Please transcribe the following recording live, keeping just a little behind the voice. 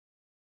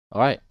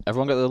All right,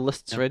 everyone got their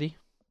lists Yep. ready?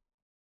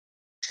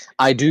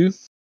 I do.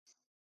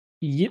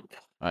 Yep.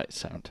 All right,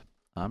 sound.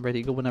 I'm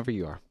ready to go whenever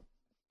you are.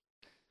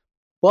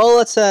 Well,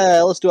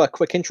 let's do a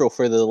quick intro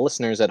for the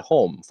listeners at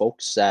home,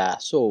 folks.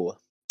 So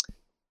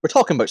we're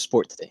talking about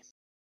sport today.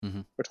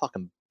 Mhm. We're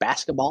talking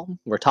basketball.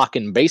 We're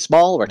talking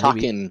baseball. We're Maybe.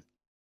 talking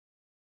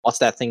what's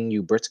that thing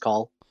you Brits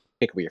call?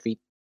 Pick up with your feet.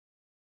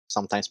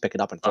 Sometimes pick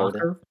it up and throw it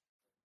in. Soccer.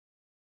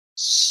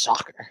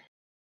 Soccer.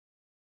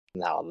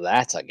 Now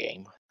that's a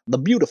game. The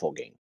beautiful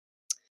game.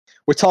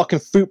 We're talking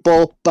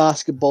football,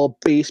 basketball,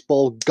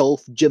 baseball,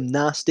 golf,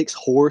 gymnastics,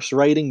 horse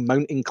riding,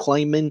 mountain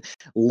climbing,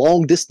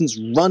 long distance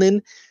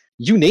running,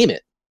 you name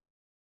it.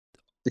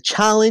 The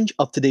challenge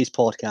of today's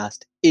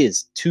podcast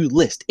is to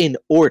list in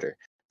order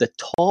the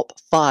top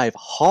 5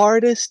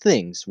 hardest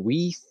things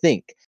we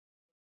think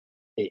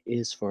it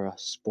is for a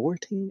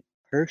sporting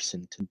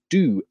person to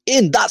do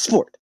in that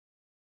sport.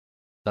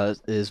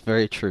 That is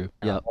very true.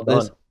 Yeah,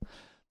 Well done.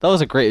 that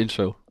was a great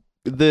intro.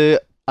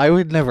 I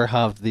would never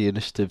have the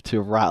initiative to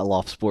rattle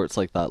off sports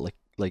like that,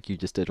 like you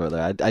just did right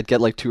there. I'd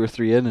get like 2 or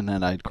 3 in, and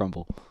then I'd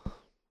crumble.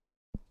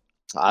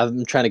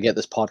 I'm trying to get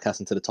this podcast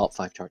into the top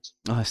 5 charts.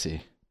 Oh, I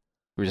see.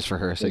 We're just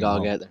rehearsing. We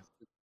gotta get there.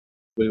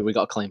 We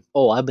gotta claim.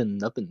 Oh, I've been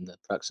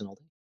practicing all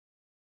day.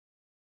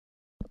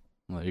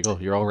 Well, there you go.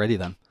 You're all ready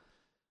then.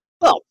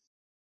 Well,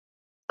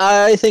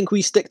 I think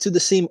we stick to the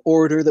same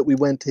order that we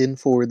went in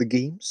for the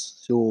games.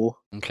 So,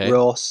 Okay.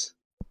 Ross,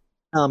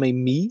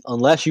 me,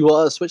 unless you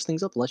want to switch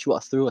things up, unless you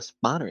want to throw a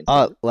spanner into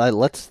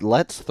it.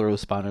 Let's throw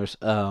spanners.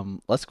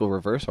 Let's go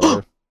reverse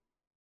order.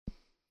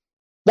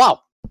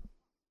 Wow,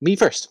 me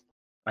first.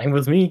 Fine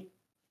with me.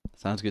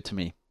 Sounds good to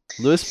me.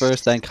 Lewis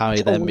first, then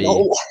Cammy, then me.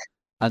 No.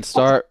 And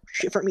start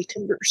Shiver me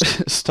timbers.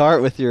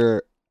 start with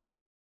your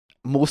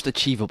most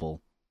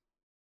achievable.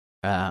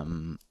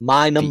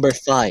 My number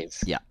 5.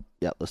 Yeah,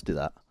 let's do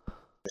that.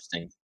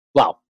 Interesting.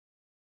 Wow.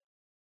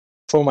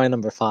 For my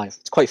number 5,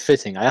 it's quite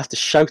fitting. I have to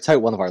shout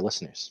out one of our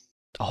listeners,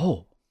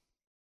 Oh,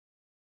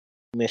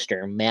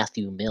 Mr.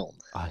 Matthew Milne.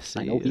 I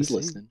see. I know he's see.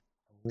 listening.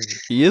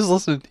 He is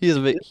listening. He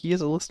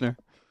is a listener.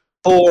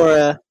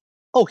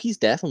 He's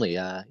definitely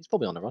he's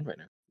probably on the run right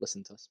now.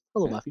 Listen to us.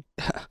 Hello, Yeah. Matthew.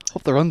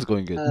 Hope the run's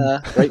going good.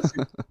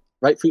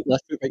 Right foot,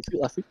 left foot, right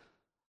foot, left foot.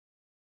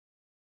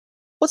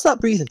 What's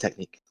that breathing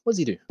technique? What does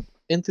he do?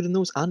 In through the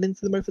nose and in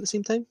through the mouth at the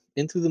same time?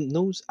 In through the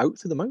nose, out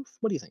through the mouth?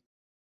 What do you think?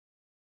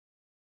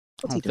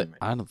 What's he doing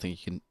right now? I don't think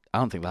you can. I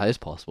don't think that is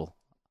possible.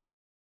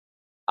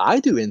 I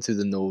do in through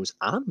the nose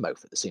and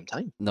mouth at the same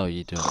time. No,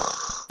 you don't.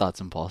 That's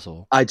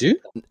impossible. I do.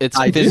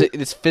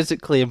 It's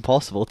physically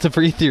impossible to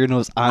breathe through your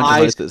nose and your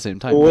mouth at the same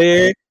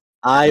time.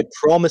 I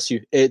promise you,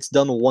 it's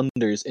done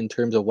wonders in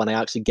terms of when I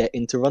actually get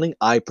into running.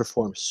 I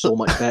perform so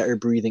much better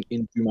breathing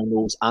in through my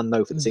nose and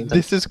mouth at the same time.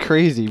 This is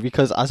crazy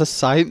because as a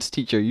science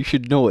teacher, you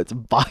should know it's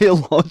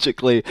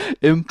biologically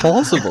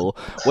impossible.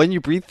 When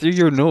you breathe through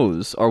your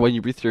nose or when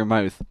you breathe through your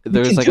mouth,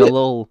 there's like a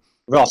little.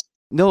 Ross,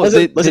 no,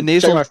 listen, the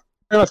nasal.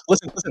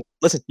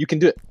 Listen. You can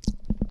do it.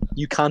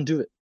 You can do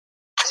it.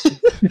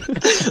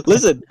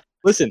 Listen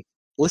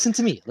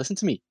to me,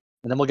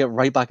 and then we'll get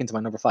right back into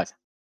my number 5.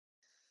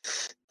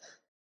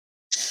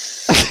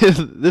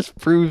 This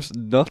proves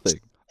nothing.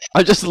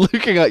 I'm just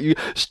looking at you,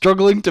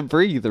 struggling to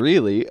breathe,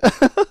 really.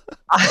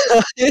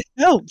 It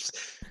helps.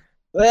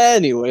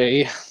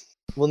 Anyway,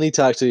 we'll need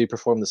to actually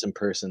perform this in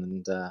person,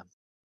 and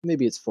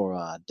maybe it's for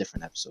a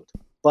different episode.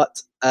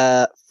 But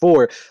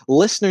for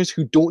listeners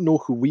who don't know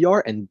who we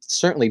are, and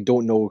certainly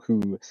don't know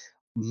who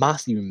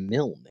Matthew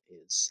Milne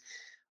is,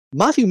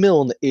 Matthew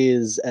Milne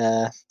is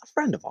a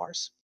friend of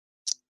ours.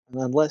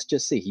 And let's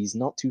just say he's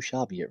not too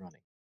shabby at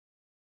running.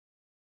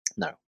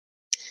 Now,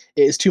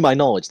 it is to my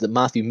knowledge that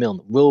Matthew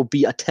Milne will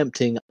be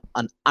attempting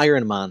an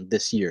Ironman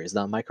this year. Is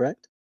that am I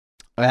correct?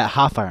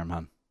 Half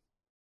Ironman.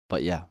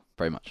 But yeah,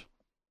 very much.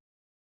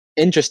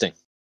 Interesting.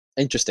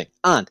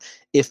 And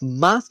if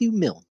Matthew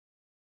Milne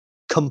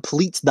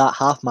completes that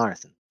half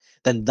marathon,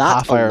 then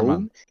that Half alone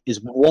Ironman.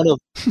 is one of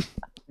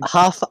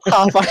half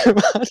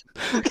Ironman.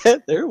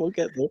 We'll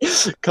get there.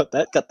 Cut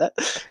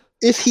that.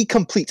 If he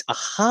completes a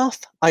half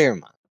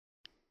Ironman,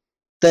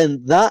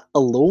 then that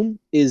alone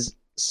is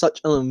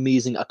such an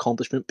amazing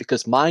accomplishment,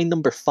 because my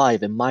number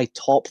 5 in my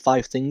top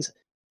 5 things,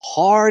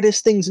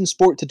 hardest things in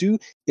sport to do,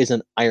 is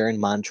an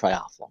Ironman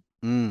triathlon.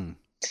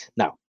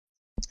 Now,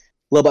 a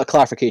little bit of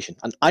clarification.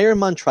 An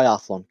Ironman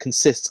triathlon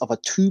consists of a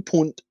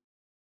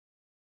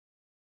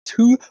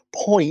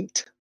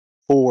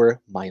 2.4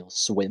 mile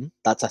swim.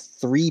 That's a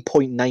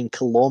 3.9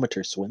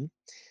 kilometer swim,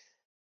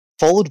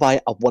 followed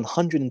by a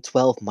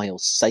 112 mile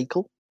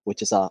cycle,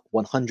 which is a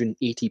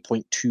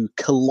 180.2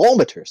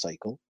 kilometer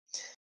cycle,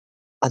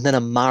 and then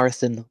a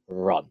marathon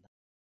run.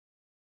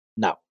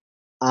 Now,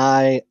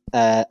 I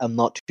am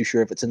not too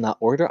sure if it's in that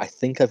order. I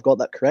think I've got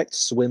that correct.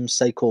 Swim,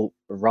 cycle,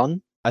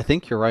 run. I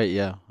think you're right,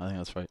 yeah. I think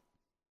that's right.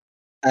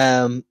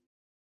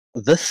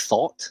 The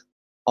thought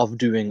of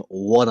doing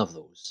one of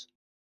those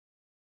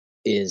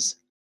is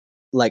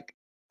like,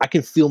 I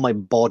can feel my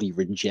body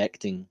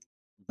rejecting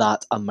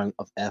that amount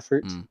of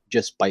effort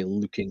just by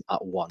looking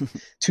at one.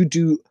 To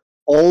do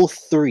all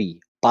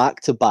 3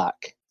 back to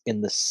back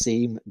in the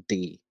same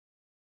day.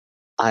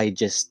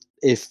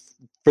 If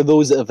for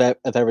those that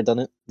have ever done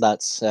it,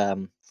 that's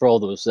for all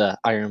those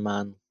Iron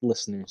Man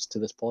listeners to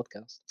this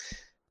podcast.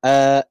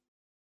 I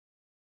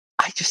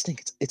just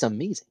think it's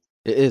amazing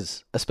It is,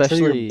 for your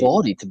especially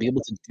body to be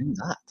able to do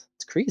that.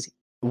 It's crazy.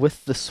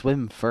 with the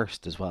swim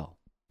first as well,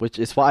 which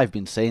is what I've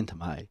been saying to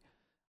Mai.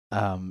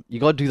 You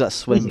gotta do that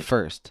swim Mhm.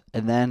 first,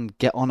 and then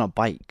get on a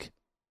bike,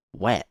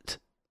 wet,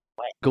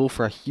 go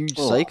for a huge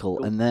Oh, cycle,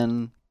 cool. and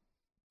then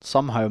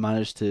somehow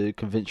manage to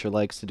convince your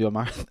legs to do a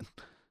marathon.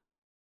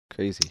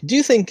 Crazy. Do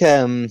you think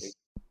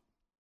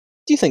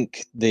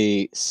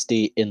they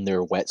stay in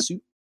their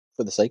wetsuit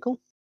for the cycle?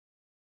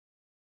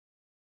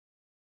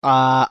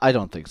 I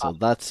don't think so.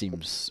 That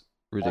seems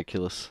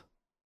ridiculous.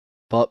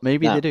 But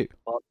maybe Now, they do.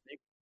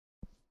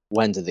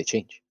 when do they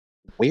change?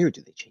 Where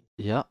do they change?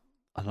 Yeah,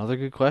 another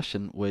good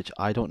question, which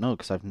I don't know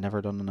because I've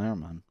never done an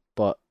Ironman.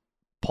 But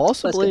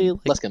Let's possibly, get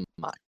like, let's get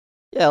Mac.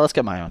 yeah, let's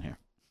get Mai on here.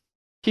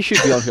 He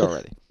should be on here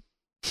already.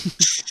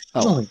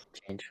 Oh, No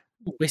change.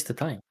 Waste of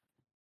time.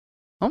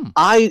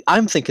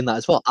 I'm thinking that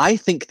as well. I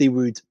think they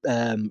would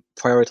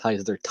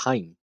prioritize their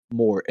time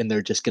more, and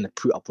they're just going to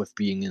put up with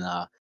being in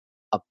a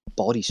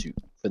bodysuit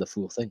for the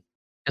full thing.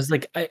 Because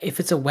like, if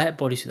it's a wet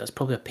bodysuit, that's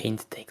probably a pain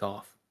to take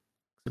off.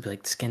 It'd be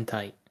like skin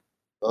tight.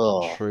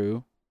 Oh,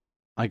 true.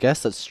 I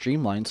guess that's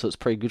streamlined, so it's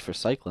pretty good for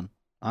cycling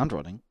and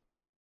running.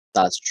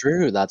 that's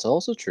true. That's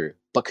also true.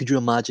 But could you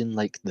imagine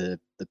like the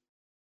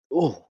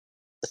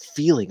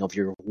feeling of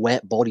your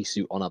wet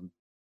bodysuit on a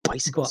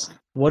bicycle? But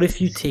what if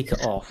you take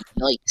it off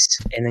Nice.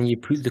 and then you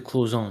put the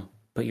clothes on,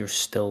 but you're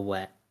still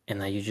wet, and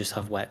now you just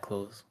have wet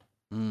clothes,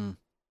 Mm.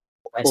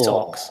 wet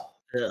socks?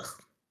 Ugh.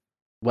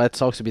 Wet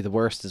socks would be the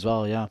worst as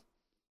well, yeah.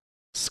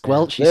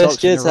 Squelchy This socks when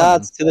just you're running.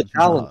 adds to the Not a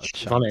challenge.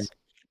 chance. Running.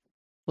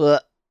 Blech.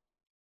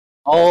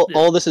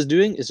 All this is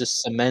doing is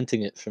just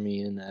cementing it for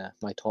me in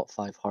my top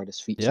 5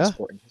 hardest feats Yeah. in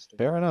sporting history.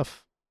 Fair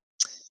enough.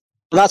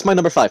 But that's my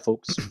number 5,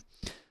 folks.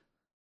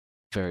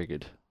 Very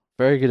good.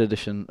 Very good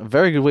addition. A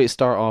very good way to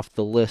start off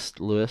the list,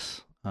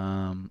 Lewis.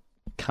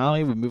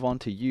 Callie, we move on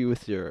to you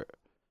with your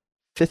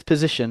 5th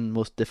position,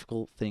 most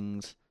difficult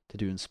things to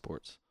do in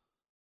sports.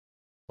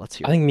 Let's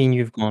hear I think me and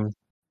you've gone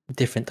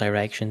different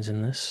directions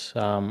in this.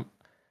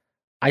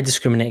 I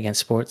discriminate against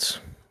sports.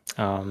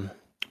 I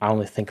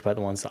only think about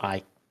the ones that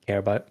I care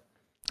about.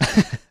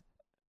 it.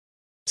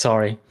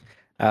 Sorry.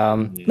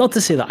 Not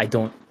to say that I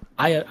don't.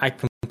 I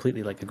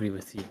completely like agree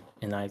with you,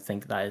 and I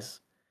think that is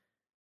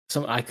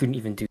some. I couldn't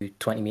even do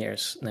 20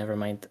 meters. Never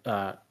mind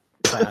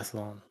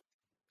triathlon,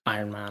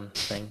 Ironman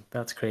thing.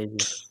 That's crazy.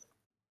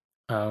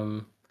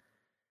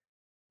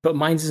 But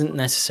mine isn't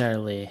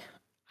necessarily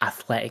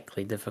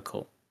athletically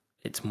difficult.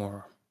 It's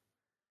more,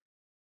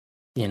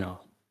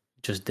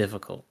 just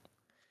difficult.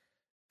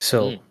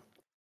 So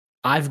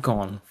I've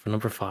gone for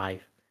number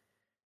 5,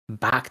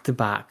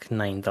 back-to-back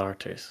 9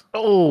 darters.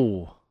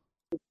 Oh!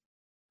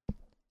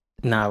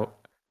 Now,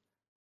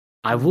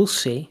 I will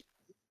say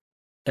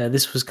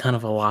this was kind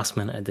of a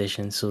last-minute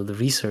addition, so the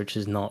research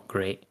is not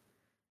great.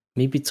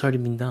 Maybe it's already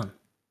been done.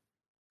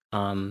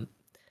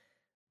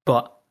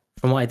 But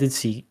from what I did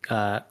see,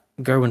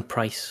 Gerwin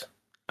Price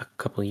a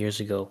couple of years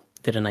ago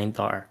did a 9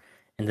 darter,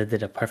 and they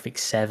did a perfect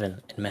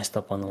 7 and messed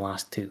up on the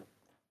last 2.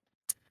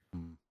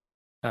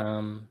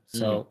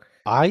 So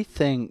I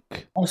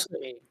think also, what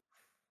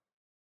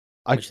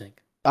do you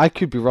think? I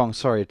could be wrong.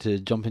 Sorry to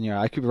jump in here.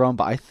 I could be wrong,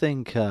 but I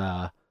think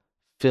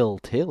Phil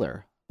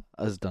Taylor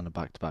has done a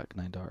back-to-back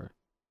 9 darter.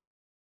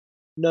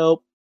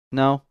 Nope.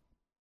 No,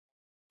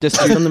 just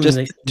I've done them in just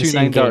the two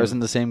same 9 darters game. in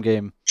the same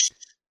game.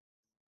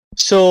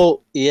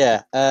 So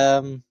yeah,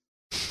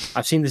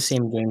 I've seen the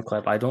same game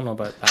clip. I don't know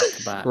about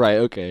back-to-back. Right.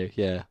 Okay.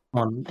 Yeah.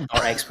 On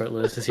our expert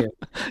Lewis is here.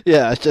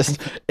 Yeah. Just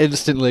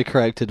instantly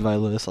corrected by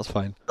Lewis. That's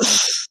fine.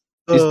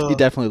 He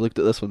definitely looked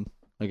at this one,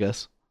 I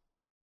guess.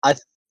 I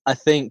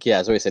think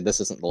as I said, this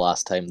isn't the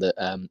last time that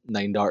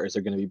 9 darters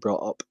are going to be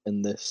brought up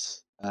in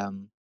this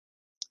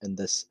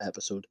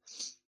episode.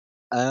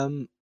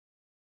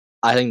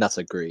 I think that's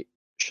a great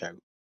shout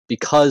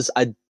because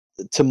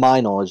to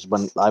my knowledge,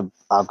 when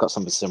I've got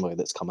something similar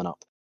that's coming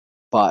up,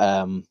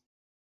 but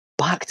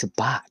back to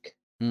back.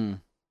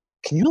 Mm.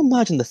 Can you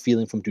imagine the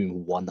feeling from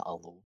doing one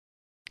alone?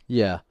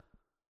 Yeah.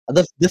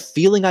 The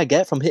feeling I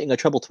get from hitting a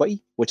treble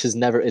 20, which is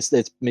never it's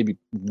maybe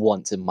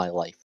once in my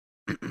life,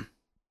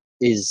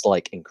 is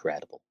like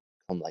incredible.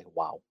 I'm like,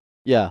 wow,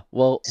 Yeah.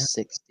 Well,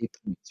 60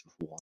 points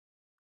with one.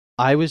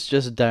 I was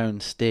just down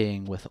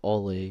staying with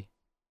Ollie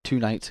 2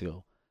 nights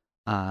ago,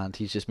 and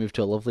he's just moved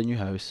to a lovely new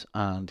house,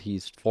 and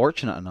he's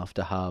fortunate enough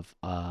to have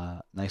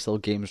a nice little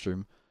games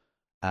room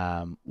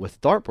with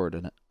dartboard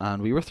in it,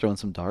 and we were throwing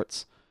some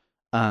darts,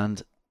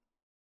 and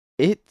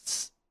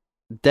it's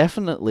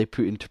definitely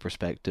put into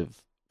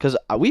perspective, because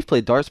we've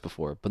played darts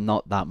before, but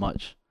not that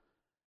much.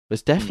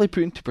 It's definitely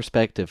put into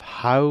perspective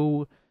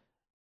how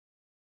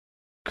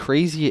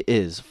crazy it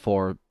is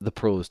for the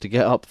pros to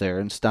get up there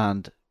and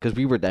stand, because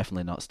we were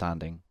definitely not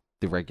standing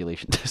the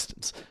regulation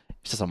distance.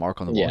 It's just a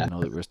mark on the wall, Yeah.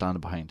 that we were standing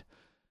behind.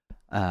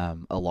 a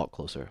lot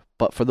closer.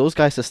 But for those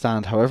guys to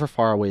stand however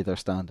far away they're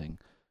standing,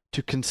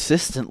 to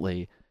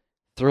consistently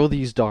throw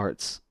these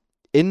darts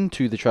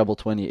into the treble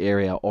 20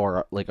 area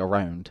or like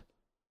around,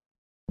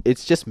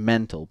 it's just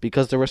mental.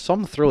 Because there were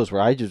some throws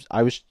where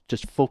I was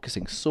just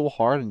focusing so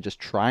hard and just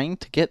trying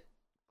to get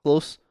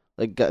close,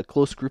 like get a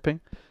close grouping,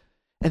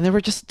 and they were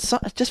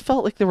it just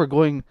felt like they were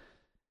going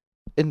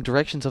in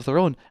directions of their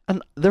own.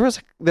 And there was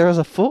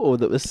a photo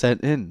that was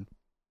sent in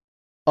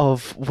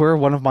of where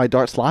one of my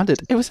darts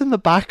landed. It was in the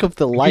back of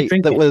the light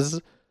that was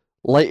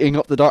lighting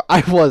up the dart.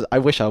 I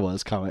wish I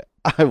was, Comet.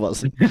 I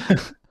wasn't.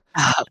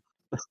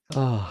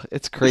 Oh,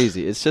 it's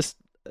crazy. It's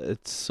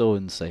so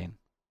insane.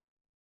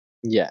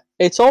 Yeah,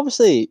 it's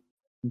obviously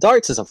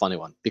darts is a funny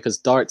one because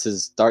darts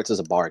is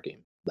a bar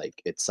game. Like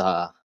it's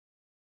a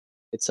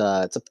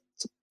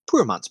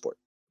poor man sport.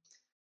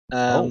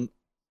 Wow.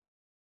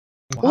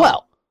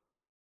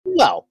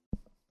 Well,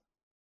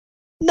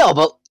 no,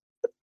 but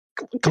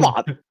come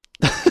on.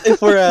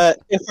 if we're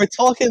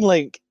talking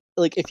like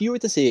if you were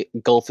to say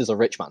golf is a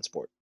rich man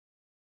sport,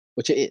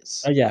 which it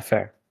is. Oh yeah,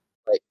 fair.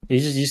 Like you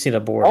see the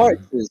board.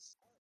 Darts is,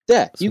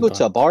 yeah, you go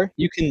to a bar,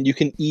 you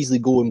can easily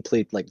go and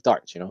play like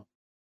darts, you know.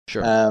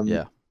 Sure.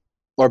 Yeah.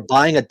 Or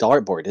buying a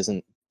dartboard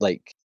isn't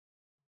like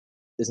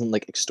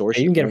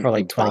extortion. You can get it for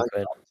like 20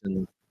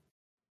 quid.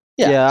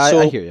 Yeah, so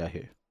I hear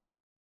you.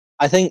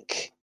 I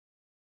think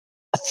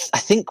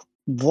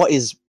what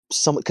is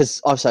some,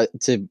 because obviously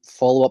to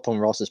follow up on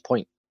Ross's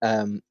point,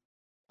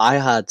 I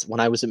had, when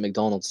I was at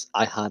McDonald's,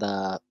 I had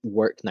a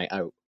work night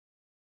out,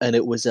 and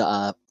it was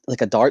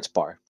like a darts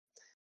bar,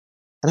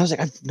 and I was like,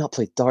 I've not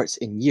played darts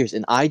in years,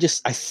 and I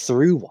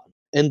threw one,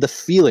 and the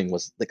feeling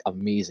was like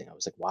amazing. I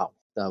was like, wow,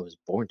 I was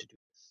born to do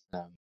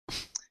this.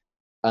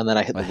 And then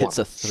I hit the hits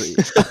one. a 3.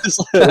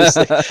 I was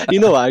like, you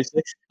know,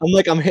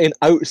 I'm hitting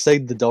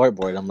outside the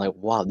dartboard. I'm like,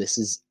 wow,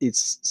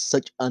 it's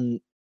such an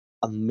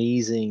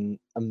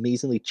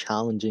amazingly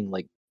challenging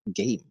like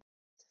game.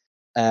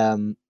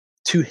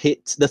 To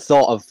hit, the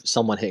thought of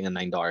someone hitting a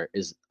 9 dart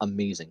is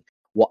amazing.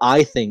 What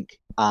I think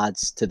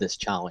adds to this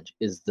challenge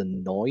is the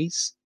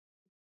noise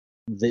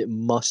that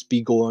must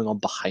be going on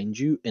behind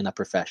you in a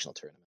professional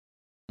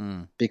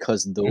tournament,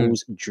 because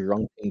those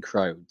drunken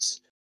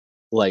crowds,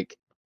 like,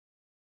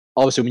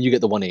 obviously when you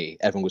get the 180,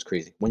 everyone goes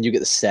crazy. When you get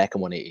the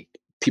second 180,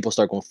 people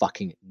start going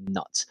fucking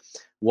nuts.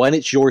 When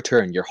it's your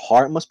turn, your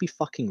heart must be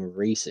fucking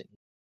racing.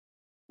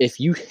 If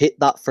you hit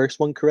that first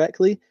one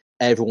correctly,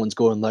 everyone's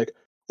going like,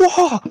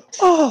 whoa,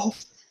 oh.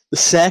 The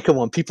second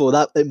one,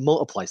 it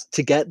multiplies.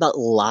 To get that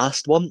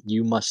last one,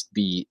 you must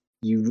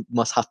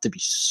have to be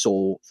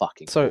so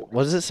fucking So, cold.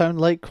 what does it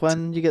sound like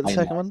when you get the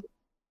second one?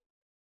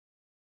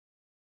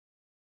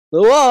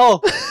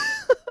 Whoa!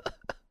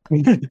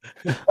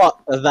 What,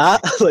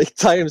 that? Like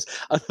times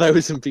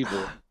 1,000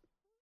 people.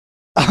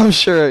 I'm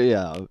sure,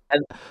 yeah.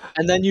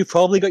 And then you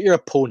probably got your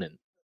opponent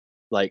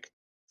like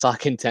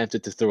fucking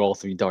tempted to throw all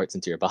 3 darts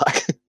into your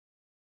back.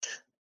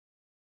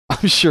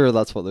 I'm sure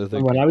that's what they're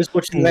thinking. When I was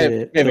watching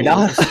maybe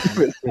not.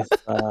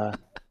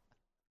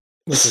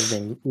 What's his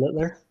name?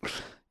 Littler?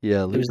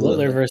 Yeah, it was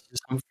Littler versus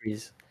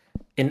Humphreys.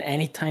 And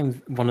any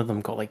time one of them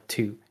got like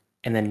 2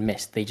 and then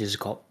missed, they just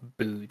got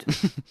booed.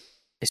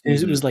 As soon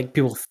as it was like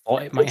people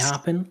thought it might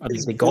happen, or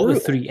they got the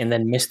 3 and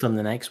then missed on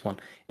the next one,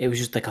 it was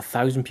just like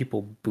 1,000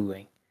 people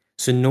booing.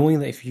 So knowing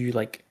that if you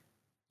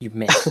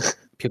miss,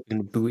 people are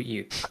gonna boo at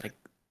you, like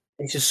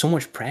it's just so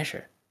much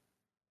pressure.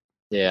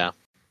 Yeah.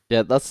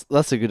 Yeah, that's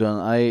a good one.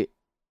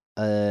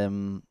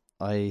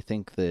 I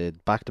think the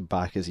back to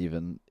back is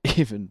even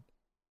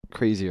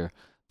crazier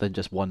than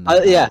just one.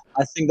 Yeah,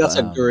 I think that's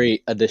a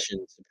great addition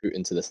to put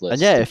into this list.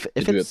 And yeah,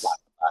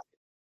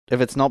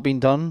 if it's not been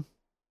done,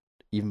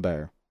 even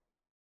better,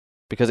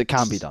 because it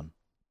can be done.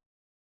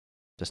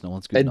 Just no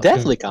one's good enough. It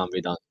definitely can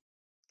be done.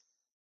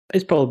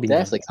 It's probably been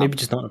done. Maybe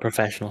just not on a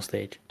professional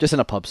stage. Just in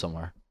a pub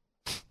somewhere.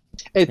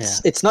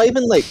 It's not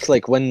even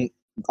like when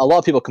a lot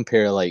of people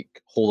compare like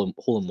hole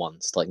in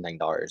ones to like 9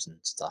 darters and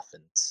stuff,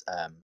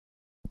 and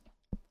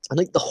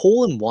like the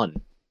hole in one,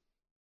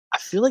 I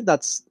feel like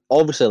that's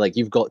obviously like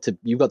you've got to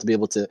be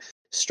able to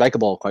strike a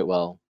ball quite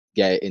well,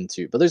 get it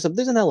into, but there's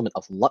an element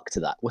of luck to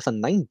that. With a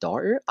 9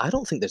 darter, I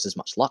don't think there's as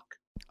much luck.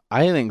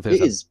 I think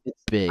there's a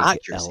big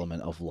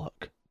element of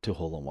luck to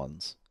hole in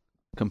ones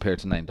compared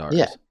to 9 darters.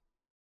 Yeah,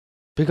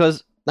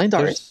 because 9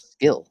 darters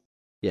skill.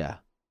 Yeah,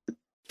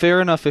 fair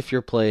enough if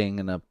you're playing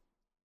in a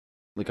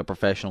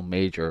professional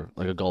major,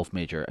 like a golf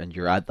major, and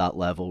you're at that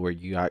level where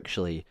you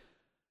actually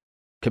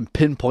can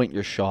pinpoint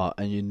your shot,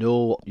 and you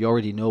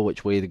already know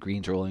which way the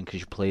green's rolling because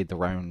you played the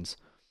rounds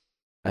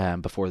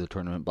before the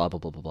tournament, blah blah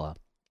blah blah blah.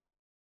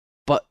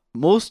 But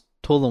most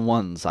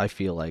hole-in-ones, I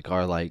feel like,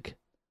 are like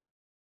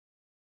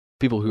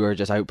people who are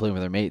just out playing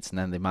with their mates, and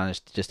then they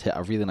manage to just hit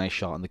a really nice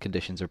shot, and the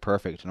conditions are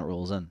perfect, and it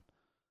rolls in.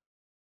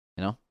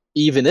 You know,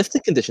 even if the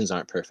conditions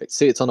aren't perfect,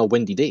 say it's on a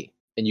windy day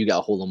and you get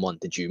a hole-in-one,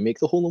 did you make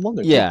the hole-in-one,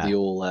 or did the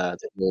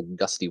old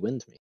gusty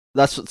wind make?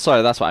 That's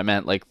what I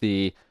meant. Like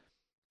the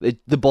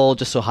ball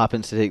just so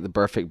happens to take the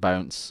perfect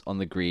bounce on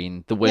the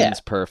green. The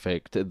wind's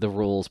perfect. The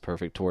roll's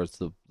perfect towards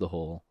the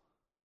hole.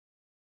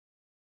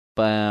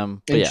 But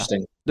yeah,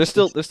 Interesting. there's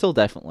still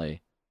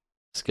definitely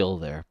skill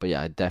there. But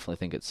yeah, I definitely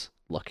think it's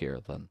luckier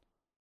than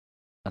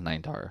a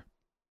 9 tower.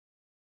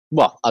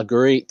 Well,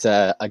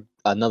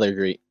 another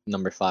great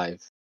number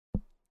 5.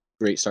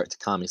 Great start to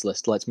Kami's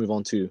list. Let's move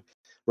on to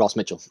Ross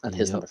Mitchell and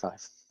his Yep. number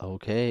 5.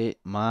 Okay,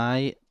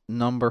 my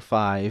number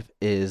 5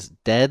 is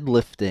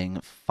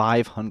deadlifting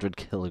 500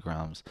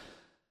 kilograms.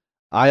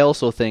 I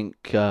also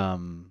think I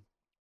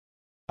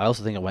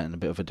went in a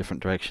bit of a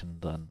different direction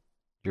than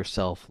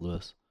yourself,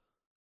 Lewis.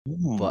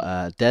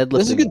 But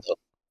This is good though.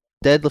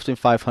 deadlifting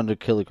 500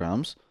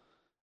 kilograms.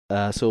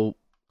 So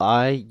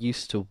I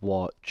used to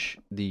watch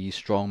the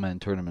strongman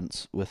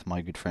tournaments with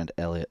my good friend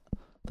Elliot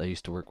that I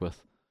used to work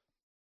with,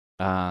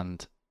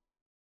 and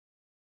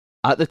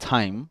at the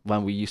time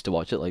when we used to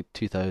watch it, like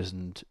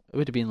 2000, it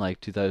would have been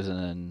like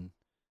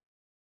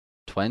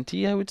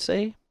 2020, I would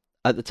say.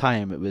 At the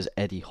time, it was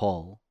Eddie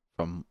Hall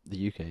from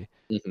the UK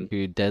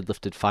who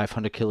deadlifted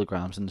 500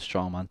 kilograms in the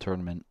strongman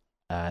tournament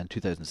in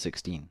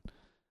 2016.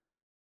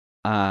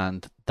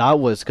 And that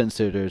was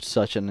considered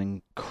such an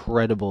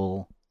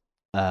incredible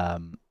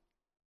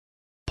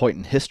point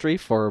in history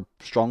for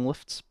strong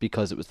lifts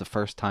because it was the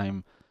first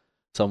time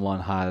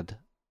someone had.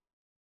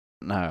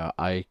 Now,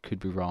 I could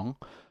be wrong,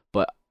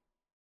 but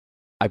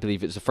I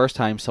believe it's the first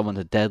time someone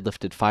had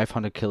deadlifted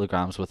 500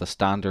 kilograms with a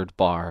standard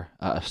bar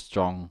at a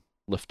strong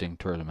lifting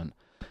tournament.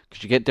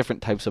 Because you get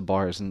different types of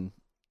bars in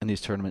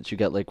these tournaments. You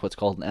get like what's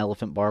called an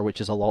elephant bar,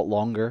 which is a lot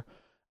longer,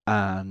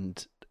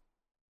 and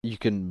you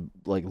can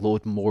like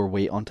load more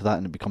weight onto that,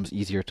 and it becomes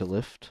easier to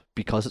lift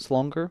because it's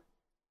longer.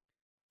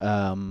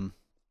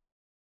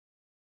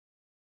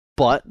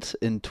 But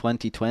in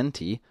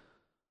 2020,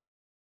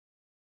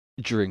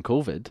 during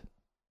COVID,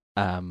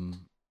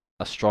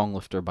 a strong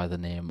lifter by the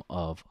name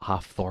of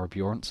Hafthor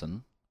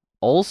Bjornsson,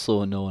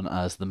 also known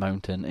as the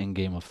Mountain in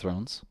Game of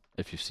Thrones,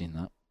 if you've seen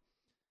that.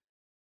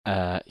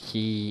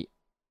 He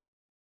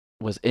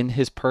was in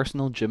his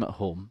personal gym at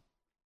home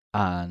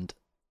and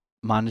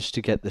managed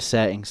to get the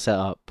setting set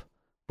up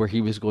where he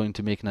was going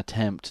to make an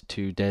attempt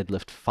to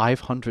deadlift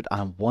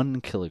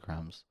 501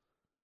 kilograms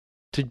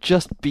to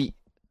just beat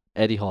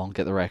Eddie Hall and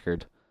get the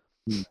record.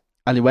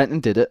 And he went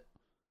and did it,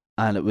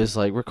 and it was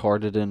like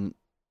recorded and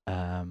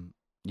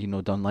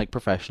done like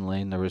professionally,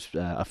 and there was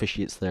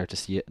officiates there to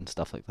see it and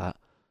stuff like that.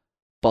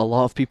 But a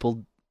lot of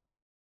people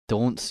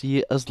don't see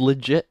it as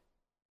legit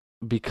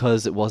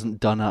because it wasn't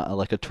done at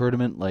like a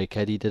tournament like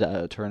Eddie did it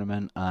at a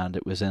tournament, and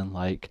it was in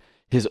like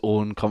his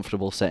own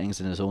comfortable settings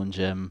in his own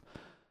gym,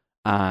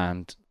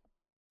 and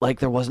like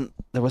there wasn't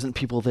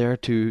people there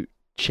to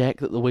check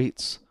that the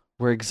weights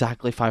were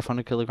exactly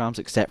 500 kilograms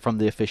except from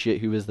the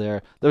officiate who was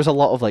there. There's a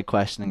lot of like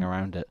questioning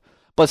around it,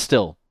 but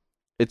still,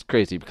 it's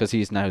crazy because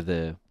he's now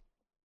the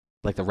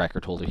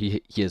record holder.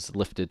 He has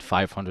lifted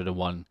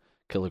 501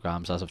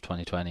 kilograms as of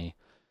 2020.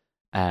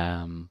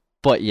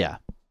 But yeah,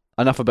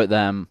 enough about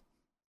them.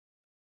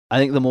 I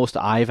think the most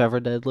I've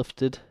ever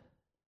deadlifted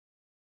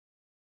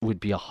would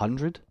be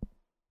 100,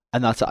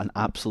 and that's at an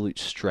absolute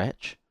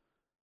stretch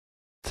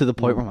to the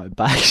point where my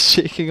back's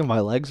shaking and my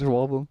legs are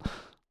wobbling.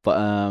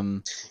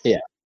 But yeah,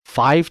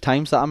 5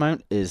 times that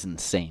amount is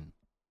insane.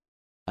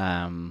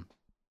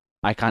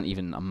 I can't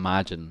even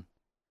imagine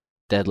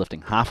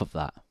deadlifting half of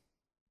that.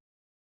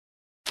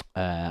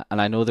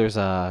 And I know there's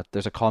a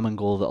common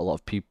goal that a lot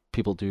of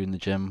people do in the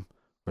gym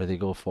where they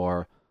go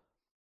for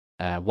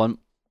one.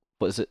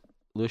 What is it,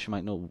 Lewis? You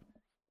might know.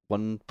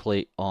 1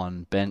 plate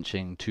on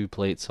benching, 2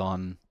 plates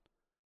on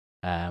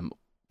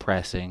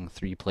pressing,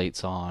 3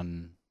 plates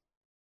on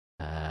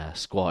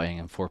squatting,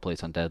 and 4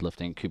 plates on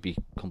deadlifting. It could be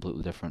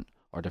completely different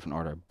or different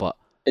order, but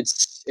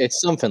it's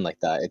something like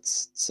that.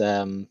 It's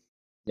a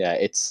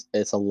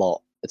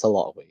lot. It's a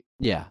lot of weight.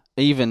 yeah,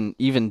 even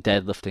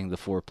deadlifting the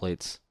 4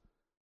 plates,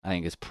 I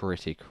think is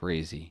pretty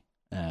crazy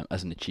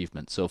as an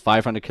achievement. So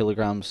 500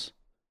 kilograms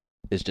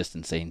is just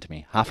insane to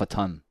me. Half a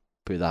ton,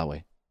 put it that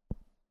way.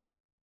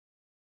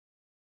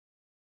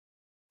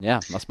 Yeah,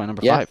 that's my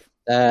number 5.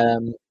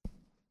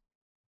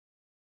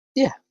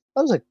 Yeah, that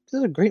was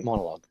a great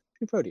monologue.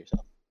 Be proud of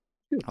yourself.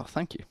 Oh,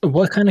 thank you.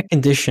 What kind of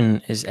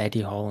condition is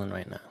Eddie Hall in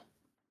right now?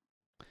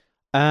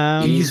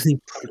 You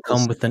usually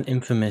come with an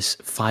infamous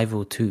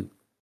 502,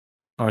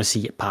 or is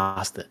he get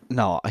past it?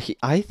 No,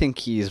 I think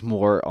he's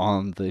more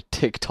on the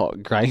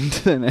TikTok grind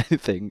than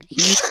anything.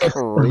 He's crazy.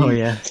 Oh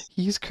yeah,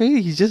 He's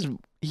crazy.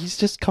 He's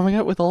just coming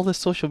out with all this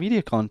social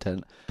media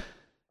content.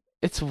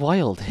 It's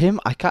wild.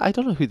 I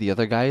don't know who the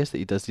other guy is that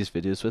he does these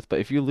videos with, but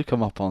if you look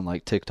him up on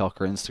like TikTok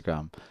or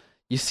Instagram,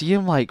 you see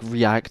him like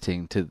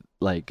reacting to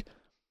like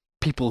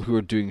people who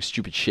are doing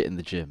stupid shit in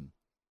the gym.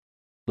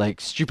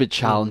 Like stupid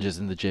challenges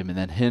in the gym, and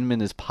then him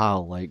and his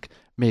pal like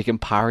making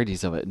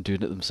parodies of it and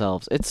doing it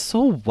themselves. It's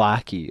so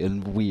wacky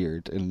and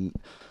weird, and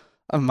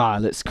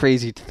man, it's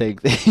crazy to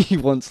think that he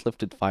once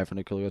lifted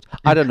 500 kilograms.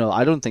 I don't know.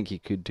 I don't think he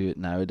could do it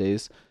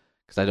nowadays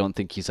because I don't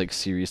think he's like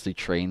seriously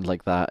trained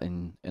like that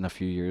in a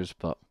few years.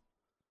 But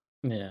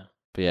yeah.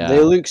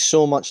 They look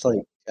so much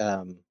like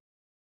a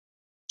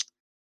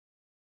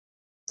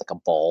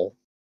ball.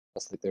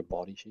 That's like their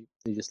body shape.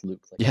 They just look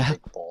like a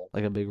big ball.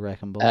 Like a big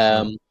wrecking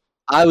ball.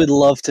 I would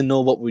love to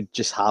know what would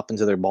just happen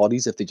to their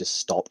bodies if they just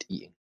stopped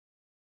eating.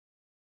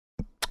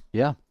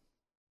 Yeah.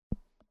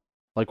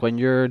 Like when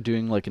you're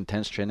doing like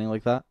intense training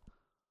like that,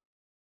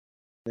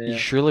 you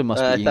surely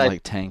must be eating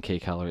like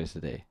 10k calories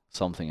a day,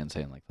 something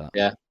insane like that.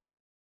 Yeah.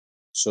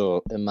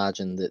 So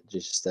imagine that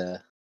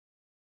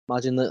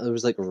imagine that there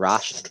was like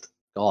rationing.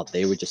 God,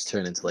 they would just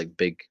turn into like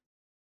big,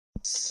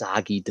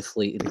 saggy,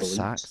 deflated balloons.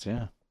 Sacks,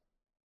 yeah.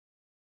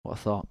 What a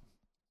thought.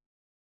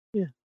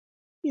 Yeah.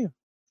 Yeah.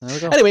 There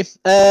we go. Anyway,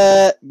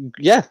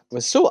 yeah.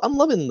 So I'm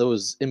loving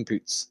those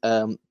inputs.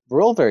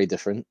 We're all very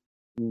different.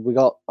 We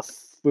got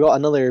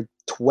another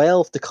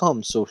 12 to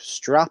come. So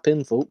strap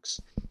in, folks.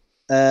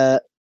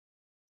 Are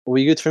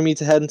we good for me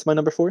to head into my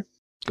number 4?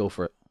 Go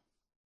for it.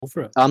 Go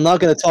for it. I'm not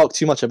going to talk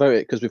too much about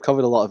it because we've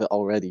covered a lot of it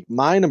already.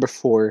 My number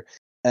 4,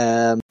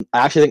 I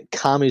actually think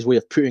Kami's way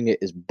of putting it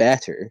is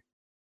better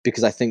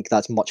because I think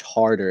that's much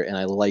harder and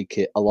I like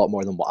it a lot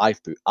more than what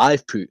I've put.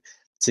 I've put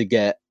to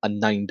get a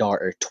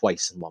 9-darter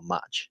twice in one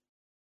match,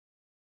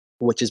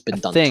 which has been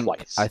done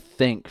twice. I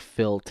think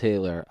Phil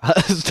Taylor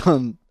has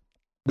done.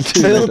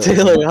 Phil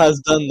Taylor has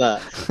done that.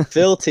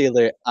 Phil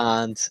Taylor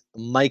and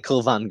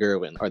Michael Van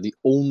Gerwen are the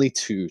only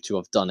two to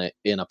have done it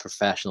in a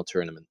professional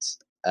tournament.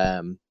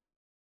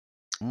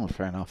 Oh,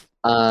 fair enough.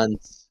 And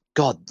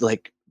God,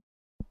 like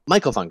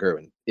Michael Van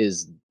Gerwen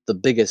is the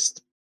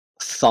biggest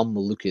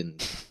thumb-looking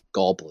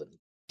goblin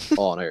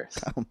on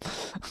earth.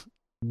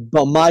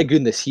 But my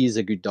goodness, he's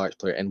a good darts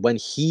player. And when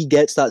he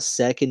gets that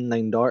second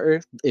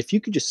 9-darter, if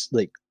you could just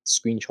like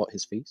screenshot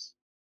his face,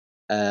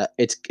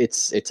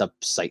 it's a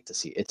sight to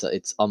see.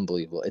 It's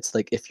unbelievable. It's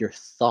like if your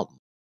thumb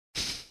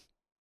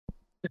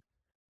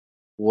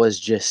was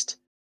just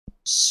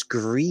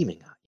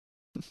screaming at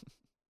you.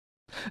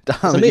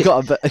 Damn, you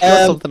got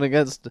something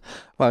against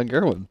Van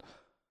Gerwen.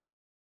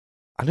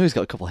 I know he's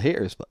got a couple of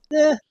haters, but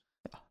yeah,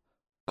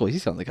 go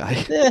easy on the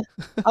guy. Yeah,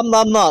 I'm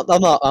not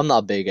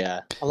a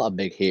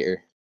big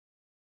hater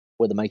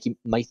with the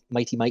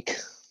mighty Mike,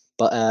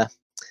 but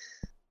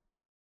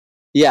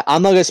yeah,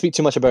 I'm not gonna speak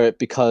too much about it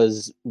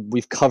because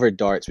we've covered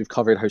darts. We've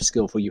covered how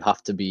skillful you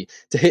have to be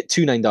to hit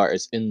 2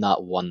 9-darters in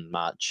that one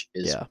match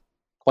is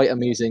quite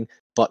amazing.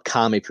 But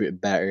Kami put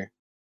it better.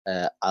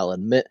 I'll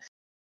admit,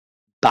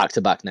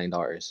 back-to-back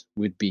 9-darters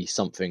would be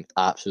something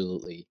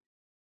absolutely.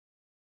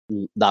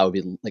 That would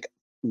be like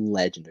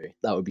legendary.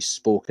 That would be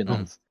spoken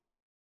of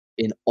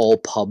in all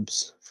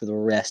pubs for the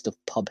rest of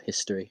pub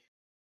history.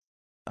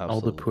 Absolutely.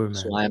 All the poor men.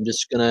 So I am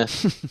just gonna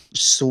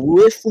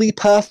swiftly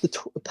pass the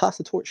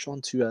torch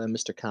on to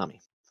Mr. Kami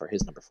for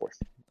his number 4.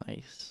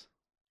 Nice.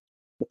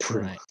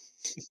 Right.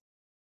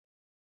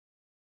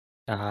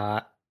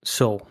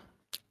 So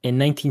in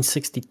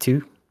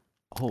 1962.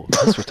 Oh,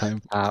 that's for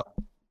time.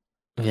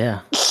 Yeah,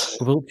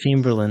 Wilt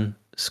Chamberlain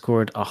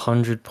scored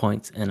 100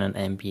 points in an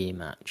NBA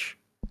match.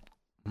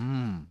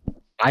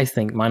 I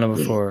think my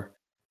number 4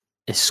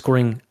 is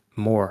scoring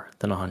more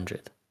than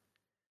 100.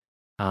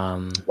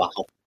 Wow.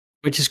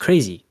 Which is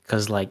crazy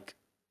because, like,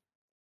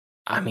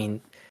 I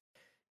mean,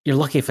 you're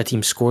lucky if a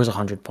team scores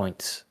 100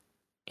 points.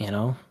 You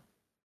know,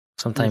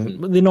 sometimes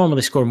they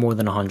normally score more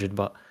than 100,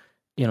 but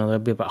you know, they'll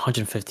be about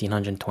 115,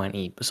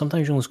 120. But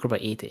sometimes you only score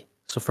about 80.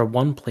 So for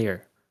one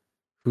player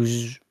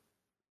who's,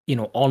 you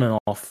know, on and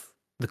off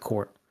the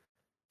court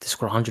to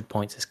score 100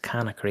 points is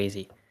kind of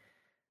crazy.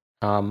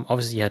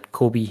 Obviously, you had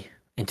Kobe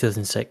in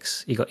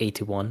 2006. He got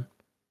 81.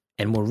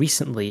 And more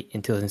recently,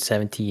 in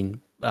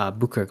 2017,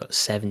 Booker got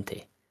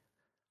 70.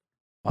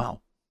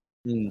 Wow.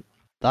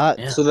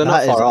 That so they're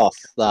not far off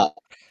that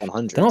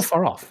 100. They're not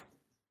far off.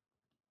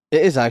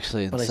 It is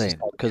actually insane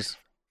because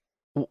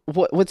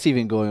what's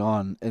even going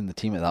on in the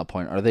team at that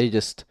point? Are they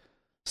just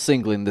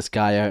singling this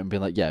guy out and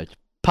being like, "Yeah,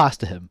 pass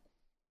to him,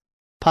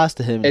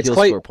 he'll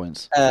score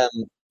points"?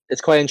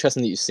 It's quite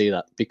interesting that you say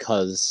that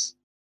because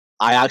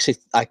I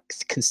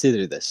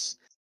consider this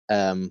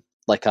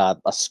like a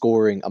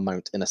scoring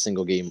amount in a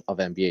single game of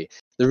NBA.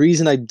 The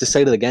reason I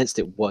decided against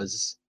it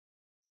was,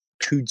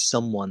 could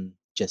someone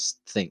just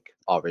think,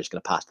 "Oh, we're just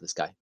going to pass to this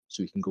guy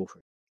so we can go for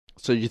it"?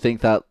 So you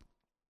think that?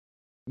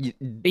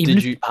 Even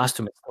if you pass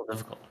to him, it's still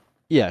difficult.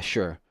 Yeah,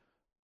 sure.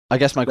 I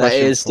guess my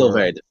question is still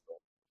very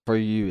difficult for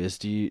you is: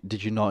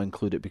 did you not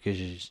include it because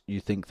you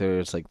think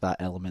there's like that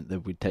element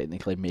that would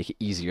technically make it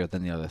easier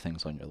than the other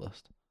things on your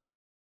list?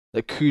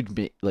 That could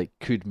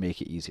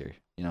make it easier,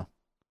 you know.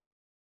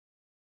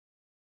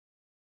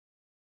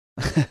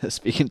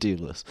 Speaking to you,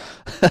 Lewis.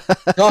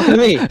 Talking to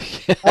me.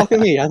 Yeah. Talking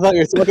to me. I thought you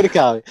were talking to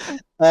Callie.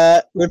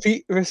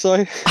 Repeat.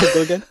 Sorry.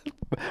 Go again.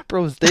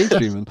 Bro's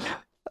daydreaming.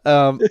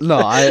 No,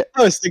 I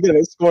was thinking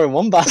about scoring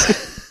one basket.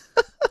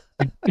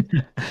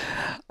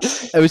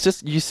 It was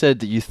just you said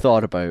that you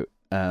thought about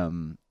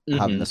having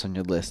this on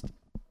your list.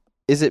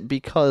 Is it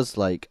because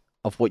like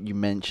of what you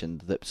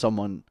mentioned that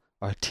someone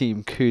or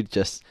team could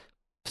just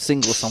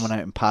single someone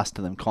out and pass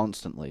to them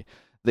constantly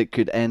that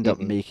could end up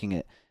making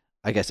it,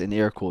 I guess in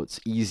air quotes,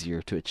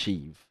 easier to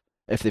achieve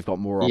if they've got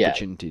more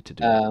opportunity to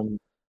do it?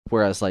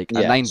 Whereas like a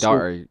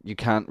 9-darter, you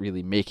can't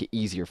really make it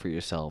easier for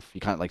yourself. You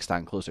can't like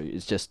stand closer.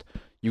 It's just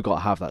you got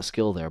to have that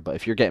skill there. But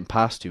if you're getting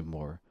past to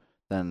more,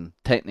 then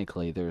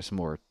technically there's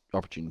more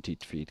opportunity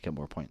for you to get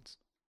more points.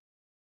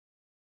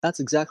 That's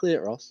exactly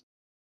it, Ross.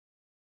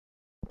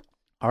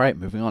 All right,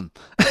 moving on.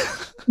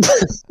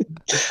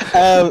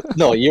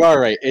 No, you are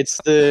right. It's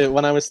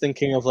when I was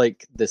thinking of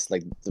like this,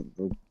 like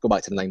go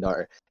back to the 9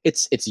 darter.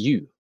 It's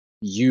you.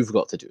 You've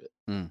got to do it.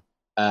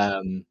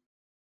 Mm.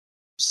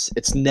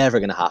 It's never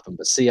going to happen.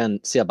 But see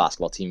a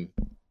basketball team,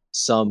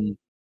 some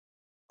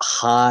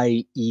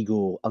high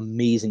ego,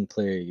 amazing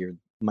player, you're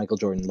Michael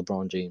Jordan,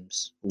 LeBron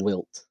James,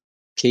 Wilt,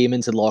 came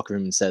into the locker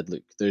room and said,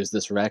 "Look, there's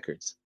this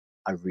record.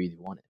 I really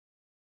want it.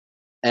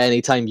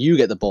 Anytime you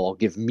get the ball,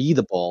 give me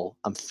the ball.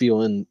 I'm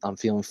feeling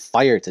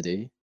fire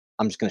today.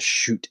 I'm just gonna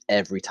shoot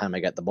every time I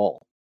get the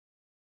ball."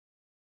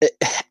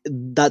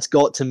 That's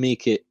got to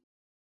make it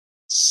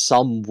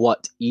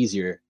somewhat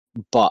easier,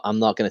 but I'm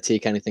not going to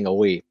take anything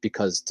away,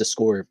 because to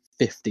score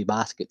 50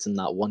 baskets in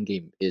that one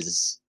game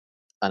is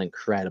an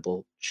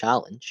incredible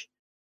challenge.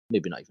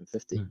 Maybe not even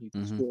 50. You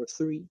can score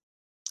 3.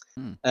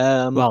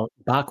 Well,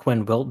 back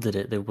when Wilt did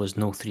it, there was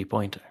no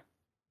 3-pointer.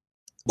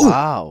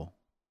 Wow.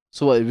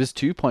 So it was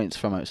 2 points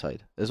from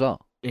outside as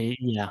well?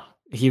 Yeah.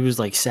 He was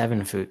like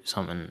 7 foot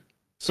something.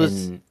 So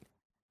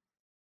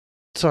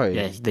sorry.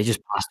 Yeah, they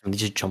just passed him. They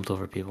just jumped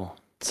over people.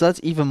 So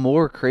that's even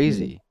more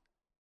crazy.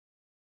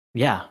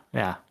 Yeah.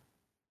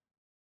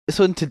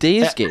 So in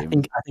today's game,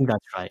 I think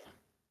that's right.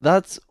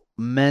 That's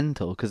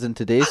mental, because in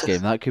today's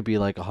game that could be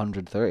like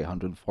 130,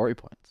 140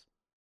 points.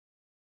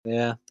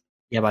 Yeah.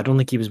 Yeah, but I don't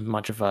think he was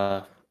much of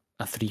a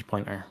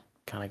 3-pointer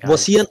kind of guy.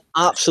 Was he an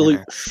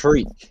absolute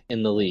freak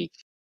in the league?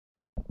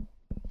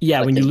 Yeah,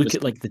 like when you look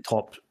at like the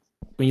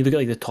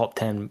top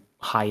 10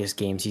 highest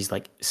games, he's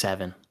like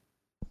 7.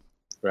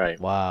 Right.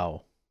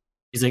 Wow.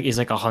 He's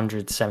like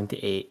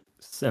 178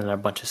 and a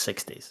bunch of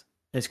 60s.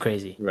 It's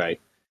crazy. Right.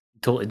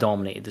 Totally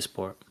dominated the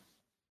sport.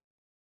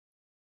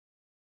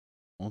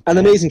 Okay. An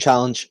amazing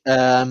challenge.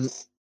 That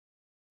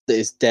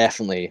is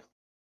definitely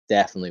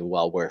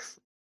well worth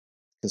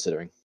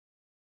considering.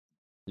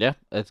 Yeah,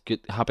 it's good.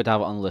 Happy to have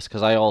it on the list,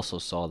 because I also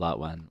saw that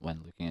when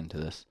looking into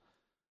this.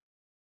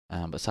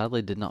 But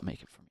sadly did not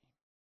make it for me.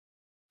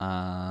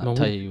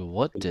 Tell you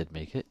what did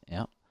make it,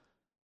 yeah.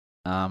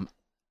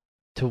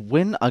 To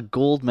win a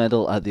gold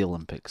medal at the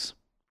Olympics.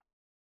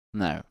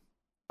 Now.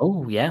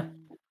 Oh, yeah.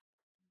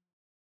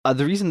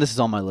 The reason this is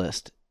on my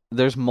list,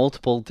 there's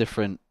multiple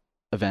different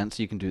events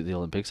you can do at the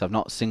Olympics. I've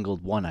not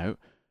singled one out.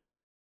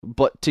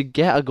 But to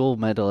get a gold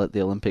medal at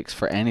the Olympics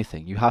for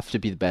anything, you have to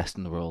be the best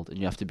in the world, and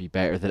you have to be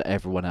better than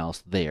everyone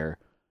else there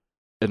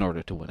in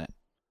order to win it.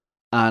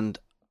 And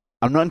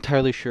I'm not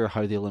entirely sure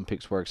how the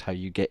Olympics works, how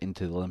you get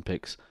into the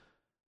Olympics,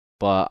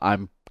 but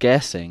I'm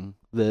guessing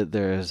that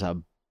there's a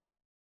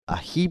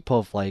heap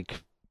of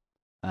like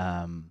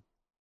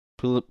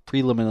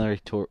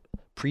preliminary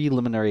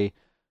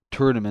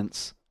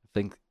tournaments.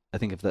 I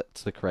think if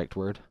that's the correct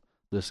word.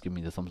 Just give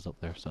me the thumbs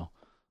up there, so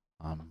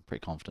I'm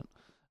pretty confident.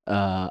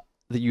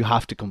 That you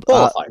have to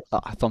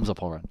qualifiers. Thumbs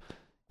up all around.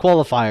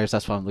 Qualifiers,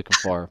 that's what I'm looking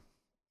for.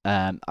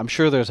 I'm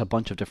sure there's a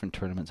bunch of different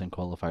tournaments and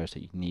qualifiers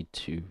that you need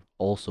to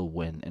also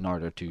win in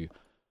order to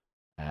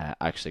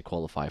actually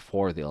qualify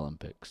for the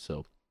Olympics.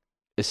 So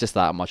it's just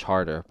that much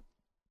harder.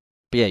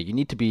 But yeah, you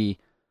need to be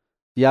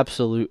the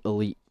absolute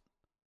elite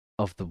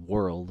of the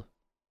world,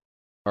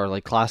 or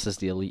like class as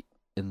the elite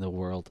in the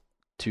world,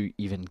 to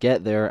even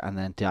get there, and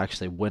then to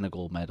actually win a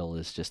gold medal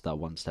is just that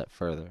one step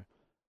further.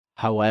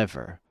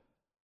 However,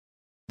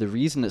 the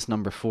reason it's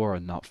number 4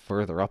 and not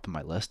further up in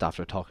my list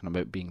after talking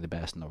about being the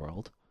best in the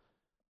world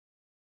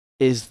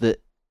is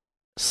that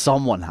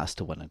someone has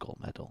to win a gold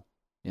medal,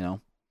 you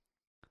know?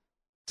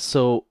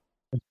 So,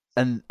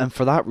 and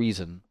for that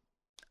reason,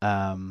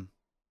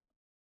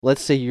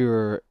 let's say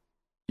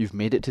you've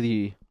made it to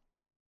the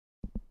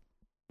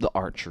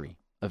archery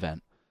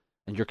event,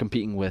 and you're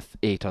competing with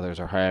 8 others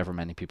or however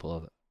many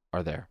people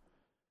are there.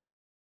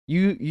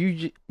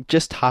 You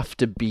just have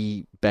to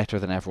be better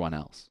than everyone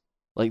else.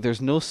 Like,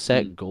 there's no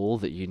set goal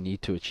that you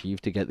need to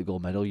achieve to get the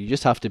gold medal. You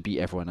just have to beat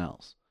everyone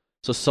else.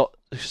 So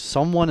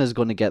someone is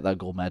going to get that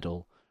gold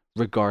medal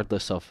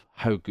regardless of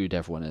how good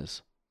everyone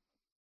is.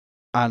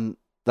 And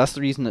that's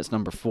the reason it's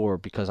number 4,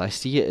 because I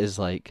see it as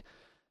like,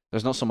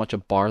 there's not so much a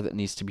bar that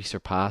needs to be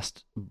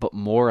surpassed, but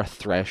more a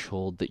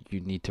threshold that you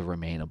need to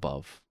remain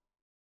above.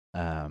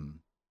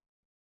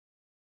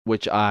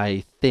 Which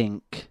I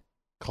think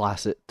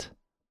class it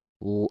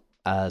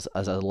as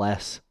a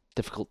less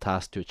difficult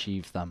task to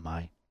achieve than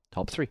my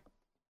top 3,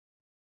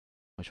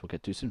 which we'll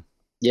get to soon.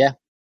 Yeah,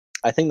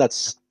 I think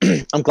that's.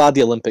 I'm glad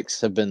the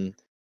Olympics have been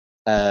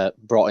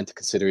brought into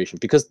consideration,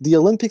 because the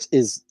Olympics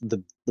is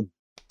the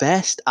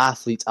best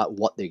athletes at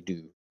what they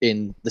do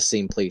in the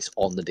same place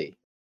on the day.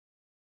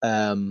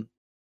 And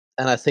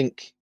I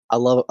think I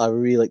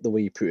really like the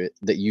way you put it,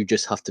 that you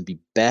just have to be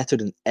better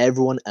than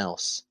everyone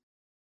else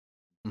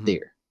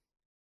there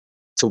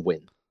to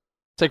win.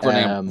 It's like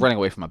running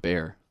away from a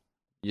bear.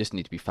 You just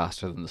need to be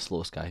faster than the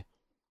slowest guy.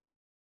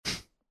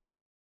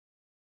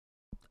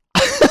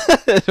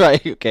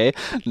 Right, okay.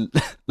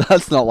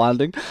 That's not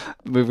landing.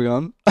 Moving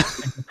on.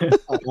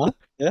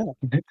 Yeah.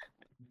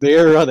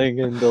 bear running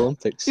in the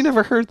Olympics. You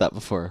never heard that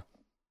before.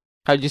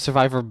 How'd you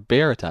survive a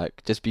bear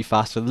attack? Just be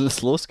faster than the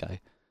slow guy.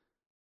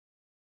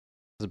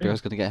 The bear's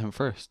gonna get him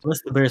first.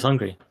 Unless the bear's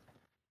hungry.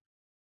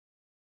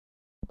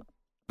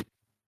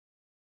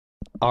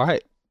 All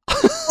right.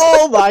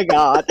 Oh my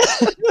god!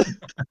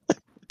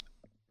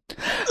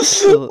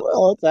 So,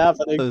 What's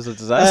happening? it was a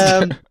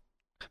disaster.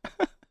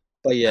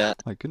 But yeah,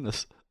 My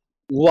goodness.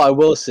 what I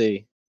will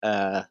say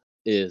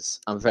is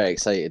I'm very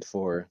excited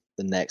for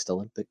the next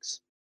Olympics.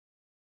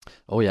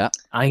 Oh yeah,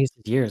 I guess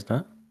it's years,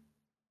 no?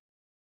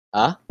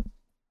 Ah,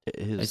 it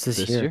is It's this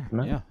this year. year, isn't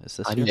it? Yeah, it's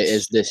this I year. it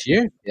is this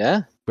year.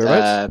 Yeah.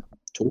 Whereabouts?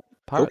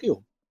 Par-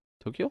 Tokyo.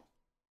 Tokyo?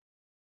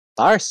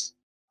 Paris.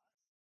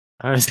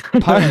 Paris.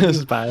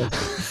 Paris.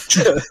 Paris.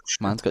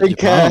 Man's got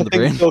Japan on the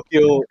brain.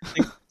 I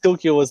think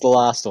Tokyo was the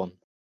last one.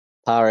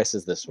 Paris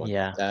is this one.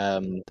 Yeah.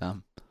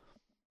 Damn.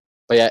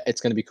 But yeah,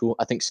 it's gonna be cool.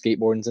 I think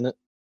skateboarding's in it.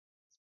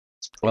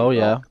 It's pretty Oh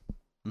yeah. rock.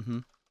 Mm-hmm.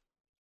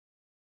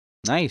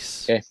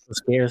 Nice. Okay. Who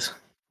scares?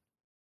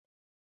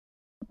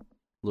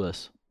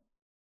 Lewis.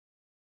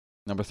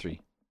 Number 3.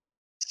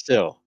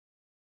 So,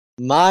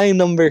 my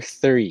number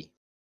 3.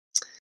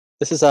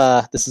 This is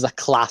a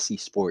classy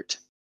sport.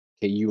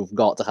 Okay, you've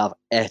got to have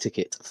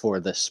etiquette for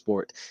this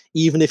sport.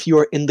 Even if you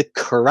are in the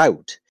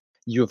crowd,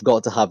 you have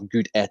got to have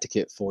good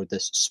etiquette for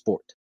this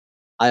sport.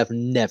 I have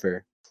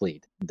never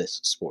played this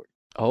sport.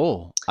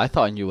 Oh, I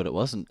thought I knew what it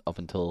wasn't up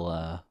until.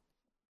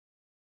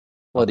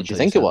 What up did you until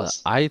think it said that.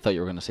 was? I thought you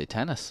were going to say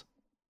tennis.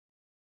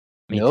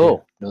 Me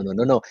No, too.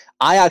 no.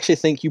 I actually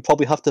think you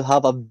probably have to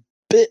have a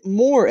bit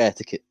more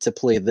etiquette to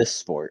play this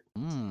sport.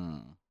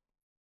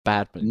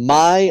 Badminton.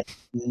 My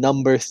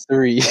number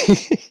 3.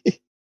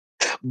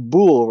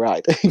 Bull,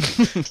 right?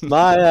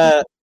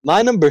 My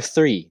number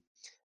 3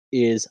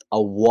 is a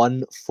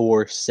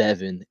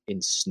 1-4-7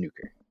 in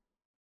snooker.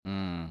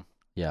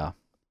 Yeah,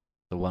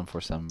 the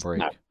 1-4-7 break.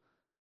 No.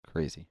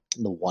 Crazy.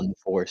 The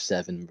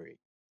 1-4-7 break.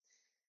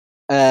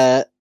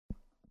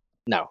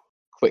 Now,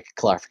 quick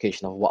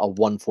clarification of what a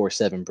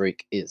 1-4-7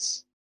 break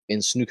is.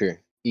 In snooker,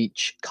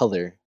 each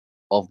color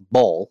of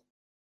ball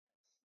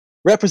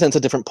represents a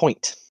different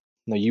point.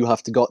 Now you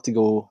have to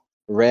go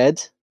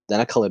red, then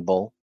a colored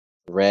ball,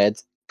 red,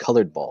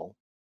 colored ball,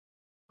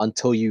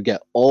 until you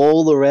get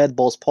all the red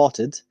balls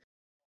potted,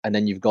 and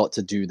then you've got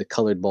to do the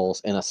colored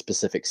balls in a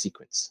specific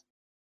sequence.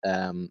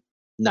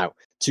 Now,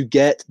 to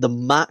get the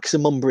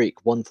maximum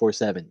break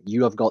 1-4-7,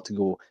 you have got to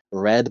go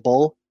red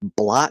ball,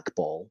 black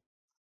ball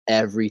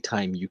every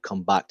time you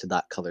come back to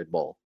that colored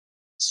ball.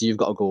 So you've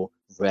got to go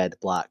red,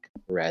 black,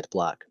 red,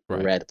 black,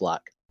 Right. red,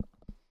 black.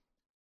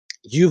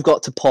 You've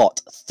got to pot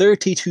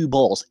 32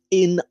 balls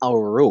in a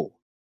row,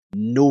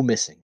 no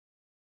missing.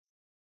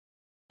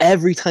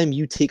 Every time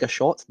you take a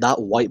shot,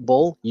 that white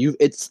ball,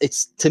 it's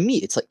to me,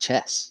 it's like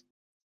chess.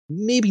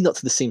 Maybe not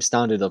to the same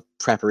standard of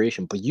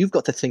preparation, but you've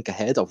got to think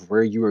ahead of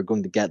where you are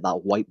going to get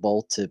that white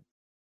ball to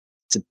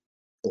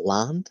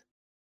land,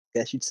 I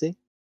guess you'd say,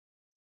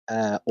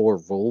 or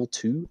roll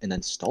to and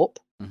then stop,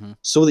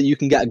 so that you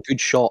can get a good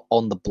shot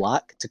on the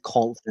black to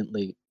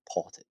confidently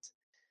pot it.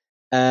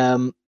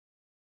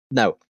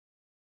 Now,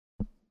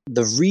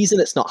 the reason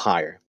it's not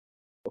higher,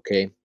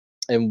 okay,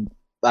 and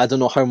I don't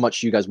know how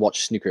much you guys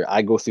watch snooker.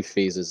 I go through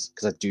phases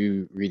because I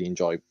do really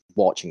enjoy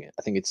watching it.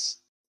 I think it's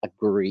a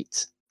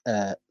great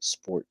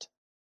sport.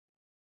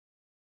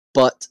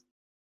 But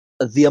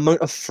the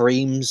amount of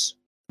frames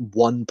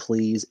one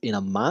plays in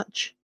a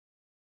match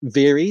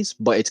varies,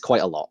 but it's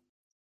quite a lot.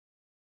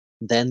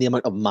 Then the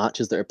amount of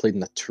matches that are played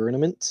in a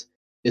tournament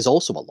is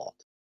also a lot.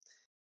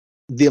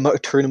 The amount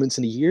of tournaments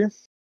in a year,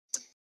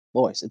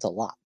 boys, it's a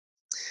lot.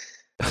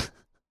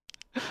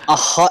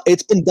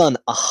 It's been done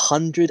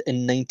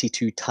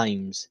 192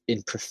 times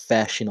in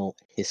professional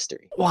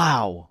history.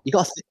 Wow. You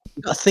got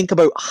to think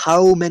about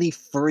how many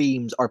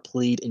frames are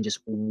played in just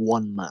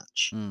one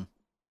match. There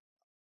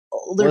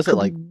Was it could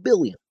like be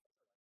billions.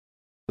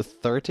 the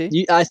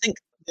 30? I think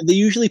they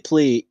usually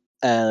play.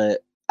 I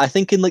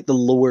think in like the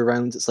lower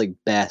rounds, it's like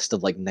best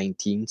of like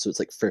 19, so it's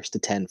like first to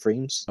 10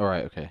 frames. All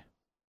right. Okay.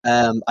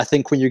 I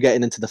think when you're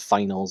getting into the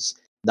finals,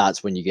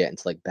 that's when you get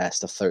into like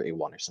best of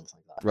 31 or something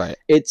like that. Right.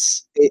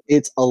 It's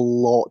a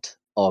lot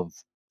of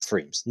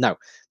frames. Now,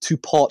 to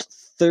pot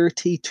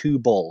 32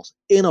 balls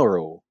in a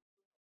row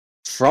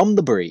from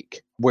the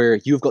break, where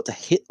you've got to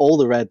hit all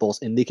the red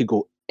balls and they could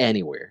go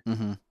anywhere.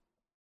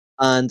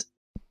 And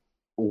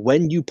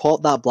when you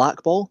pot that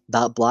black ball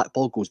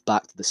goes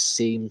back to the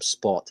same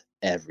spot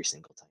every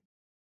single time.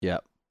 Yeah.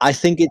 I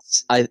think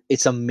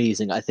it's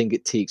amazing. I think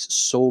it takes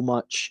so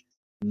much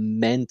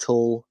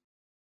mental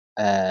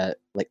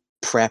like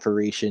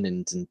preparation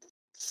and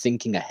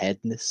thinking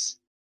aheadness.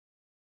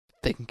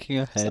 Thinking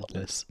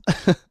aheadness.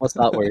 What's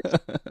that word?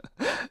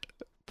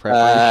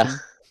 Preparation.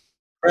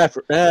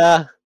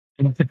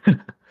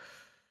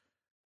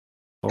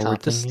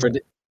 Forward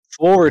thinking.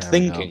 Forward There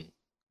we go. thinking.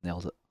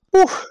 Nailed it.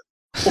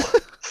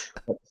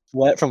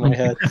 Sweat from my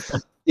head.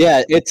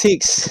 Yeah, it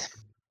takes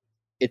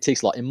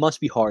a lot. It must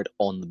be hard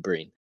on the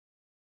brain.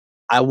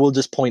 I will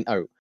just point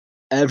out,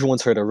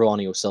 everyone's heard of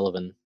Ronnie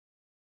O'Sullivan,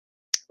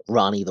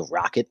 Ronnie the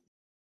Rocket.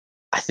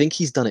 I think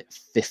he's done it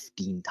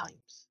 15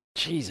 times,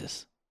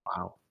 Jesus.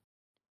 Wow.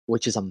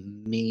 which is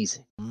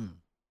amazing. Mm.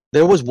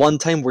 There was one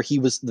time where he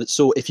was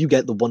so if you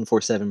get the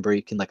 147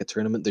 break in like a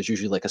tournament, there's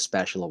usually like a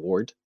special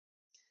award.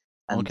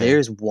 And Okay.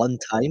 there's one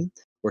time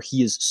where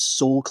he is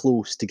so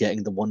close to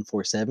getting the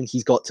 147.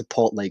 He's got to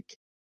pot like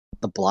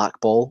the black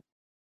ball.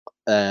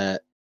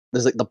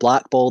 There's like the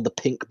black ball, the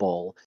pink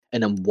ball,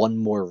 and then one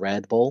more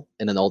red ball,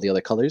 and then all the other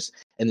colors.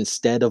 And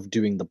instead of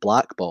doing the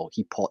black ball,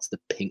 he pots the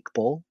pink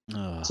ball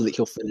so that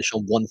he'll finish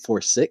on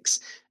 146.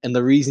 And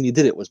the reason he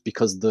did it was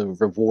because the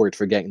reward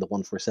for getting the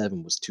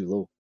 147 was too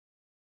low.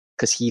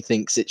 Because he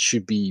thinks it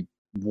should be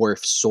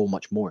worth so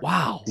much more.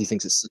 Wow. He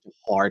thinks it's such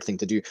a hard thing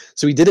to do.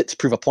 So he did it to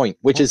prove a point,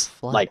 which What is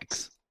like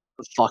flex?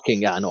 fucking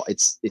no,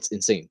 it's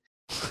insane.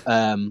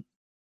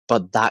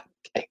 But that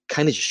it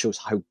kind of just shows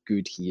how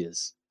good he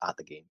is at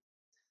the game.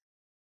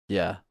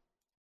 Yeah.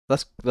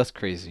 That's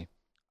crazy.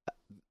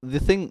 The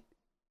thing,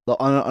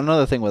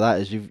 another thing with that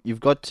is you've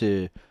got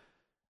to,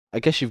 I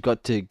guess you've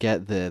got to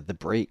get the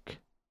break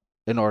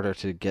in order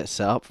to get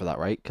set up for that,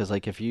 right? Because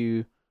like if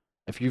you've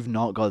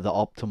not got the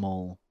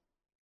optimal,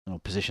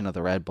 position of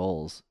the red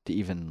balls to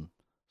even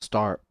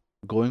start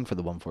going for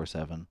the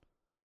 147,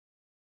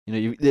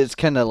 it's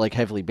kind of like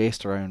heavily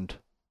based around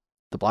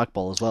the black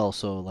ball as well.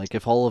 So like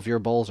if all of your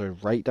balls are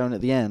right down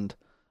at the end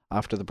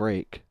after the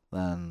break,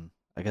 then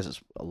I guess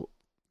it's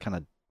kind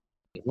of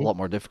a lot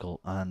more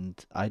difficult. And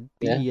I'd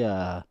be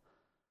I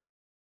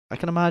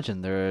can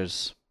imagine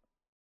there's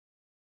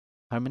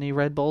how many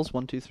red balls?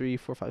 1, 2, 3,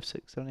 4, 5,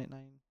 6, 7, 8, 9,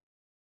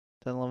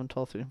 10, 11,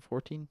 12, 13,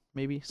 14,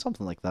 maybe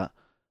something like that.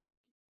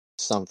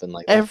 Something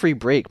like that. Every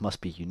break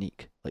must be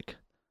unique. Like,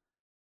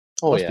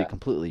 must be yeah,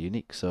 completely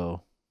unique.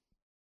 So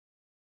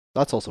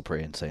that's also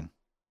pretty insane.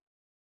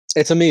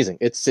 it's amazing.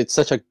 It's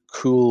such a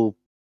cool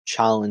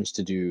challenge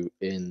to do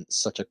in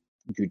such a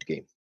good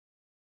game.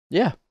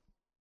 Yeah,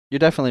 you're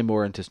definitely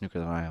more into snooker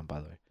than I am,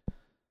 by the way.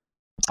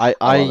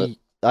 I love it.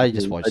 I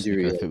just I watched do snooker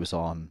really if it was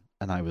on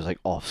and I was like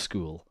off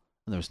school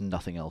and there was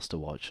nothing else to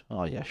watch.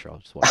 Oh yeah, sure, I'll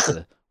just watch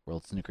the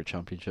World Snooker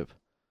Championship.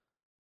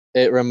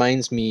 It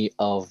reminds me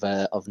of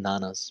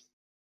Nana's.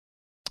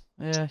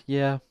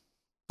 Yeah.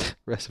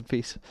 Rest in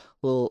peace.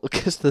 Well,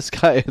 kiss this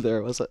guy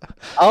there, was it?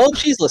 I hope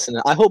she's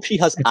listening. I hope she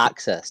has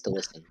access to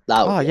listen.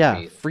 That would Oh be yeah,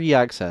 amazing. free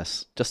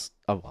access. Just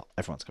well,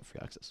 everyone's got free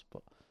access,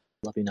 but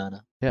Love you,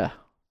 Nana. yeah.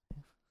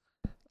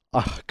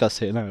 Oh, gotta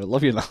say it now. I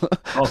love you now.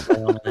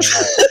 Oh,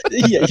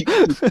 Yeah,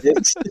 you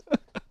dicks.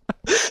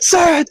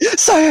 Say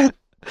it!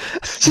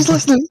 She's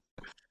listening.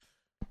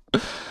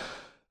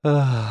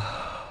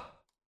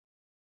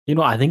 You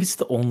know, I think it's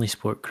the only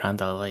sport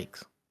Granda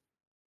likes.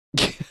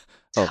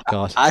 Oh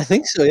god, I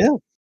think so, yeah.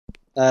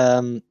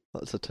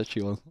 that's a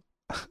touchy one.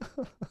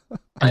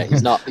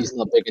 He's not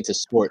big into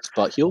sports,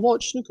 but he'll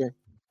watch snooker.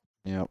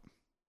 Yep.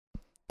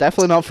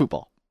 Definitely not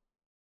football.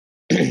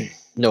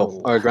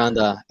 No, our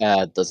Granda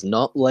does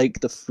not like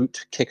the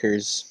foot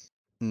kickers.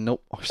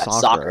 Nope. Or That's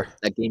soccer.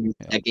 That game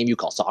you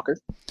call soccer.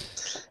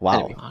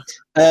 Wow.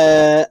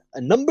 Anyway,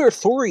 number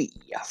 3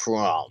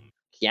 from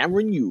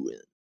Cameron Ewan.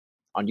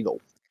 On you go.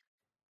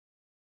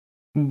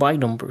 My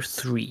number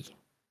 3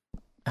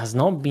 has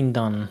not been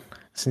done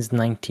since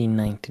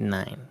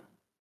 1999,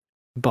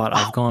 but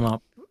I've gone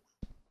up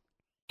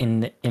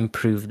and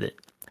improved it.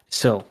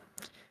 So,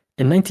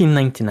 in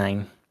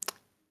 1999,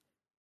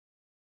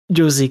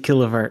 Jose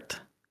Kilivert,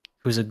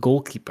 who's a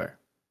goalkeeper,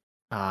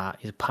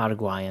 he's a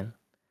Paraguayan,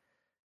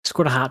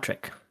 scored a hat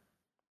trick.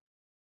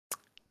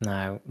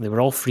 Now, they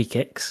were all free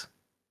kicks.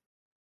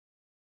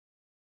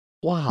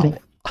 Wow.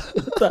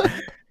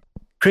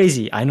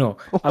 Crazy, I know.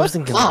 I was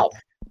thinking, Wow.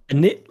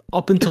 and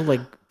up until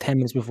like 10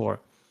 minutes before,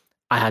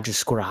 I had just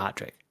scored a hat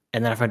trick.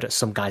 And then I found out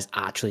some guy's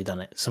actually done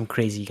it. Some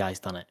crazy guy's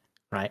done it,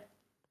 right?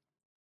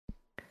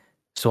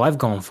 So I've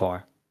gone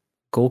for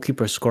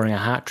goalkeeper scoring a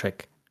hat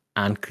trick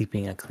and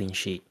keeping a clean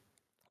sheet.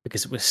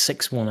 Because it was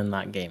 6-1 in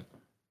that game.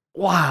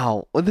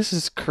 Wow. Well, this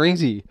is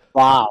crazy.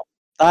 Wow.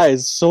 That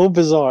is so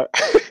bizarre.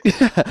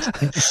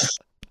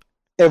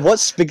 In what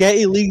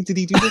spaghetti league did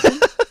he do this in?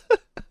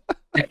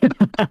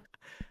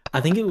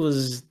 I think it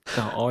was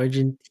the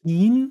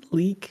Argentine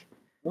league.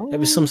 It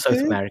was some South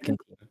American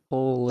team.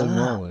 Holy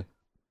moly.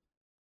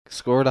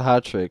 Scored a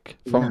hat trick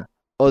from. Yeah.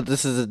 Oh,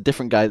 this is a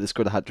different guy that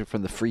scored a hat trick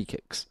from the free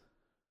kicks.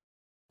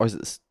 Or is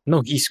this?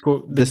 No, he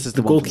scored. This is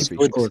the one for the goalkeeper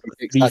free scored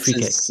kicks. 3 That's free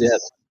his- kicks. yeah.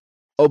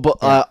 Oh, but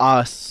Yeah.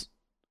 us.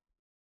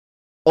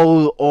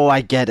 Oh,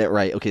 I get it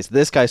right. Okay, so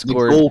this guy The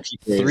scored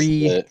goalkeeper is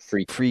 3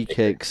 the free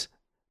kicks,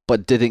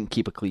 but didn't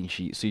keep a clean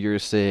sheet. So you're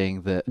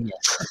saying that Yeah.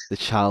 the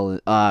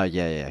challenge.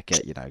 Yeah, I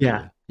get you now.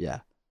 Yeah. Yeah.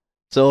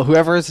 So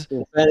whoever's If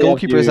any of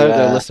goalkeepers you, out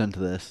there listening to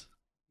this,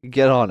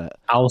 get on it.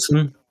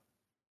 Allison,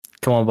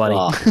 come on, buddy.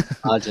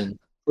 Arjun,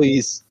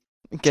 please.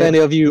 If Get- any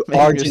of you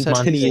make yourself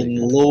Argentinian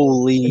safe. low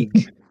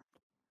league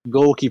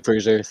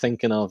goalkeepers are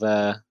thinking of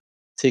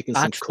taking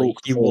some Actually, coke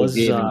he before was,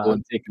 the game and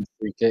going taking a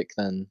free kick,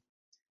 then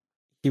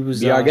He was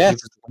Be our he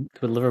guest. was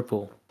linked with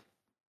Liverpool.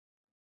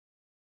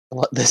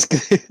 what this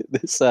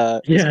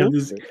Yeah,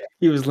 goalkeeper?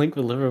 he was linked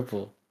with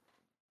Liverpool.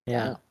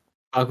 Yeah. Wow.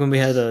 How come we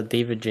had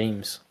David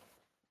James?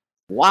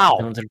 They Wow.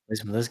 wanted to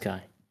replace him with this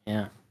guy.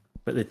 Yeah,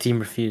 but the team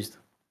refused,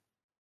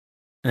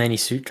 and then he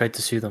tried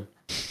to sue them.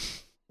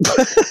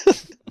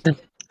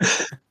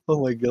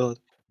 Oh my god.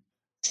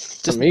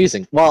 It's Just-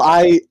 amazing. Well,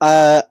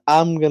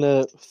 I'm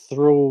gonna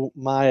throw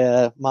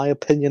my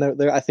opinion out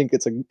there. I think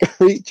it's a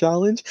great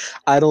challenge.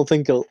 I don't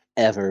think it'll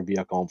ever be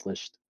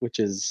accomplished, which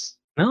is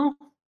No,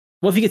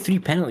 what if you get 3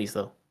 penalties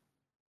though?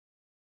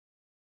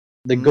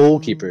 the Mm.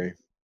 goalkeeper.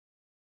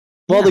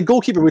 Well, Yeah. the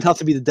goalkeeper would have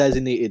to be the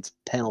designated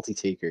penalty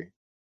taker.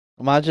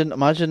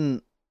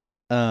 imagine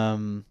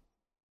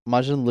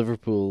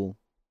Liverpool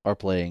are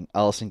playing.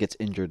 Alisson gets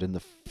injured in the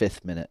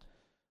 5th minute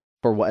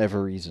for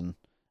whatever reason.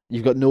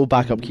 You've got no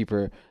backup Mhm.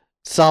 keeper.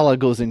 Salah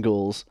goes in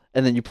goals,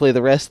 and then you play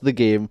the rest of the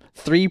game.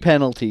 3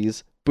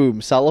 penalties.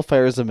 Boom. Salah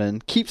fires them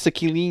in. Keeps a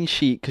clean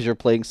sheet because you're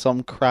playing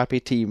some crappy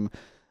team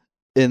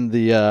in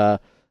the I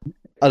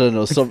don't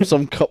know,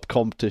 some cup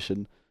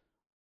competition.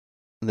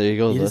 And there you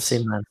go. You did This.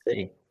 say Man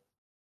City.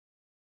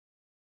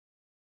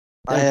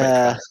 I, They're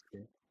a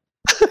bit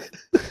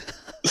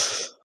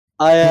trash.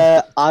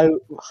 I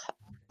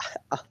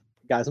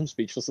guys, I'm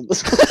speechless at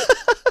this point.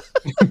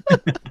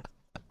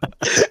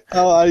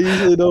 I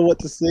usually know what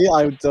to say.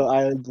 I'm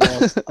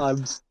lost.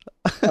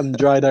 I'm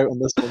dried out on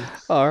this one.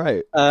 All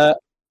right. I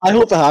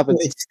hope it happens.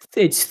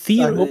 It's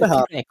I hope it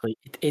happens. theoretically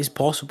it is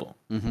possible.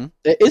 Mm-hmm.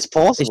 It is It's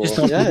possible. just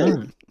not Yeah, being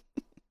done.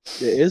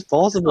 it is It's not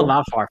possible.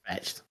 that far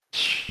fetched.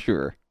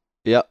 Sure.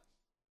 Yep.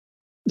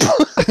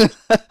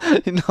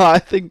 No, I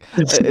think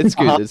it's good. It's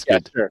Yeah,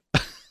 good. sure.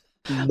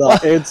 No,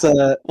 it's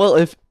Well,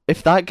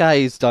 if that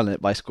guy's done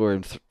it by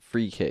scoring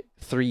 3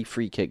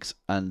 free kicks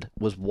and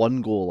was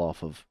 1 goal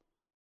off of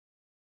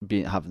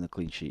having the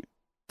clean sheet,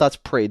 that's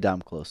pretty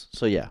damn close.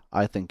 So yeah,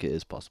 I think it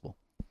is possible.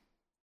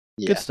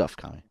 yeah. Good stuff,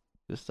 Kami.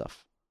 Good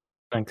stuff.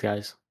 Thanks,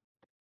 guys.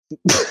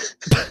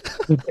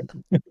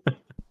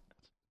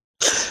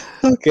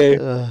 Okay.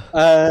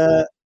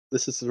 Uh,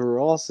 This is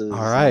Ross's All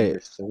right. number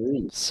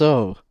 3.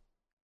 so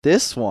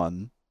this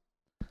one,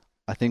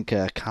 I think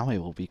Kami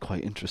will be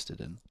quite interested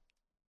in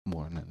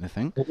more than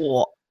anything.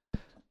 What?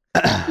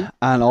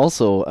 And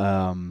also,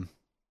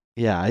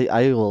 yeah,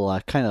 I will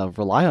kind of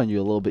rely on you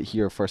a little bit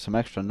here for some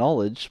extra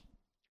knowledge.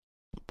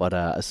 But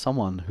as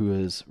someone who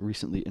has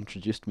recently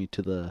introduced me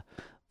to the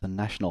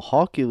National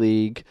Hockey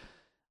League,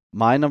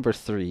 my number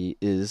 3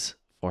 is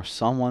for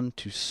someone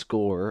to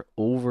score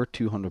over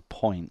 200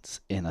 points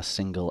in a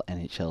single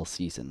NHL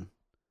season.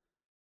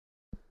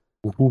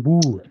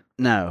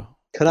 Now,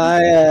 Can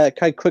I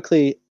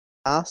quickly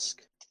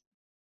ask?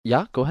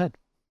 yeah, go ahead.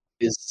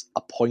 Is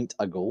a point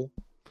a goal?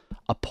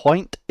 A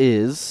point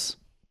is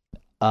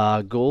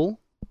a goal,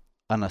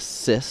 an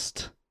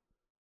assist,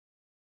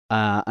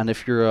 and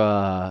if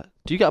you're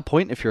do you get a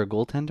point if you're a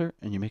goaltender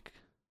and you make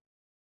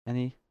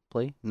any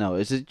play? No,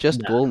 is it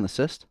just Nah. goal and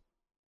assist?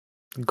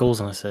 Goals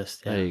and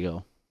assists. Yeah. There you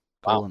go.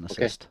 Goal Wow, and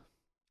okay. assist.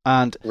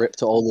 And Rip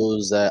to all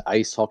those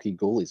ice hockey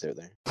goalies out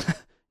there.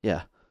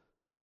 yeah,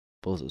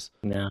 poses.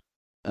 Yeah.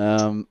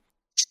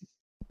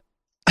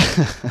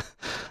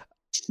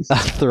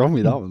 Throw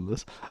me that one,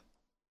 Liz.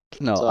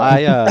 No, So-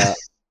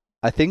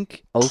 I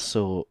think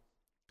also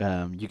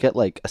you get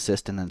like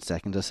assist and then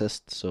second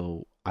assist,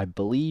 so I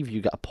believe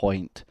you get a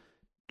point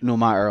no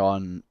matter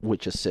on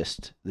which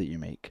assist that you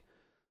make.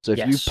 So if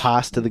you Yes.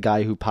 pass to the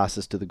guy who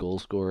passes to the goal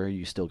scorer,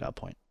 you still got a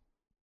point.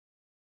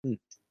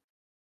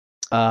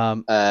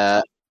 How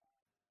ahead.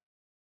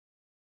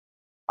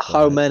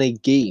 many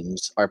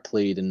games are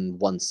played in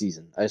one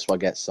season? I just want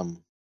to get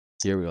some.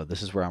 Here we go.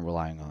 This is where I'm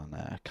relying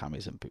on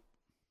Kami's input.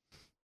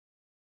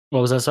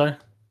 What was that, sorry?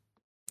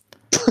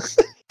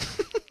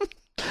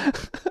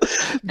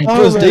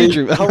 How many,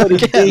 Daydream how many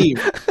again. games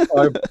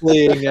are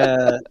playing?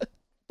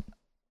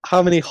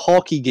 How many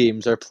hockey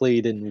games are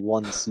played in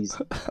one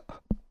season?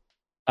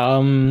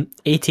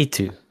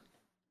 82.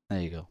 There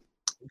you go.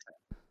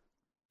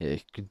 Yeah, you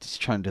could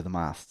just try and do the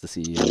math to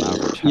see on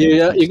average. How many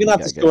You're points gonna have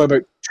to you get. score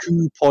about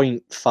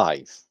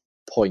 2.5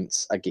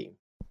 points a game.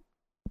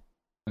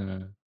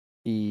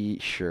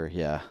 Sure,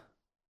 yeah,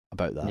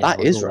 about that. Yeah. That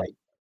we'll is go right.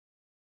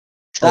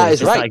 Oh, That is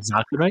that right.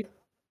 exactly right?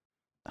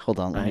 Hold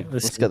on, Right,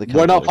 let's let's see. get the.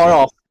 We're not far calculator.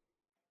 off.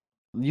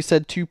 You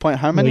said 2 point.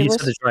 How No, many? you Liz?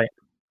 said it's right.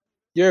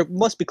 You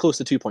must be close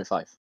to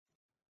 2.5.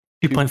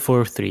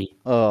 2.43.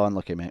 Oh,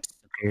 unlucky, mate.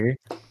 Okay.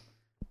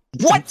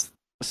 What?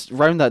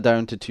 Round that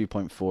down to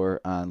 2.4,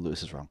 and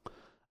Lewis is wrong.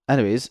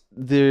 Anyways,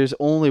 there's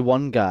only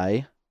one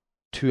guy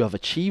to have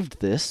achieved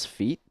this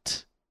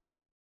feat.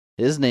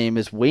 His name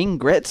is Wayne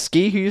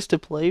Gretzky, who used to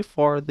play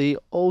for the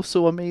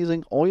also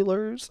amazing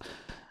Oilers.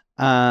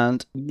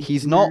 And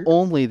he's not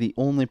only the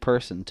only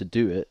person to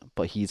do it,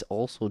 but he's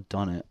also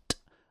done it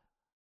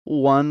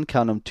 1,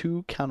 count him,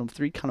 2, count him,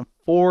 3, count him,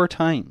 4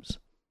 times.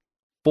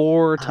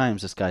 4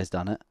 times this guy's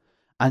done it.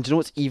 And you know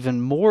what's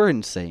even more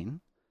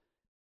insane?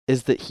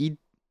 Is that he...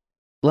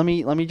 Let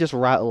me just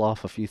rattle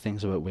off a few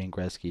things about Wayne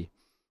Gretzky.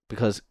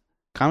 Because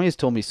Kami has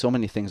told me so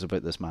many things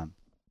about this man.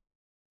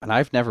 And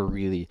I've never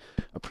really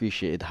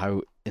appreciated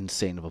how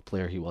insane of a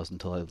player he was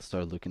until I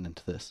started looking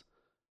into this.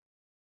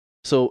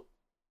 So,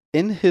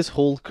 in his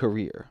whole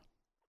career,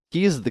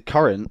 he is the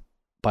current,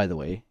 by the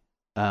way,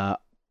 Uh,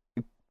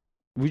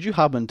 would you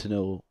happen to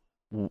know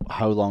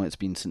how long it's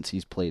been since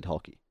he's played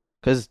hockey?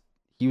 Because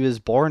he was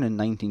born in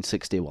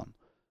 1961,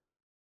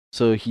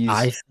 so he's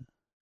I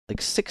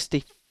like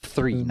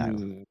 63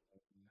 now.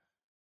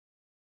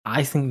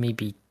 I think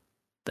maybe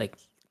like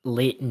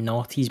late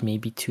noughties,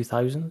 maybe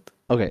 2000.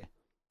 Okay,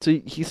 so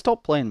he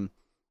stopped playing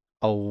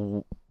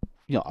a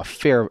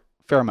fair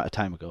amount of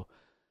time ago,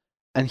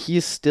 and he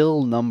is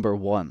still number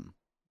one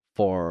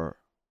for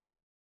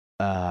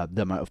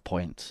the amount of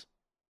points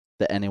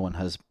that anyone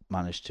has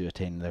managed to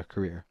attain in their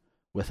career,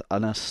 with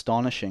an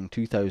astonishing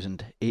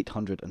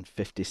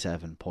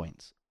 2,857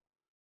 points.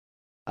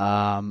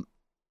 And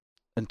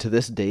to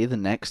this day, the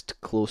next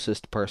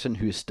closest person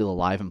who is still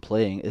alive and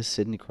playing is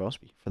Sidney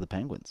Crosby for the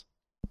Penguins.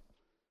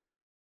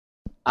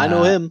 I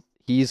know him.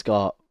 He's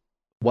got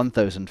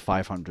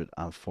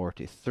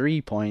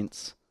 1,543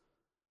 points.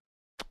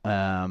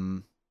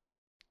 And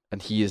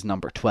he is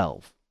number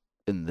 12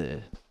 in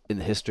the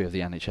history of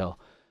the NHL.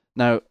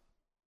 Now,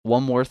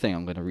 one more thing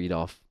I'm going to read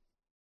off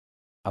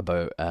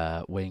about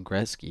Wayne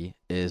Gretzky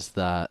is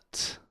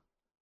that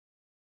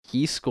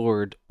he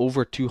scored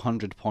over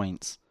 200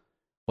 points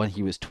when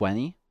he was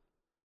 20,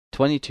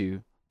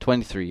 22,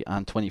 23,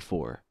 and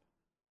 24.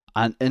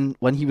 And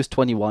when he was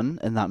 21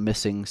 in that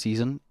missing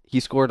season, he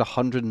scored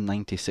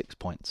 196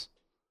 points.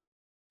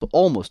 So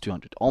almost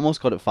 200.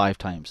 Almost got it 5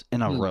 times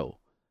in a row.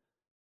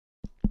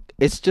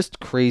 It's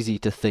just crazy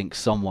to think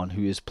someone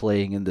who is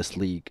playing in this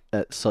league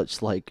at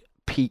such like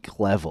peak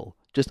level,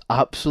 just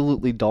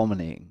absolutely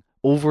dominating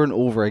over and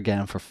over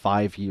again for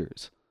 5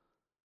 years,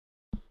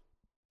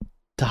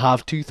 to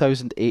have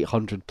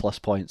 2,800 plus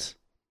points.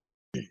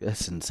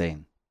 That's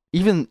insane.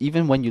 Even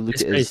when you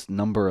look at his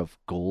number of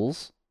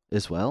goals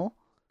as well,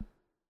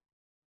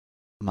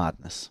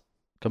 madness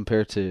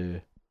compared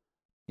to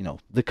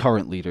the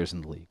current leaders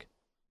in the league.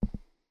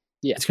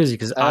 Yeah, it's crazy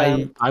because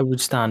I would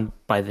stand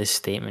by this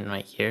statement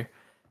right here.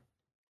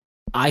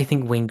 I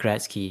think Wayne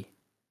Gretzky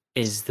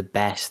is the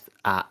best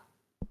at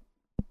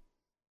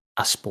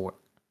a sport.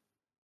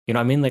 You know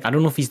what I mean? Like, I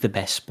don't know if he's the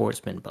best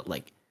sportsman, but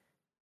like,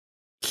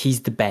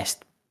 he's the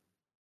best.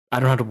 I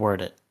don't know how to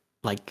word it.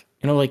 Like,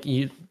 like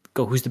you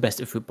go, who's the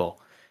best at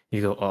football?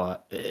 You go,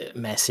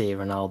 Messi,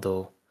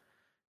 Ronaldo,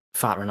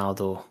 Fat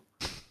Ronaldo,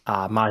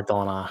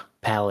 Maradona,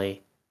 Pele.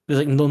 There's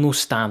like no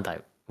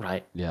standout,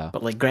 right? Yeah.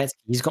 But like Gretzky,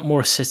 he's got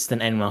more assists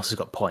than anyone else has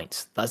got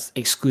points. That's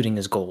excluding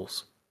his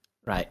goals,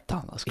 right?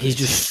 Damn, that's He's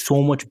crazy. just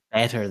so much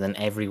better than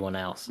everyone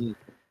else.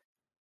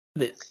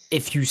 That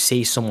if you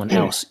say someone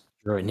else,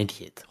 you're an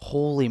idiot.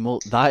 Holy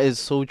moly, that is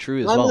so true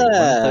as well.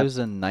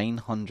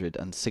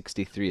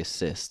 1,963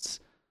 assists,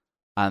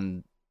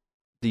 and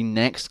the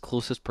next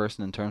closest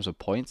person in terms of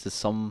points is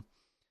some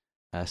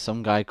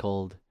guy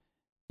called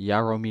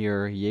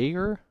Jaromir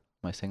Jagr.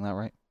 Am I saying that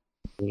right?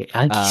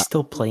 I think he's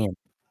still playing.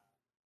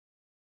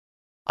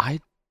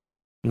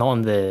 Not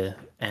in the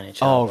NHL.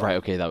 Oh, right,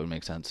 okay, that would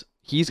make sense.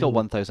 He's got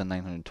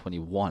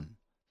 1,921.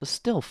 There's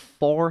still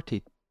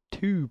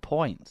 42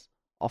 points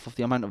off of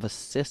the amount of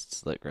assists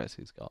that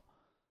Gretzky's got.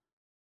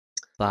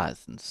 That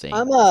is insane.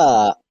 I'm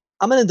an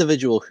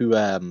individual who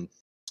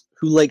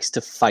likes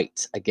to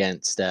fight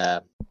against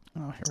here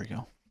we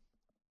go.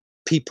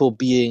 people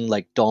being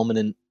like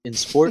dominant in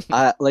sport.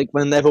 I like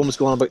when everyone was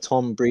going on about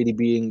Tom Brady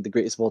being the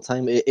greatest of all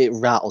time. It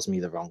rattles me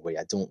the wrong way.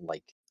 I don't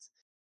like it.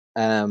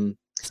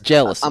 It's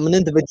jealousy. I'm an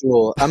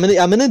individual. I'm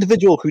an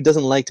individual who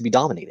doesn't like to be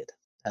dominated.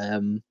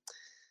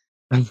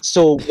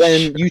 So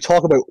when you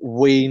talk about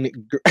Wayne,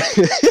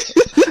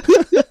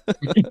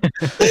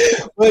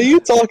 when you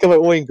talk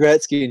about Wayne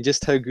Gretzky and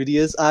just how good he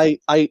is, I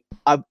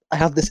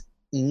have this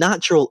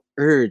natural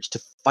urge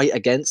to fight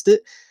against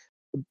it,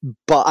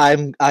 but I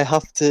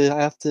have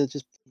to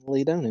just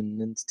lay down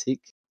and take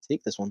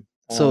this one.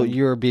 So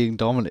you're being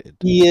dominated.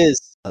 He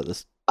is. At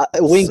this,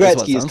 Wayne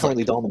Gretzky is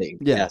currently dominating.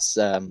 Yeah. Yes.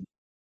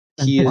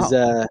 He is.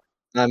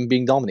 I'm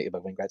being dominated by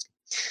Wayne Gretzky.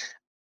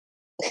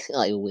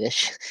 I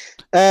wish.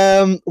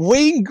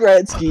 Wayne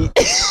Gretzky.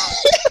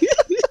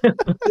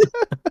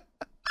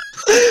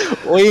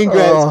 Wayne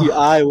Gretzky.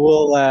 I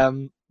will.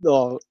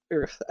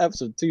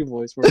 Episode 2,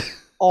 boys. We're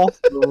off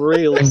the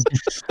rails.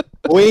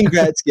 Wayne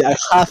Gretzky. I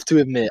have to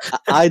admit,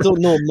 I don't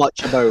know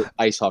much about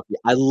ice hockey.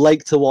 I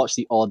like to watch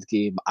the odd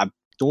game. I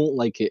don't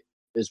like it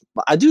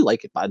I do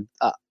like it, but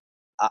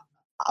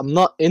I'm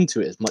not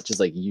into it as much as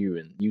like you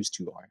and used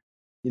to are.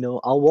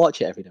 I'll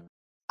watch it every now and then.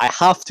 I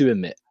have to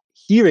admit,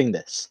 hearing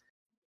this,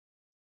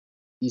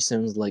 he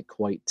sounds like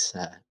quite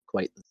the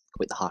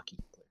hockey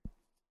player.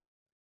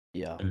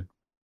 Yeah,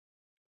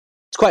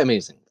 it's quite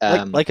amazing.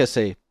 Like I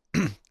say,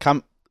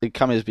 Cam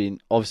has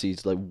been, obviously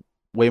he's like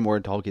way more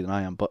into hockey than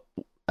I am, but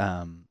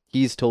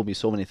he's told me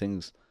so many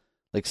things.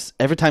 Like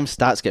every time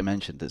stats get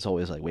mentioned, it's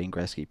always like Wayne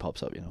Gretzky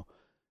pops up,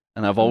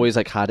 and I've always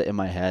like had it in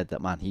my head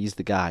that man, he's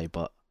the guy,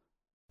 but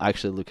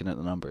actually looking at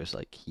the numbers,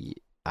 like he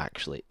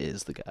actually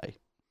is the guy.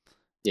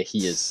 Yeah,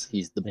 he is.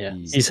 He's the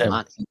he's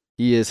him.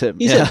 He is him.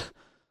 He's him.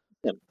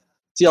 Is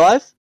he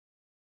alive?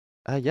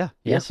 Yeah.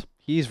 Yes.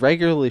 He's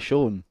regularly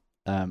shown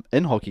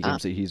in hockey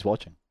games that he's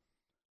watching.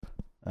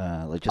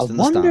 Like I just in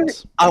the wonder.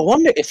 stands. I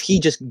wonder if he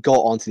just got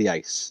onto the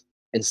ice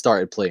and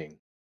started playing.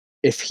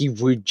 If he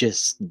would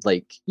just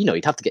like,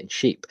 he'd have to get in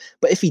shape.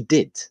 But if he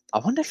did, I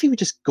wonder if he would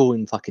just go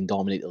and fucking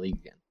dominate the league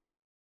again.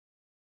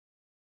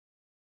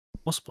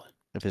 Possibly.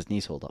 If his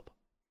knees hold up.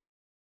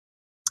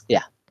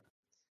 Yeah.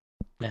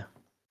 Yeah.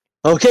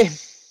 Okay.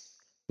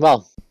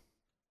 Well,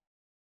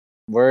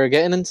 we're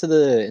getting into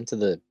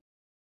the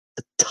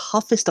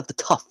toughest of the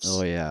toughs.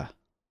 Oh yeah.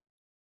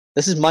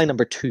 This is my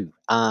number 2,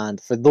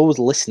 and for those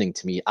listening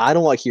to me, I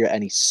don't want to hear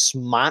any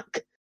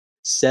smack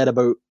said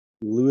about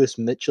Lewis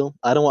Mitchell.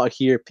 I don't want to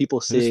hear people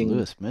Who's saying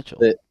Lewis Mitchell?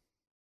 that.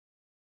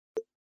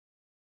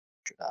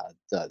 I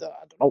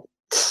don't know.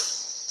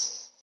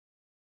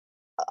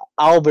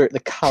 Albert the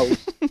cow.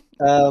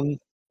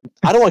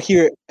 I don't want to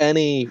hear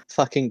any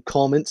fucking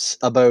comments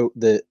about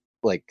the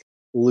like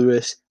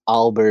Lewis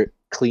Albert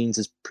cleans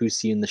his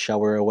pussy in the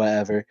shower or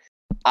whatever.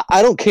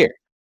 I don't care.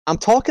 I'm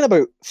talking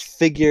about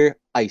figure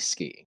ice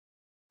skating,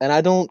 and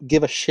I don't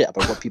give a shit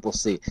about what people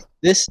say.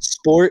 This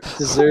sport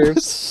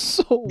deserves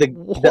so the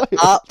wild.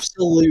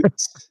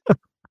 absolute.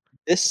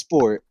 This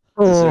sport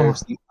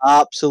deserves the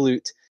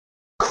absolute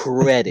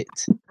credit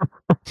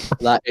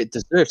that it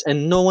deserves,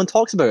 and no one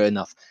talks about it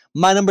enough.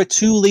 My number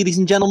 2, ladies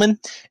and gentlemen,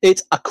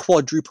 it's a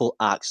quadruple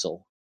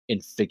axel in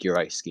figure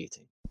ice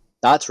skating.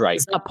 That's right.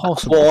 Is that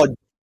possible?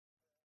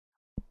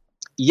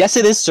 Yes,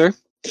 it is, sir.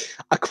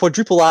 A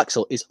quadruple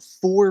axel is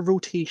 4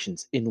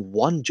 rotations in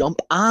one jump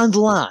and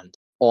land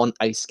on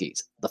ice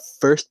skates. The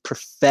first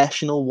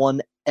professional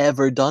one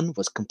ever done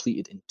was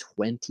completed in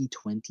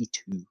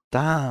 2022.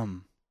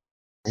 Damn.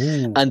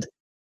 Ooh. And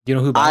Do you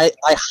know who? I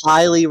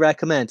highly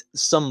recommend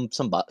some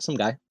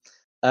guy.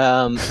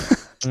 I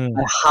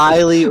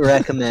highly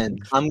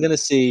recommend. I'm gonna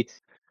say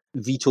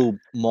Vito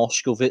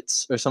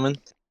Moshkovitz or something.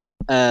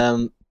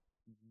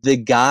 The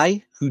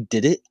guy who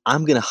did it,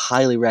 I'm gonna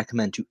highly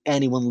recommend to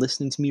anyone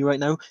listening to me right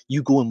now.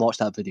 You go and watch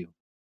that video.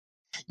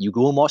 You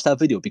go and watch that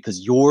video because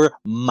your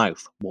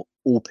mouth will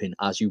open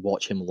as you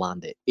watch him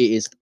land it. It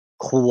is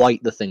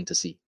quite the thing to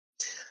see.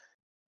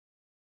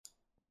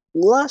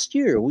 Last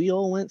year, we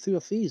all went through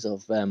a phase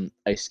of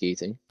ice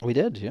skating. We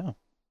did, yeah.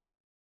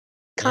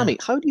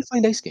 Cammy, how do you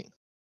find ice skating?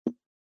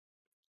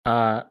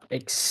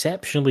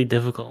 Exceptionally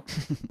difficult.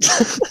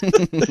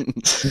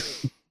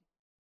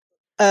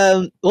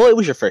 Well, it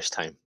was your first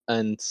time,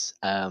 and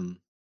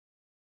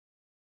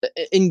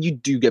you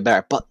do get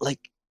better. But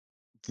like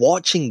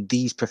watching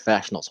these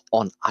professionals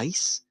on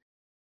ice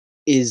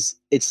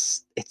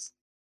it's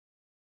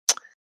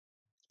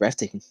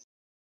breathtaking,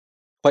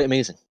 quite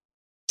amazing.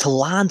 To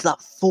land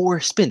that 4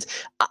 spins,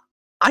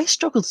 I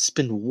struggled to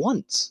spin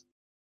once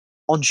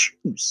on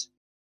shoes.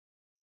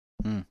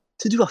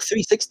 To do a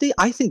 360,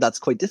 I think that's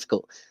quite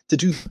difficult. To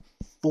do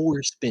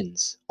 4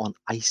 spins on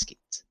ice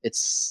skates,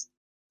 it's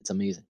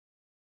amazing.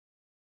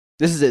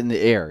 This is in the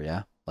air,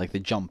 yeah? Like they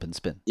jump and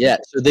spin. Yeah,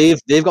 so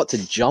they've got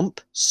to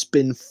jump,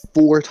 spin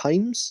 4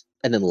 times,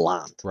 and then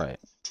land. Right.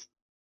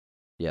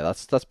 Yeah,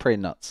 that's pretty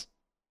nuts.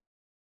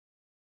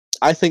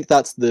 I think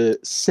that's the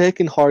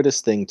second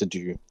hardest thing to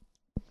do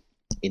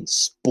in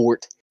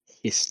sport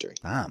history.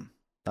 Damn.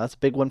 That's a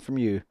big one from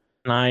you.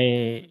 Can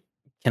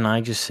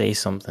I just say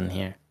something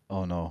here?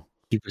 Oh no.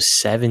 He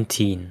was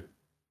 17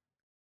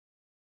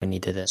 when he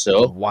did it.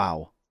 So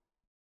wow.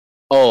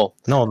 Oh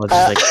no,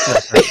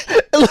 that's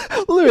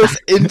like Lewis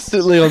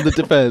instantly on the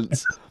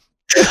defense.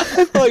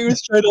 I thought he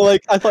was trying to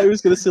I thought he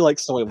was gonna say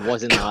so it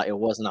wasn't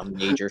a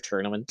major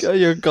tournament.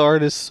 Your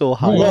guard is so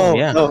high. No,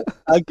 yeah. no,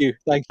 thank you.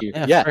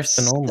 Yeah, Yes. first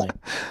and only.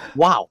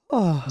 Wow.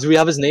 Do we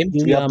have his name?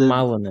 Do we have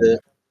Malinen.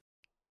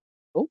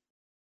 Oh,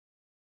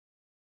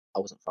 I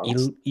wasn't far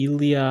off.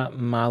 Ilya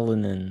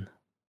Malinen.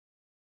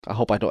 I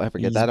hope I don't ever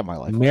get that in my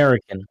life.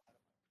 American.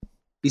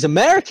 He's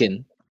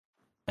American?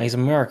 He's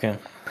American.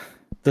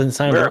 Doesn't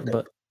sound right,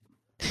 but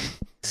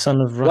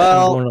son of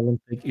Russian born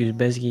Olympic. He was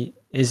basically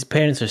his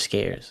parents are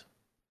skaters.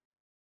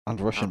 And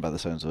Russian by the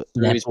sounds of it.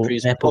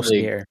 Nepo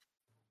skater.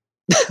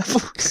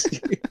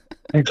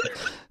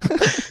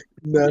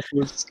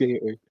 Nepo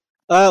skater.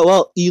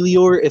 Well,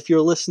 Elior, if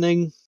you're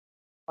listening,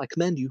 I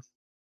commend you.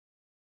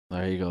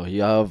 There you go.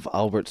 You have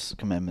Albert's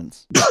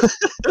commandments.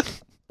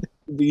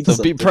 Be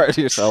So be proud of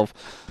yourself.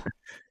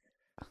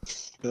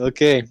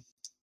 Okay.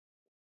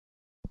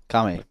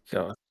 Kami.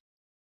 God.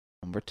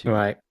 Number 2.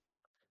 Right.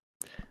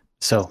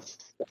 So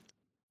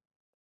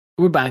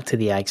we're back to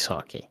the ice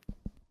hockey.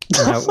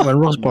 Now, when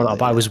Ross brought it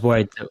up, I was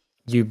worried that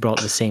you brought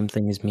the same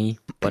thing as me,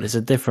 but it's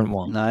a different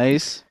one.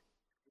 Nice.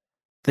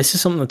 This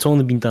is something that's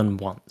only been done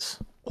once.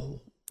 Oh.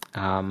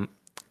 And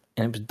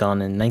it was done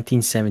in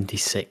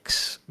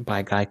 1976 by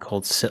a guy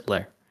called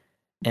Sittler.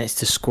 And it's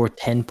to score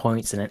 10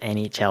 points in an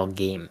NHL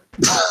game.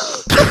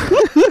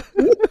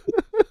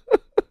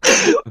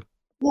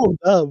 Oh,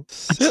 damn.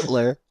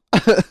 Sittler.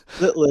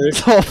 Sittler.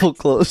 It's awful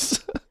close.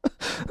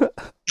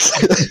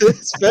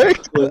 It's very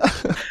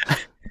close.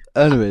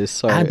 Anyways,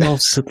 sorry. Adolf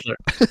Sittler.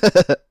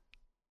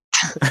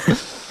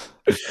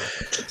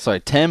 Sorry,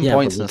 10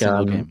 points in a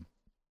single game.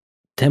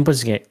 10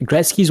 points a game.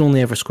 Gretzky's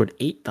only ever scored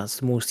 8. That's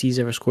the most he's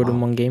ever scored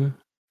in one game.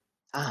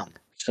 Damn.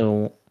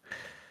 So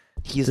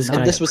He's This not.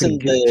 guy- This was in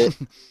pretty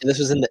the this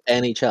was in the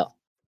NHL.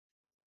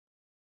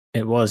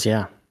 It was,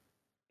 yeah.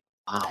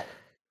 Wow.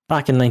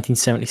 Back in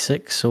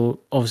 1976. So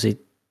obviously,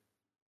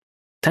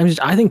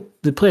 I think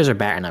the players are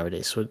better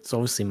nowadays. So it's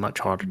obviously much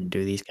harder to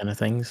do these kind of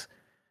things.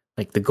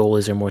 Like the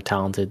goalies are more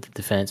talented,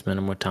 the defensemen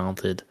are more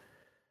talented.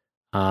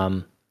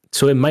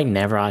 So it might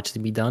never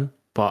actually be done.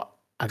 But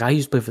a guy who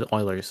used to play for the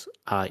Oilers,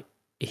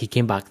 he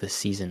came back this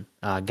season.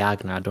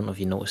 Gagner. I don't know if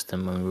you noticed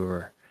him when we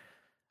were.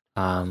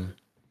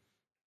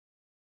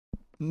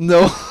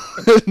 No,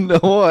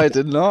 no, I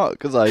did not,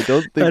 because I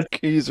don't think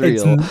he's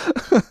it's real.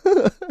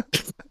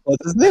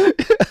 What's his name?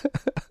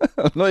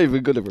 I'm not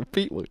even going to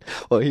repeat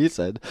what he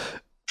said.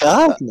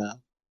 Gagner.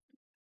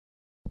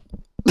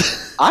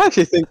 I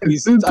actually think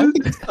he's. I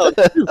think he's telling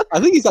the truth. I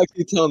think he's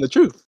actually telling the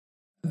truth.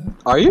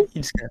 Are you?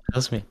 You just can't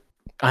trust me.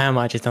 I am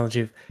actually telling the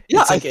truth.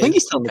 Yeah, It's I like think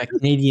he's telling the a truth.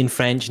 Canadian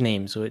French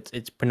name, so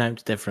it's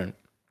pronounced different.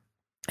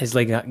 It's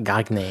like a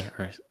Gagne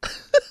or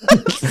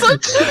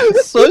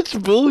Such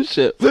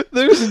bullshit.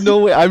 There's no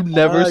way. I've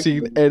never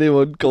seen Gagner.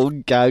 anyone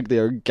called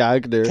Gagner or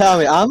Gagner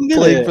Kami, I'm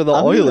gonna playing for the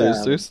I'm Oilers.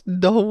 Gonna, There's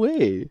no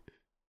way.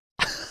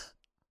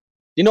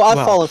 you know, I've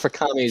Well, fallen for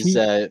Kami's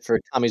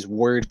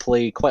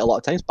wordplay quite a lot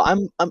of times, but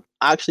I'm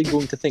actually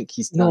going to think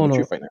he's telling the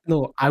truth right now.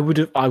 no. I would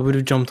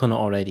have jumped on it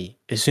already.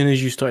 As soon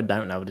as you started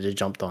doubting, I would have just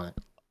jumped on it.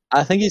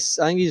 I think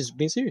he's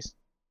being serious.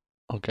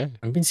 Okay.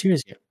 I'm being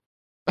serious here.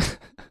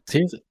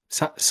 Seriously,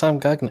 Sam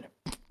Gagner.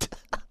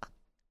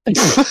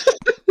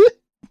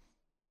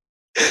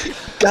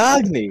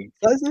 Gagny,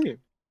 that's his name.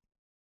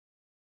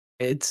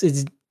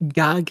 It's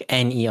Gag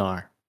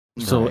Ner.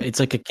 So Right. it's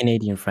like a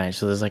Canadian French.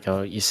 So there's like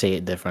you say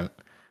it different.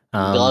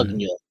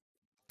 Gagny.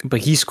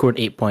 But he scored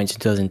 8 points in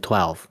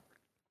 2012,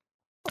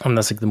 and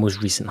that's like the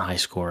most recent high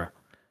scorer.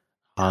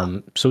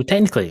 So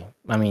technically,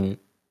 I mean,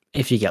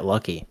 if you get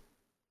lucky,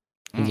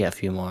 you get a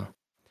few more.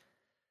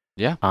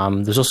 Yeah.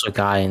 There's also a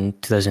guy in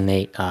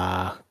 2008.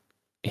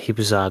 He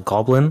was a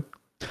goblin.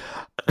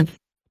 That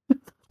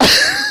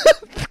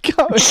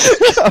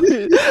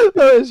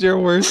was your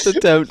worst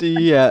attempt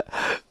yet.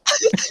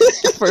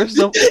 First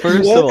of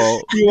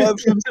all, you went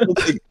from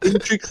something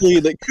intricately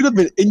that could have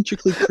been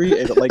intricately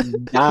created, like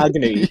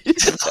Gagny.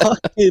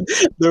 Fucking,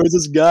 there was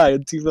this guy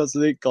in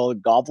 2008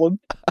 called Goblin.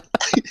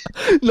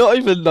 not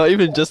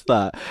even just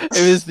that.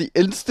 It was the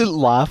instant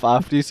laugh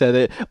after you said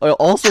it,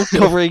 also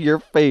covering your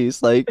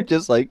face,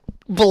 just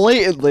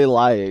blatantly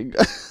lying.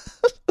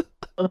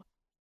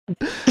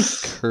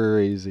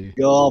 Crazy.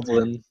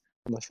 Goblin,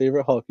 my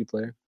favorite hockey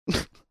player.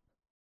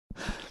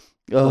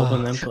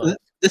 Goblin Oh, Empire.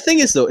 The thing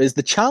is, though, is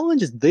the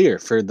challenge is there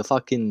for the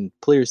fucking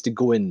players to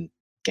go and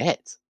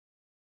get.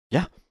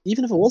 Yeah.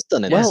 Even if it was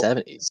done in the Well-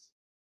 70s.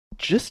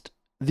 just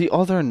the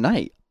other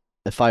night,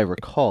 if I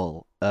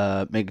recall,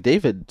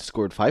 McDavid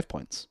scored 5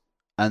 points,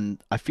 and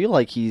I feel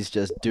like he's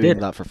just doing Did.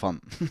 that for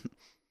fun.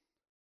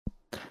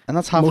 And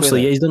that's halfway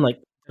Mostly, there. yeah, he's done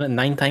like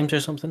 9 times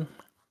or something.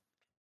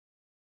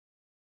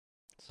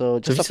 So So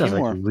just a if he few has like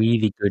more. a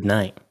really good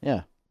night.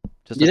 Yeah.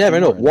 Just You a never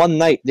few know. more. One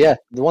night, the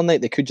one night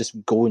they could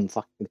just go and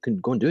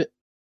couldn't go and do it.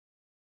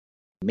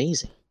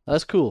 Amazing.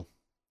 That's cool.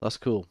 That's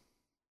cool.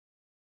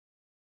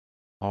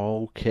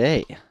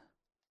 Okay.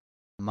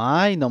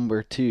 My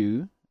number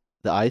 2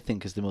 that I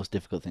think is the most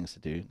difficult things to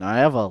do. Now, I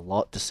have a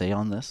lot to say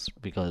on this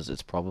because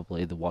it's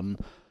probably the one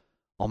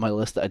on my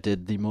list that I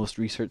did the most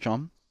research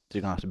on. So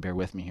you're going to have to bear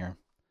with me here.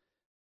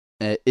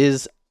 It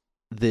is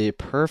the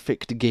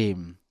perfect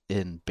game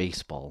in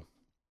baseball.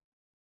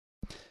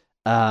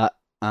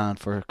 And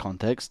for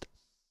context,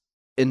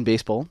 in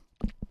baseball,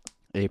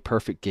 a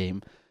perfect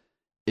game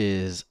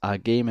is a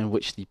game in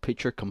which the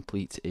pitcher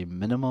completes a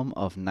minimum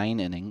of 9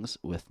 innings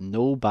with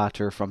no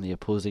batter from the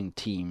opposing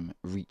team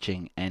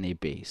reaching any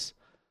base.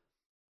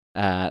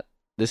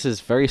 This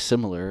is very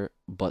similar,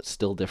 but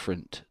still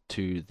different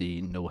to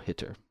the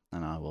no-hitter,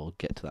 and I will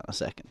get to that in a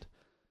second.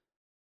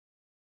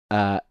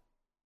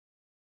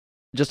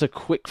 Just a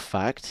quick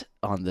fact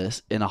on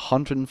this: in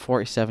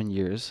 147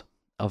 years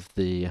of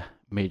the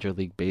Major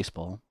League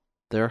Baseball,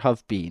 there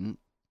have been,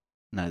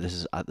 now this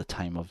is at the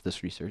time of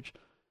this research,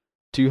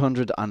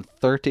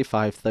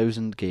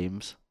 235,000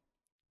 games,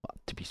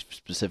 to be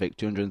specific,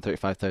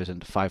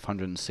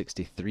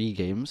 235,563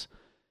 games,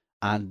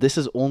 and this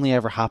has only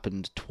ever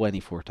happened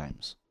 24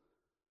 times.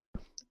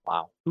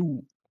 Wow.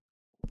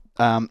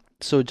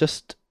 So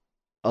just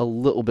a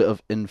little bit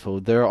of info.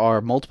 There are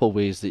multiple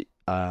ways that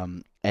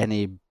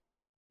any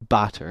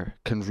batter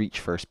can reach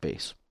first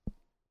base.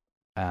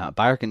 A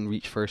batter can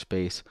reach first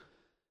base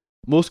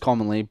most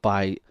commonly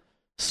by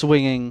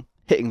swinging,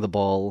 hitting the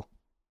ball,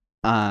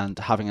 and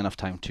having enough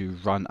time to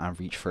run and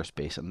reach first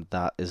base, and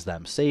that is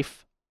them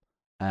safe.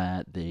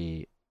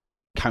 They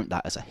count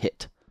that as a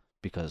hit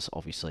because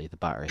obviously the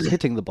batter is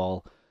hitting the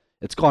ball,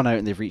 it's gone out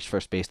and they've reached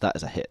first base, that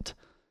is a hit.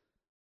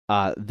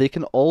 They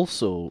can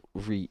also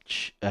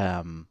reach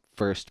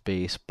first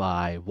base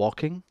by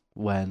walking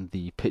when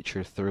the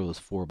pitcher throws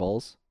 4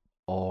 balls,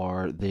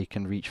 or they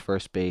can reach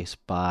first base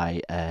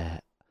by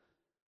I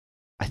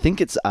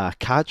think it's a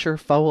catcher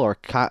foul, or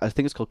I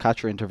think it's called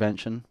catcher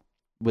intervention,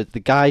 with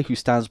the guy who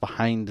stands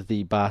behind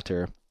the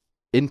batter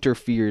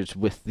interferes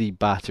with the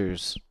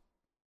batter's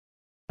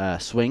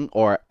swing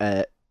or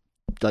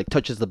like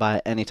touches the bat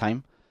at any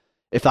time.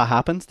 If that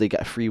happens, they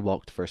get a free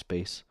walk to first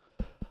base.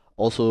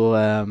 Also,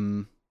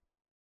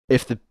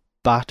 if the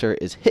batter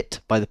is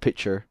hit by the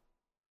pitcher,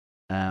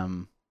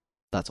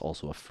 that's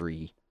also a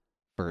free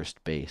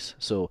first base.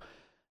 So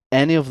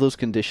any of those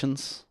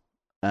conditions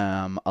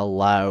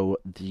allow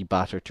the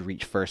batter to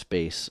reach first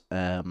base,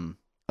 and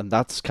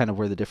that's kind of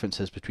where the difference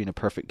is between a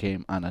perfect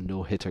game and a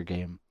no-hitter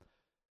game.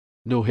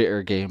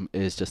 No-hitter game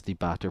is just the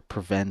batter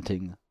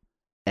preventing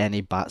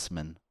any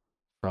batsman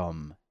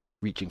from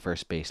reaching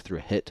first base through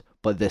a hit,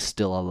 but this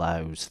still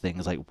allows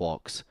things like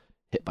walks,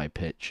 hit by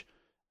pitch,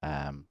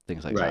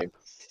 things like that.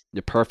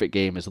 The perfect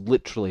game is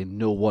literally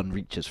no one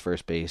reaches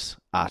first base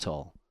at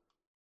all.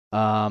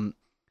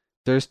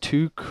 There's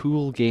two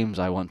cool games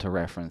I want to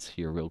reference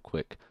here real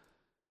quick.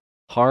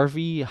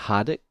 Harvey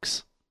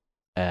Haddix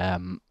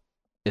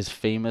is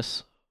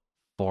famous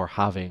for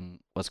having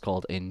what's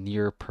called a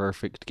near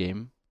perfect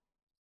game.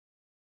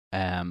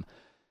 And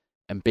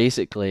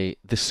basically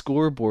the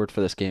scoreboard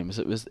for this game is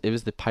it was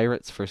the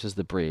Pirates versus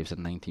the Braves in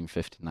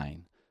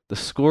 1959. The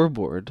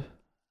scoreboard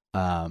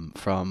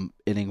from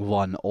inning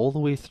 1 all the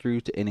way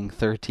through to inning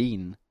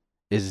 13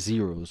 is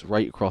zeros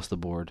right across the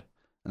board,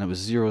 and it was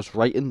zeros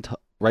right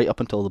up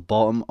until the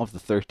bottom of the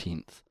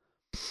 13th,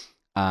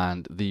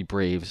 and the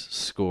Braves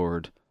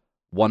scored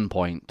 1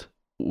 point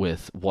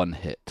with 1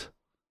 hit,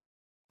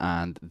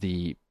 and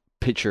the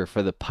pitcher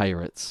for the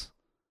Pirates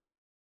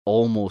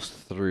almost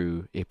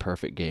threw a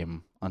perfect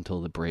game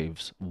until the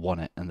Braves won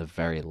it in the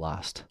very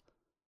last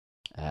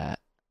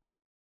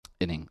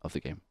inning of the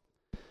game.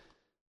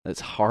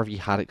 That's Harvey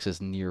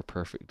Haddix's near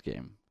perfect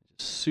game.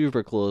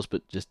 Super close,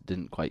 but just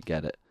didn't quite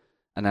get it.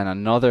 And then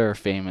another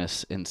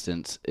famous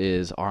instance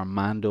is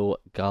Armando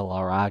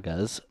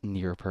Galarraga's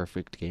near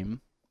perfect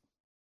game.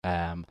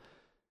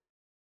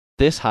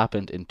 This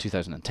happened in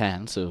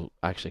 2010, so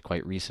actually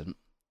quite recent.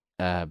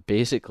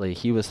 Basically,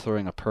 he was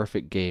throwing a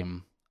perfect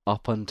game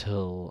up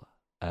until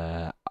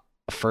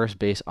first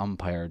base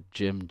umpire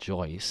Jim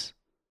Joyce,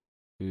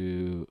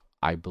 who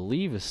I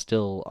believe is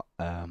still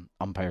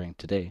umpiring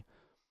today.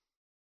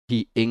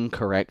 He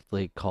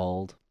incorrectly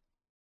called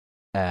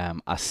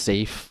a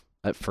safe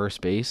at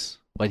first base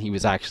when he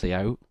was actually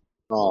out,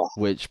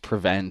 which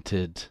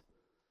prevented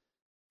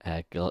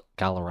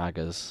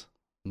Galarraga's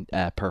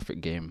perfect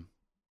game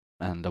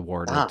and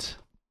awarded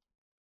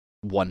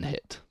 1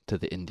 hit to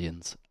the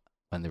Indians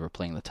when they were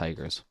playing the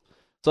Tigers.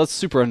 So that's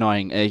super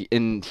annoying,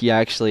 and he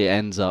actually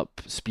ends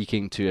up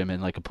speaking to him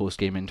in like a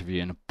post-game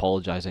interview and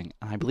apologizing,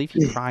 and I believe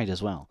he cried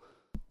as well.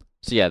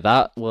 So yeah,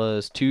 that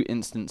was 2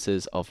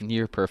 instances of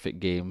near-perfect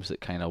games that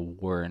kind of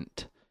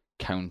weren't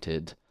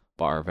counted,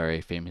 but are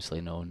very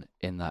famously known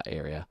in that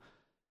area.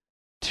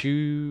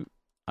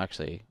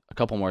 Actually, a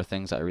couple more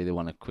things that I really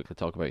want to quickly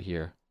talk about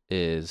here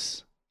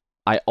is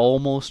I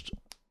almost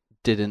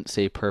didn't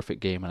say perfect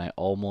game, and I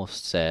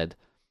almost said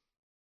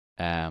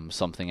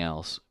something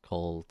else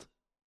called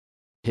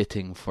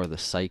hitting for the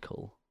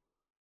cycle,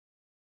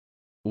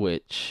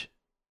 which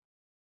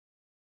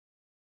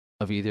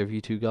have either of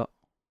you two got?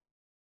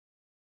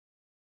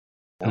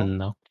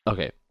 No.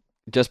 Okay,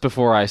 just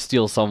before I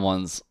steal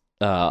someone's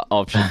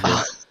option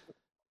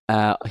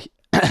here,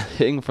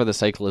 hitting for the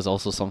cycle is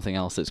also something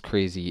else that's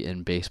crazy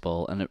in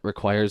baseball, and it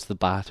requires the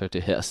batter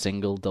to hit a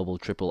single, double,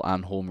 triple,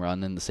 and home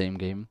run in the same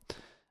game.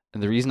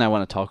 And the reason I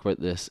want to talk about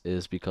this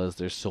is because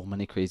there's so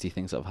many crazy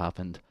things that have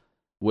happened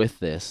with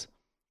this.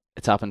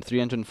 It's happened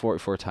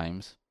 344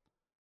 times.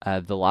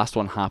 The last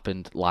one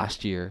happened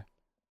last year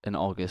in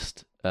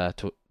August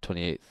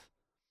 28th.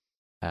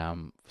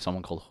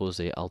 Someone called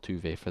Jose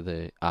Altuve for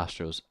the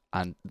Astros.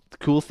 And the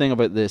cool thing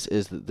about this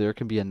is that there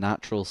can be a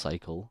natural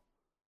cycle,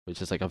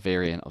 which is like a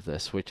variant of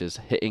this, which is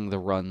hitting the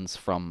runs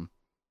from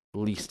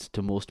least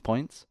to most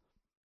points.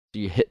 So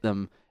you hit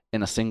them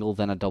in a single,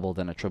 then a double,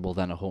 then a triple,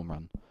 then a home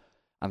run.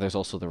 And there's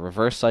also the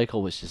reverse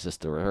cycle, which is just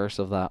the reverse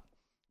of that.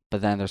 But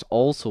then there's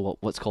also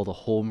what's called a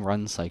home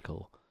run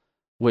cycle,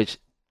 which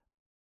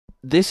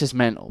this is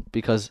mental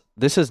because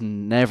this has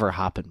never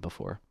happened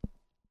before.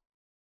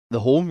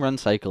 The home run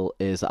cycle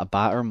is that a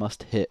batter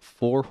must hit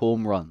 4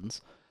 home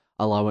runs,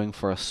 allowing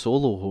for a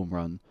solo home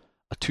run,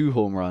 a 2-run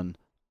home run,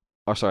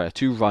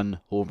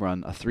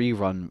 a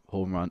 3-run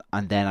home run,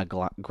 and then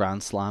a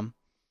grand slam.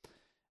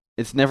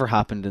 It's never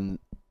happened in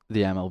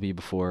the MLB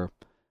before.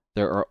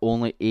 There are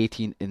only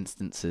 18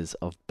 instances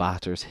of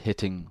batters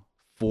hitting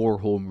 4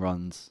 home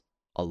runs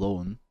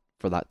alone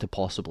for that to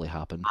possibly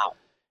happen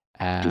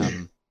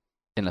in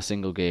a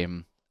single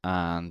game,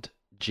 and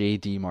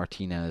J.D.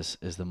 Martinez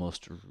is the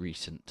most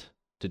recent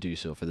to do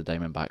so for the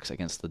Diamondbacks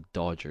against the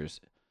Dodgers.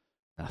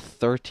 A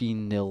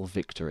 13-0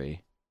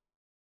 victory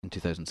in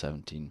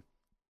 2017.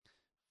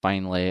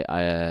 Finally,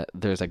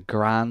 there's a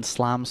Grand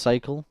Slam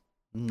cycle.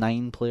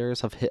 9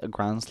 players have hit a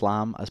Grand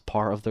Slam as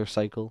part of their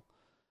cycle.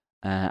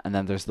 And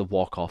then there's the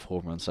walk-off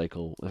home run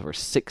cycle, where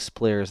 6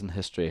 players in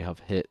history have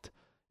hit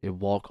a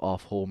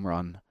walk-off home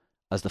run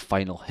as the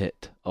final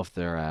hit of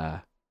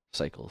their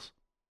cycles,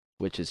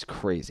 which is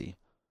crazy.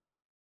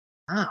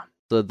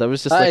 So there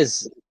was just That like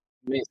is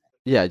amazing.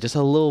 yeah, just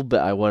a little bit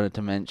I wanted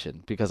to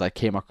mention because I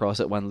came across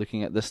it when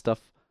looking at this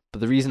stuff. But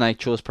the reason I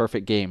chose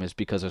perfect game is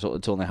because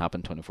it's only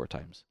happened 24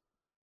 times.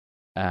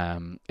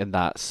 And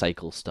that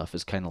cycle stuff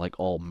is kind of like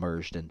all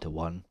merged into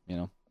one, you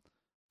know.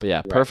 But yeah,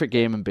 Right. perfect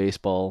game in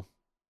baseball,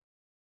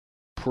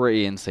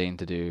 pretty insane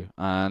to do.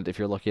 And if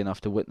you're lucky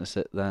enough to witness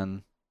it,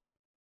 then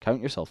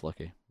count yourself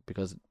lucky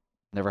because it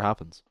never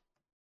happens.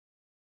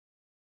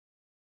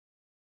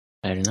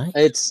 Very nice.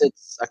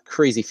 It's a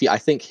crazy feat. I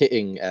think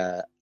hitting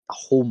a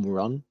home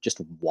run, just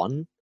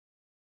one,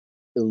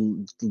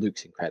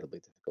 looks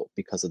incredibly difficult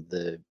because of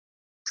the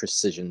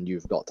precision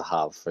you've got to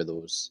have for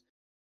those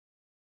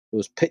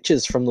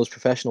pitches from those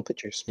professional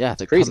pitchers. Yeah, It's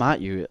they crazy. come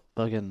at you at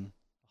fucking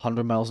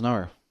 100 miles an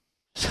hour.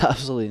 It's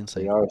absolutely They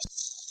insane. are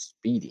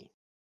speedy.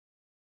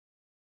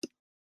 All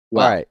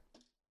Well, right.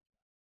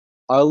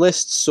 our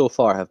lists so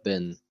far have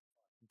been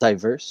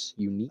diverse,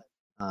 unique,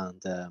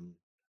 and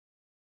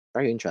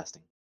very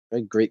interesting.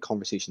 Very great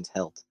conversations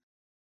held.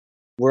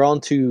 We're on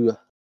to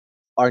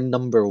our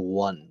number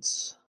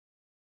ones.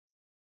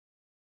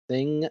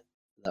 Thing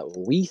that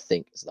we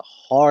think is the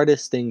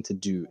hardest thing to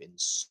do in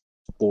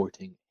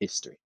sporting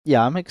history.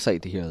 Yeah, I'm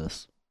excited to hear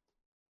this.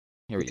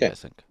 Hear what you Okay.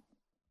 guys think.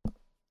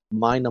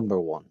 My number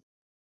one.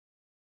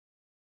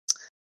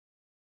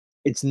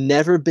 It's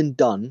never been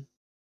done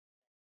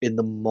in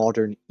the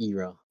modern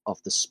era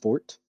of the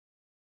sport,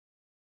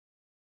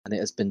 and it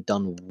has been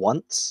done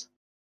once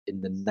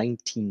in the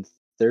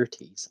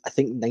 1930s. I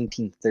think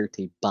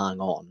 1930 bang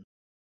on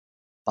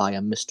by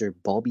a Mr.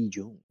 Bobby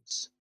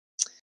Jones.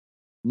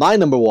 My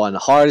number one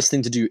hardest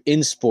thing to do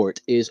in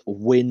sport is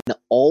win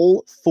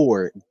all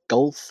 4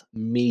 golf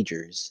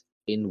majors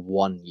in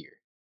 1 year.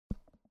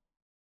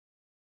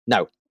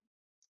 Now,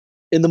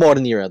 in the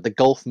modern era, the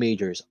golf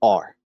majors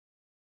are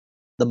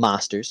the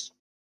Masters,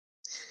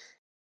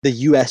 the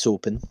US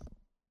Open,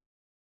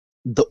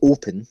 the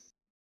Open,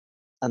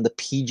 and the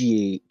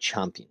PGA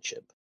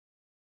Championship.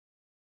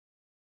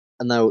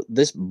 And now,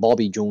 this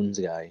Bobby Jones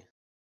guy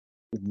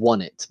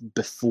won it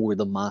before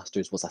the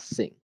Masters was a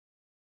thing.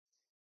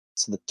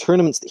 So the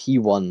tournaments that he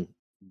won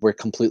were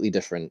completely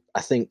different.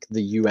 I think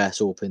the US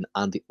Open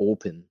and the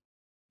Open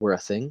were a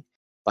thing,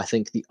 but I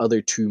think the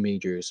other 2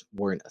 majors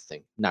weren't a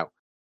thing. Now,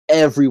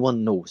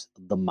 everyone knows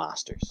the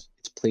Masters.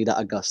 It's played at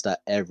Augusta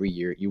every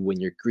year. You win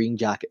your green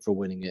jacket for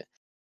winning it.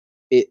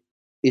 It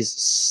is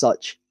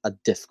such a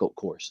difficult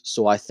course.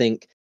 So I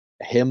think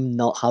him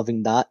not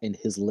having that in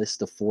his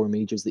list of 4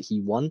 majors that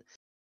he won,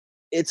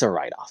 it's a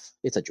write off.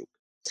 It's a joke.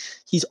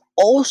 He's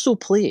also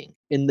playing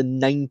in the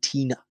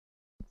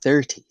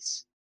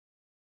 1930s,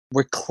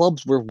 where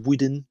clubs were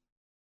wooden.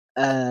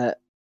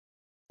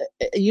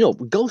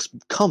 Golf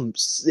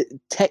comes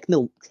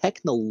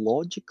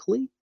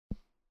technologically.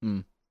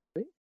 Right?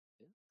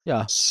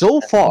 Yeah. So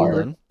Well far,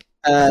 then.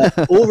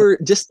 over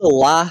just the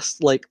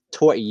last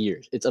 20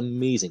 years, it's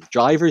amazing.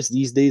 Drivers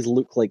these days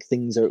look like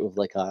things out of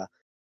like a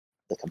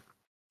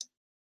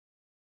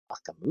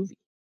movie.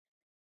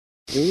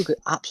 They look like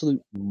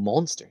absolute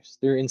monsters.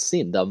 They're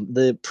insane.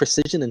 The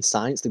precision and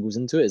science that goes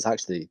into it is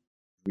actually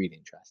really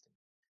interesting.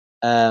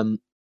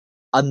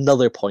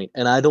 Another point,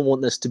 and I don't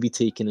want this to be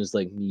taken as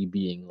like me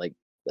being like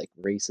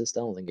racist. I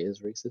don't think it is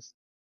racist.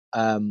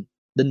 The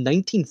There we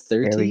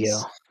 1930s.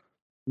 go.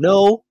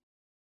 No,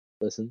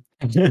 listen.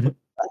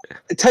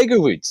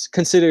 Tiger Woods,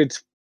 considered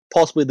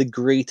possibly the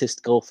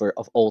greatest golfer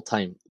of all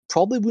time,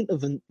 probably wouldn't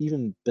have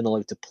even been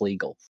allowed to play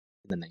golf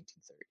in the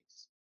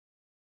 1930s.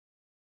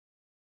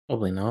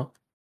 Probably not.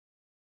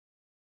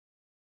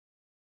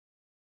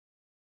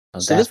 Oh,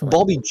 So this definitely.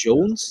 Bobby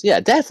Jones, yeah,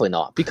 definitely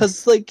not,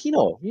 because you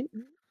know,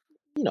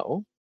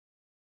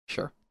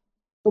 Sure.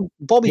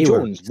 Bobby They were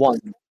Jones won.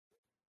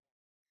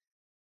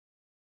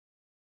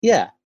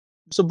 Yeah,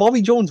 so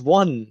Bobby Jones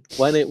won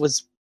when it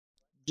was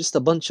just a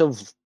bunch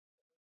of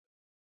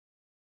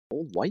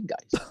old white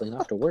guys playing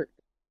after work.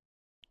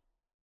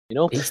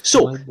 based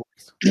So white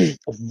boys.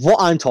 what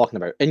I'm talking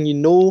about, and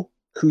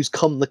who's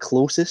come the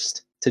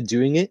closest to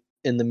doing it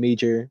in the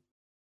major,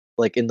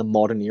 like in the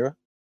modern era?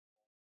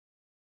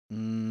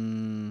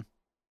 Mm,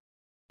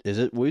 is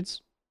it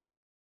Woods?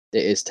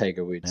 It is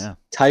Tiger Woods. Yeah.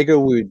 Tiger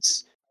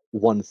Woods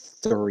won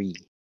 3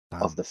 of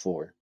Damn. the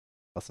 4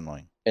 That's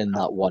annoying. in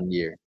that 1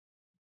 year.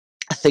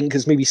 I think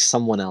there's maybe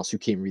someone else who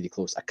came really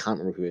close. I can't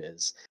remember who it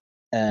is.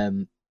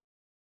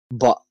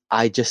 But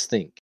I just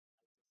think,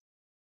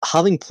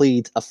 having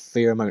played a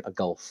fair amount of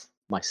golf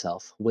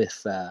myself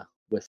with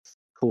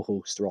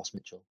co-host Ross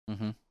Mitchell,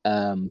 Mm-hmm.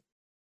 um,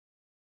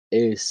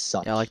 it is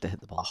such Yeah, I like to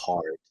hit the a balls.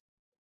 hard.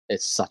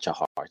 It's such a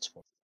hard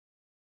sport.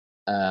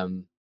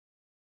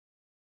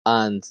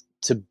 And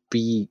to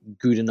be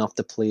good enough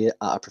to play it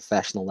at a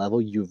professional level,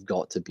 you've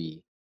got to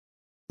be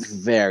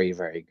very,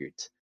 very good.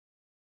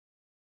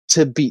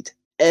 To beat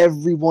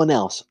everyone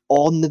else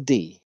on the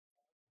day,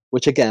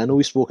 which again, I know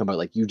we've spoken about,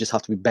 like, you just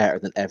have to be better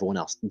than everyone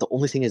else. The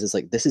only thing is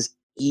like, this is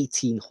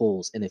 18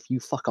 holes, and if you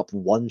fuck up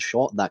one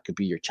shot, that could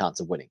be your chance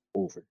of winning.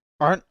 Over.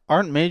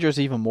 Aren't majors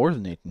even more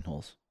than 18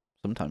 holes?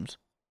 Sometimes.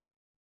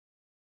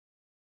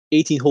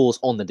 18 holes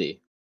on the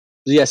day.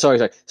 Yeah,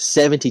 sorry.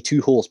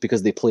 72 holes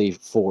because they play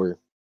four.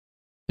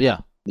 Yeah.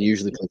 They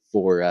usually play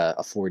for a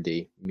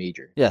 4-day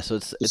major. Yeah, so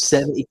So it's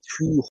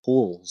 72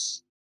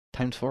 holes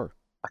times 4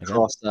 again.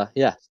 across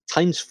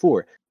times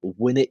 4.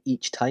 Win it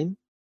each time.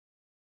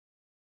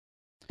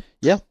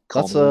 Yeah,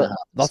 Comedy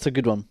that's a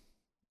good one.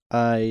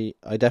 I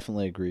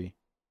definitely agree.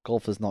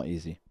 Golf is not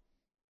easy.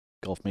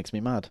 Golf makes me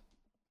mad.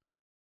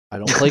 I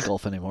don't play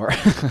golf anymore.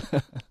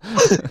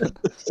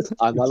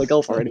 I'm not a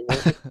golfer anymore.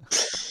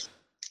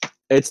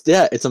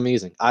 It's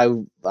amazing.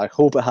 I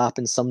hope it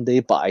happens someday,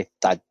 but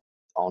I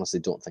honestly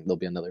don't think there'll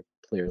be another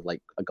player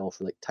like a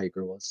golfer like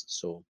Tiger was.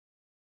 So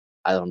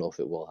I don't know if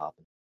it will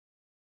happen.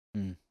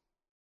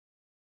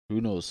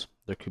 Who knows?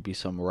 There could be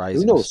some Who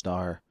rising knows?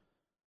 star.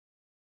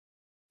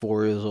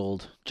 4 years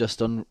old,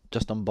 just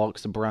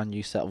unboxed a brand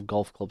new set of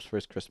golf clubs for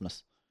his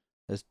Christmas.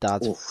 His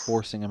dad's Oof.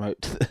 forcing him out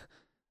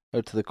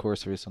to the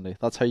course every Sunday.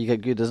 That's how you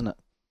get good, isn't it?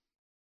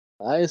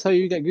 That is how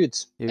you get good.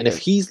 You And if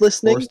get he's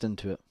listening, forced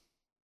into it.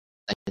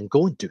 then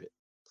go and do it,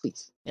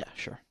 please. Yeah,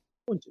 sure.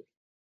 Go and do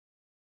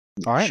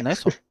it. All right, Sure.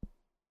 nice one.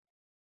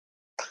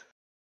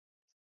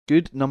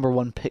 Good number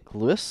 1 pick,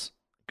 Lewis.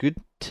 Good,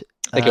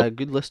 Thank you.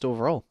 good list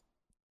overall.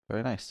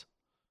 Very nice.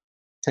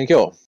 Thank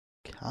you.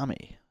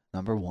 Kami,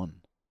 number 1.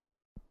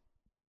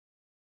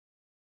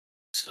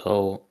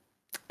 So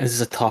this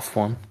is a tough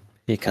one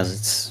because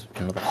it's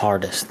the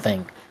hardest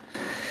thing.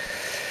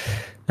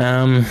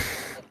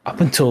 Up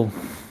until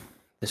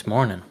this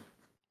morning,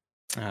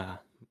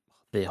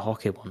 the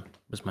hockey one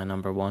was my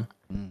number 1.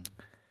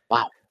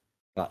 Wow.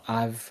 But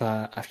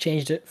I've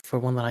changed it for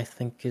one that I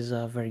think is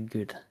very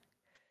good.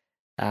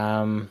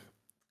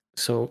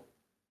 So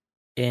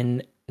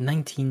in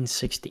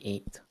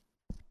 1968,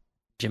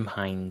 Jim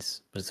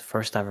Hines was the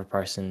first ever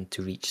person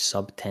to reach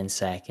sub 10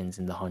 seconds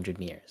in the 100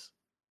 meters.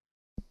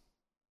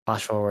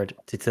 Fast forward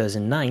to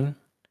 2009,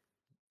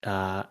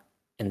 and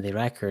the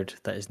record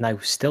that is now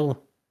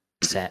still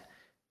set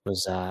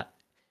was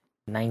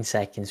 9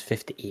 seconds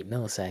 58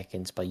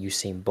 milliseconds by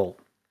Usain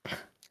Bolt.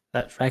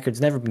 That record's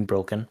never been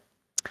broken.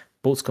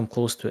 Bolt's come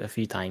close to it a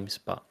few times,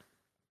 but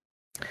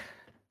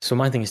so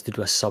my thing is to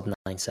do a sub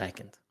 9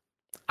 second.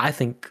 I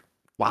think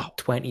Wow.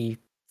 20,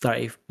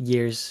 30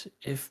 years,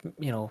 if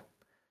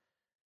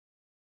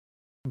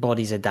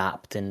bodies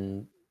adapt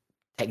and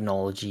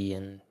technology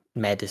and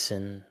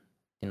medicine,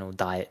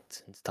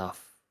 diet and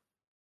stuff,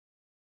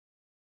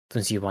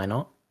 don't see why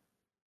not.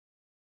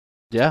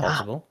 Yeah,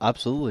 Possible.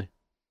 absolutely.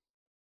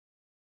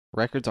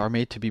 Records are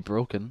made to be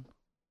broken.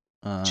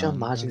 Could you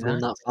imagine going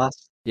that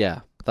fast?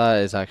 Yeah, that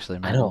is actually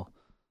mental.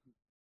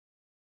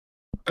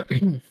 I know. Do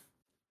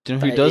you know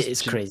who does?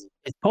 It's crazy.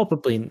 It's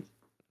probably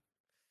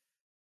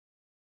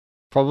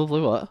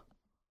what?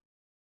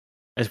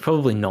 It's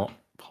probably not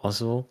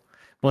possible.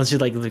 Once you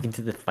look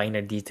into the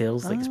finer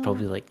details, it's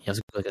probably you have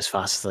to go as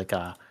fast as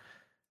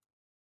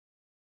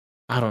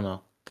I don't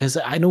know, because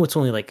I know it's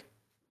only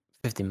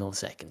 50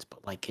 milliseconds,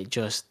 but it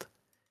just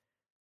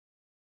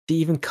to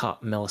even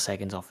cut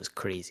milliseconds off is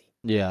crazy.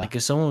 Yeah.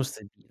 If someone was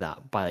to do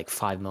that by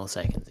 5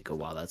 milliseconds, they go,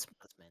 wow, that's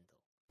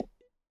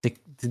mental.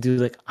 To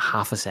do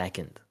half a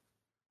second.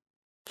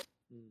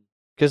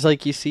 Because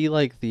you see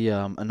the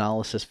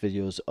analysis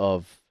videos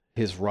of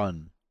his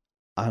run,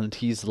 and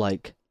he's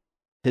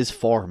his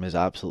form is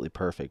absolutely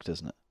perfect,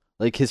 isn't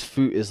it? His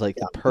foot is the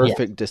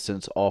perfect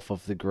distance off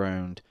of the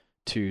ground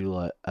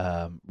to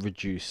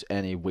reduce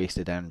any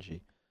wasted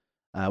energy,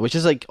 which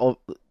is I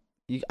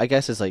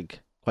guess is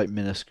quite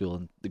minuscule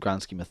in the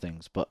grand scheme of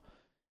things, but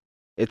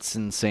it's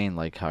insane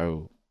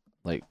how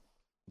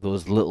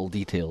those little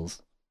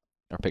details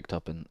are picked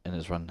up in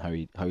his run, how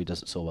he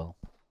does it so well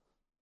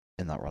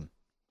in that run.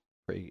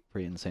 Pretty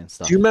insane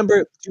stuff. Do you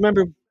remember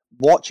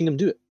watching him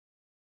do it?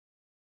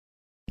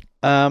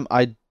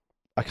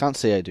 I can't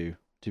say I do,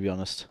 to be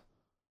honest.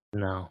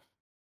 No.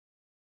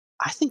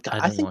 I think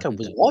I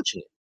was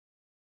watching it.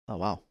 Oh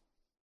wow.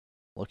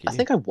 Lucky I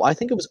think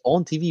it was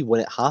on TV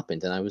when it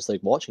happened, and I was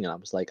watching it. I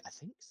was like, I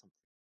think something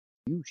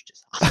huge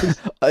just happened.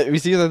 It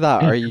was either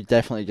that or you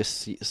definitely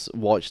just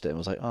watched it and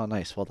was like, oh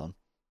nice, well done.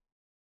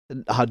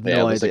 I had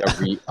no idea. It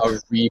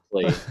was a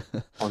replay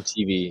on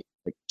TV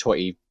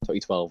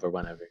 2012 or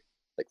whenever,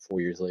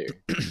 4 years later.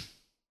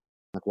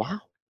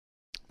 Wow.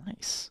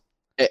 Nice.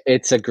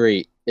 It's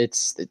iconic.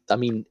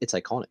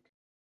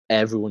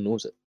 Everyone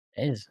knows it.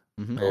 It is.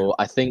 Mm-hmm. So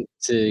I think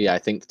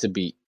to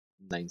beat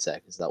 9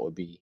 seconds, that would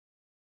be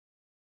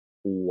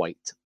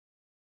quite.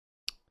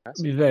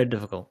 It'd be very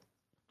difficult.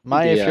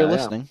 Maya, if you're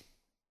listening,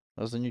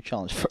 that was a new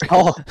challenge for you.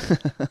 Oh,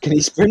 can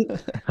he sprint?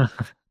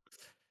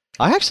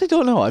 I actually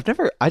don't know. I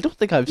don't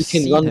think I've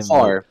seen him. He can run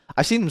far.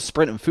 I've seen him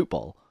sprint in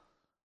football,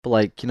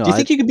 but Do you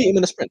think you could beat him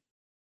in a sprint?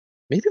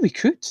 Maybe we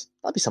could.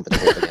 That'd be something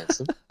to hope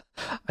against him.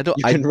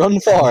 You can run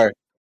far.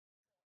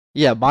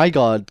 Yeah, my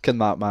God, can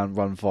that man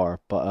run far?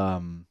 But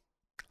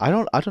I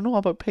don't know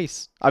about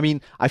pace. I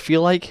mean, I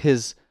feel like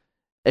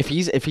if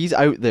he's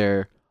out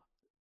there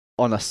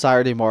on a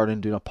Saturday morning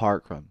doing a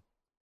park run,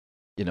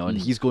 and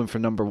he's going for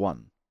number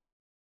 1,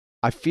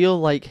 I feel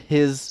like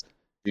his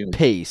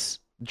pace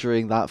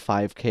during that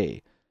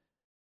 5K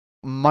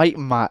might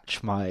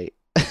match my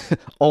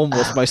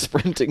almost my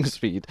sprinting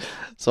speed.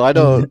 So I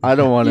don't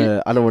want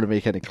to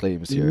make any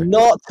claims here.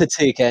 Not to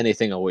take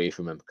anything away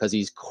from him, because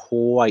he's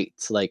quite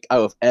like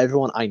out of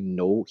everyone I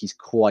know, he's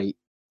quite.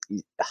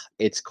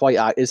 It's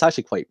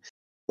actually quite.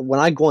 When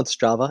I go on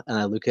Strava and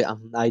I look at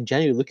him, I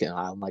genuinely look at him.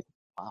 I'm like,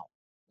 wow,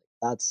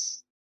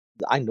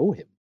 I know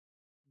him.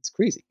 It's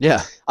crazy.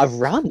 Yeah. I've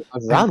ran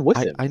with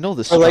him I know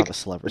this for like Strava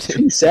celebrity.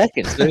 2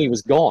 seconds, then he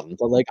was gone.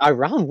 But like I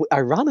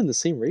ran in the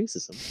same race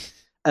as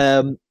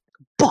him.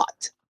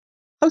 But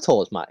how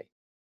tall is Matty?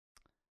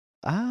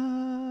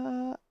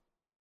 I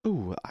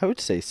would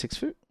say 6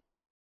 foot.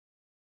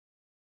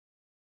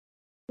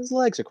 His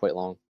legs are quite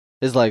long.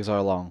 His legs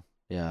are long.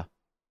 Yeah.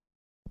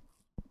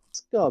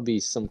 It's gotta be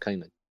some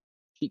kind of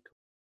cheat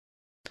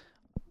code.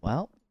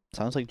 Well,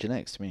 sounds like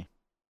genetics to me.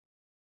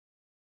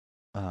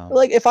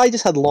 Like if I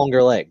just had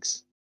longer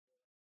legs.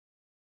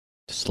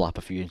 Just slap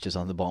a few inches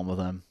on the bottom of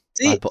them.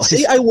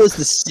 See, I was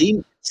the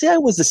same. See, I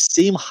was the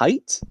same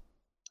height,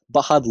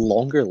 but had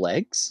longer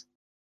legs.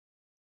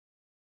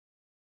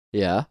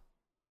 Yeah.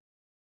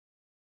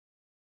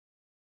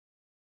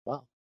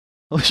 Wow.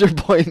 What's your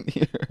point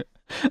here?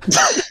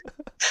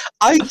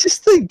 I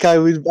just think I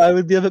would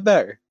be a bit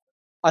better.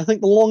 I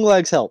think the long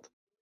legs help.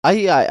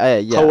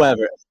 Yeah.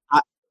 However,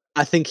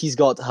 I think he's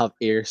got to have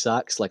air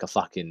sacs like a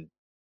fucking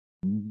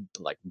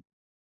like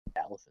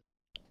elephant.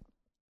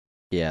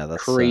 Yeah,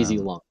 that's Crazy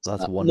lungs.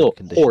 That's one no,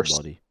 conditioned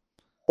body.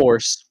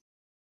 Horse.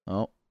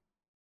 Oh,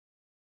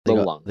 The they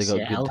lungs. got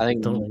Yeah, good. elephants I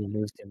think- don't really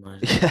move too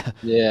much. Yeah,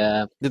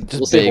 Yeah. they're just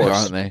We'll say big, horse.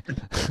 aren't they?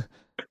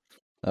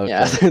 Okay.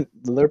 Yeah.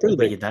 They're pretty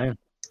Break big. it down.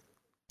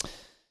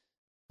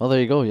 Well, there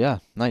you go. Yeah,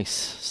 nice.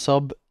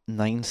 Sub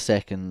 9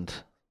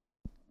 second,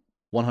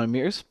 100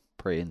 meters.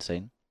 Pretty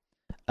insane.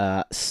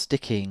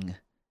 Sticking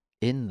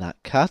in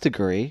that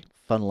category,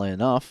 funnily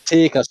enough,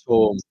 Take us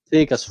home.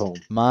 Take us home.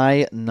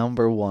 my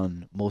number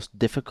one most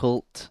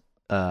difficult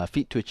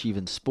feat to achieve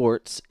in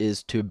sports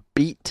is to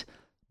beat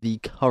the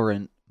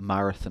current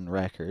marathon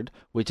record,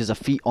 which is a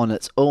feat on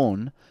its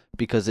own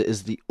because it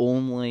is the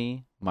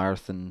only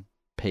marathon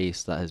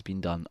pace that has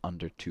been done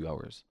under 2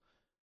 hours,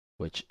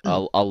 which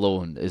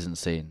alone is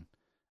insane.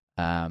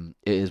 It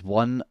is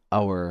 1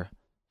 hour,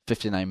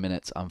 59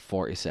 minutes and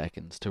 40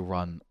 seconds to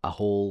run a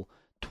whole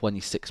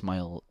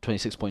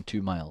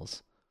 26.2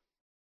 miles.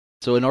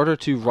 So in order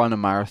to run a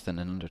marathon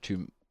in under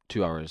two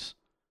hours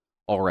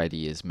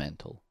already is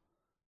mental.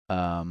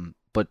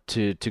 But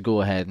to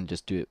go ahead and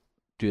just do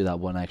that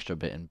one extra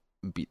bit and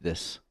beat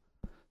this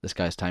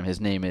guy's time.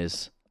 His name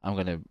is, I'm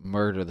gonna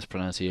murder this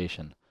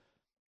pronunciation,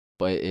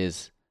 but it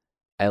is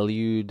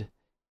Eliud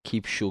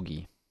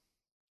Kipchoge.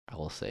 I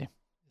will say.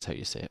 That's how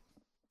you say it.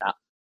 Yeah.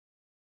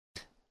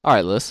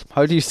 Alright, Lewis,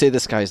 how do you say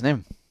this guy's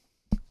name?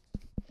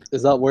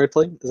 Is that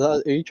wordplay?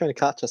 Are you trying to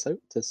catch us out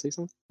to say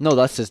something? No,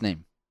 that's his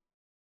name.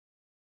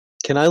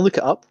 Can I look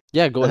it up?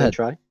 Yeah, go and then ahead.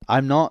 Try.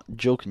 I'm not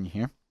joking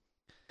here.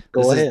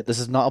 Go ahead. This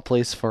is not a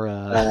place for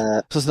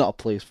this is not a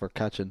place for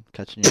catching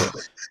you.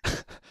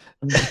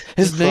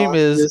 His name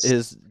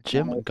is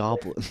Jim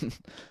Goblin.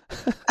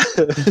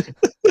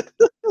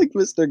 Like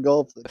Mr.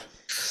 Goblin.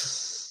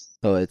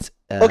 So it's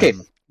Okay.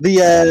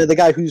 The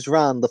guy who's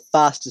ran the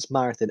fastest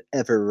marathon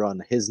ever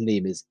run. His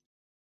name is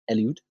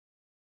Eliud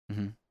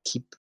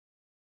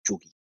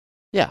Kipchoge.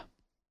 Yeah,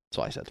 that's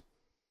what I said.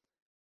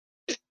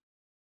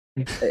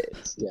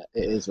 It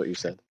is what you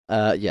said.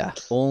 Yeah,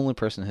 only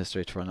person in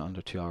history to run it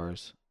under 2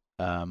 hours.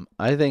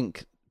 I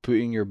think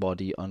putting your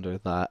body under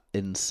that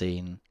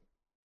insane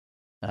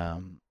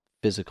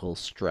physical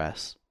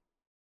stress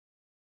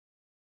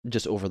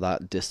just over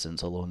that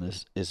distance alone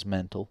is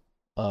mental.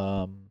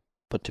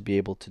 But to be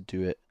able to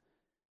do it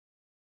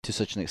to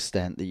such an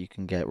extent that you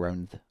can get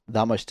around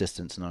that much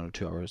distance in under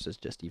 2 hours is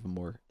just even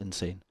more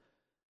insane.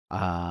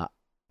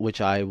 Which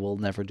I will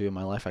never do in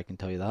my life, I can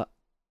tell you that.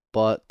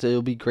 But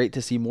it'll be great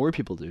to see more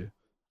people do.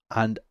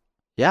 And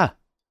yeah,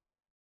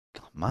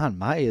 man,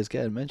 Matty is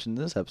getting mentioned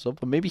in this episode,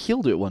 but maybe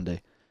he'll do it one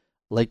day.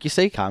 Like you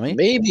say, Kami,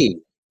 Maybe.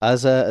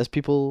 as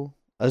people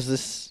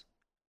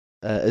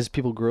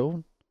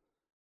grow,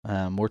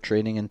 more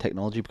training and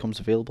technology becomes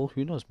available.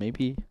 Who knows?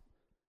 Maybe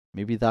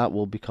that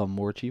will become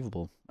more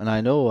achievable. And I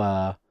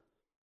know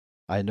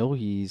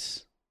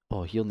he's.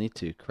 Oh, he'll need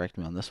to correct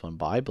me on this one,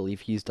 but I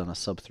believe he's done a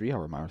sub 3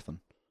 hour marathon.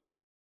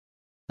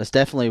 That's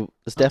definitely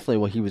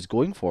what he was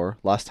going for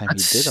last time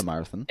he did a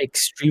marathon.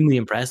 Extremely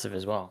impressive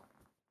as well.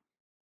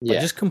 Yeah.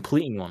 Like, just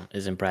completing one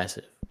is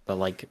impressive, but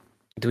like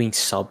doing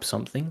sub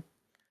something.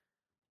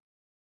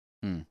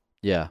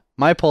 Yeah,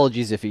 my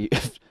apologies if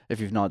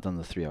you've not done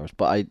the 3 hours,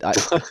 but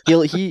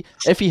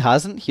if he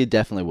hasn't, he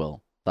definitely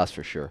will. That's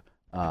for sure.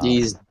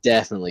 He's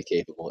definitely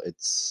capable.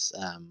 It's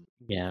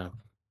Yeah,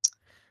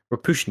 we're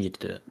pushing you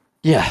to do it.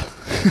 Yeah.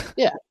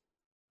 Yeah.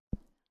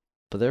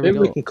 But there maybe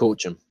we we go. can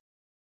coach him.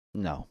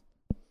 No.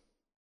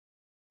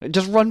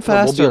 Just run We'll be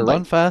faster. on Run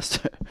bike.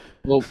 faster.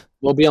 We'll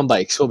be on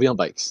bikes. We'll be on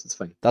bikes. It's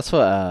fine. That's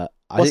what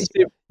What's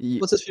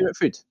his favorite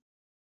food?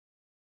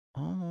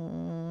 I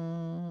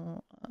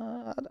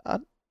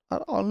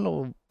don't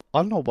know. I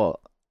don't know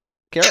about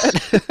Carrot.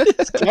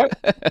 It's carrot.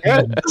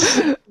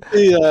 Carrot.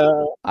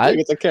 Yeah, I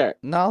think it's a carrot.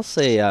 No, I'll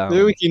say.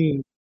 Maybe we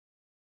can.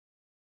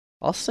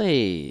 I'll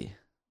say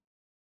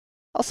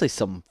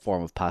some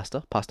form of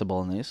pasta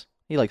bolognese.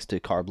 He likes to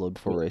carb load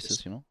before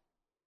races, you know.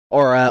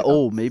 Or Like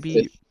a maybe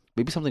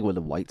fish. something with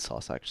a white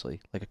sauce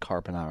actually, like a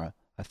carbonara.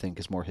 I think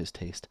is more his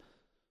taste.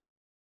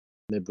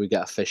 Maybe we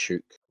get a fish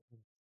hook,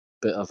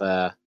 bit of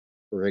a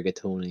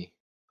rigatoni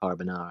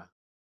carbonara.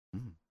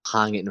 Mm.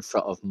 Hang it in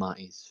front of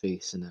Matty's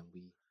face, and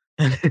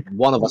then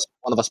one of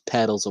us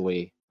pedals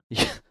away,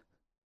 Yeah.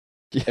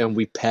 Yeah. and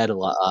we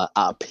pedal at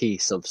a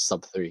pace of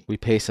sub 3. We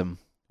pace him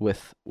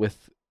with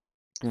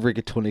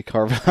rigatoni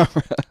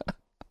carbonara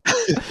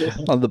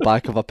on the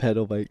back of a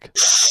pedal bike.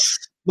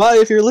 Matty,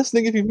 if you're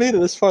listening, if you've made it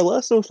this far, let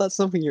us know if that's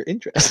something you're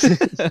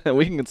interested in.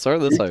 We can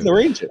sort this We out. can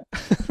arrange it.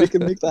 We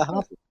can make that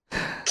happen.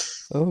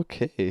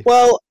 Okay.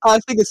 Well, I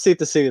think it's safe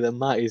to say that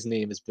Matty's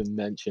name has been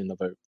mentioned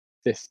about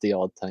 50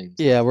 odd times.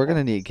 Yeah, we're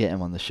gonna need to get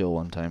him on the show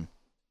one time.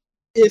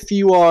 If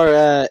you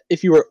are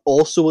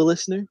also a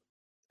listener,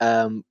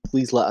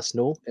 please let us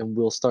know, and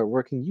we'll start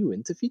working you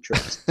into feature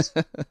episodes.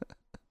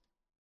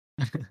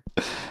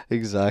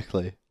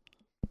 Exactly.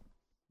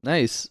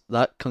 Nice.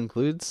 That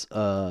concludes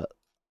our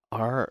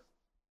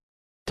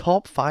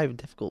top 5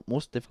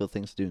 most difficult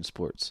things to do in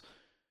sports.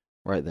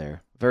 Right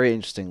there. Very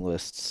interesting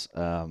lists.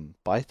 But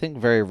I think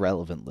very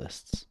relevant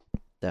lists.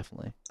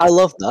 Definitely. I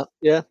love that.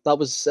 Yeah, that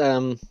was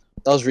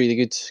really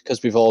good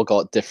because we've all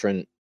got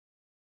different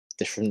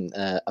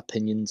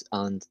opinions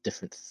and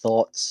different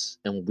thoughts,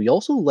 and we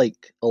also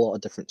like a lot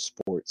of different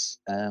sports.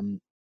 And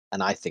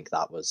I think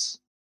that was,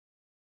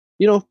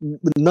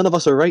 none of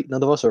us are right,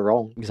 none of us are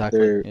wrong. Exactly.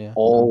 They're Yeah.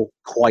 all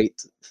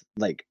quite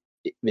like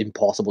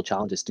impossible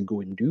challenges to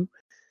go and do.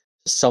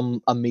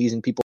 Some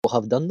amazing people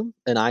have done them,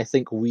 and I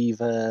think we've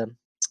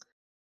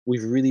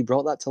really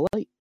brought that to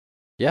light.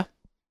 Yeah.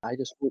 I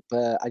just hope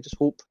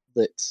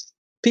that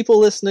people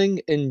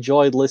listening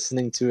enjoyed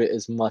listening to it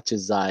as much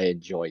as I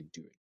enjoyed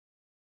doing.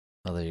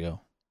 Oh, there you go.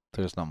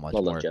 There's not much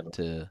Well done, more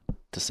gentlemen.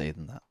 to say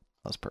than that.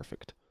 That's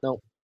perfect. No,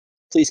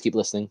 please keep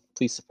listening.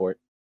 Please support.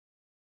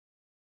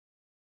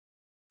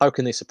 How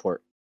can they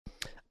support?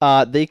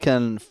 They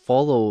can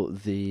follow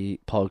the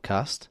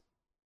podcast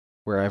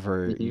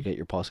wherever you get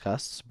your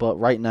podcasts, but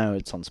right now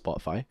it's on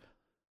Spotify.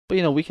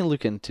 But we can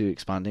look into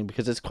expanding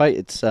because it's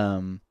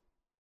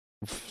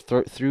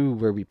through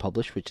where we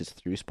publish, which is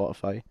through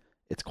Spotify.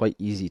 It's quite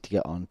easy to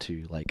get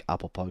onto like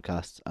Apple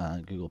Podcasts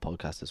and Google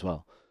Podcasts as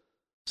well.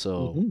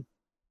 So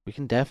we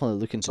can definitely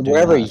look into doing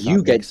wherever that if you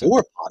that get makes your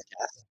it.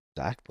 podcast.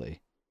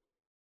 Exactly.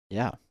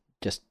 Yeah.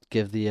 Just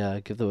give the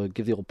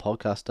old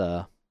podcast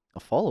a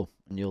follow,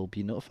 and you'll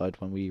be notified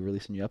when we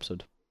release a new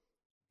episode.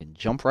 You can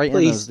jump right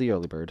in as the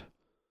early bird.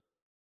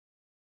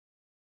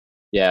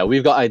 Yeah,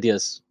 we've got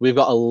ideas. We've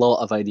got a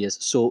lot of ideas.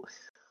 So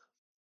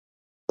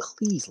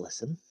please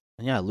listen.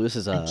 And yeah, Lewis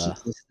is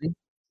keep listening.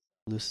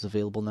 Lewis is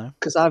available now.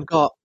 Because I've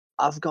got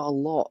a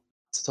lot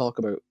to talk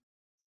about.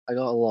 I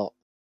got a lot.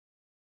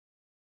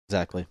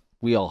 Exactly.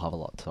 We all have a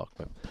lot to talk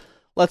about.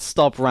 Let's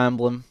stop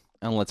rambling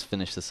and let's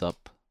finish this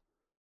up.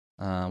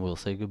 We'll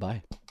say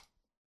goodbye.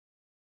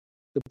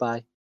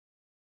 Goodbye.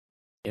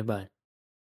 Goodbye.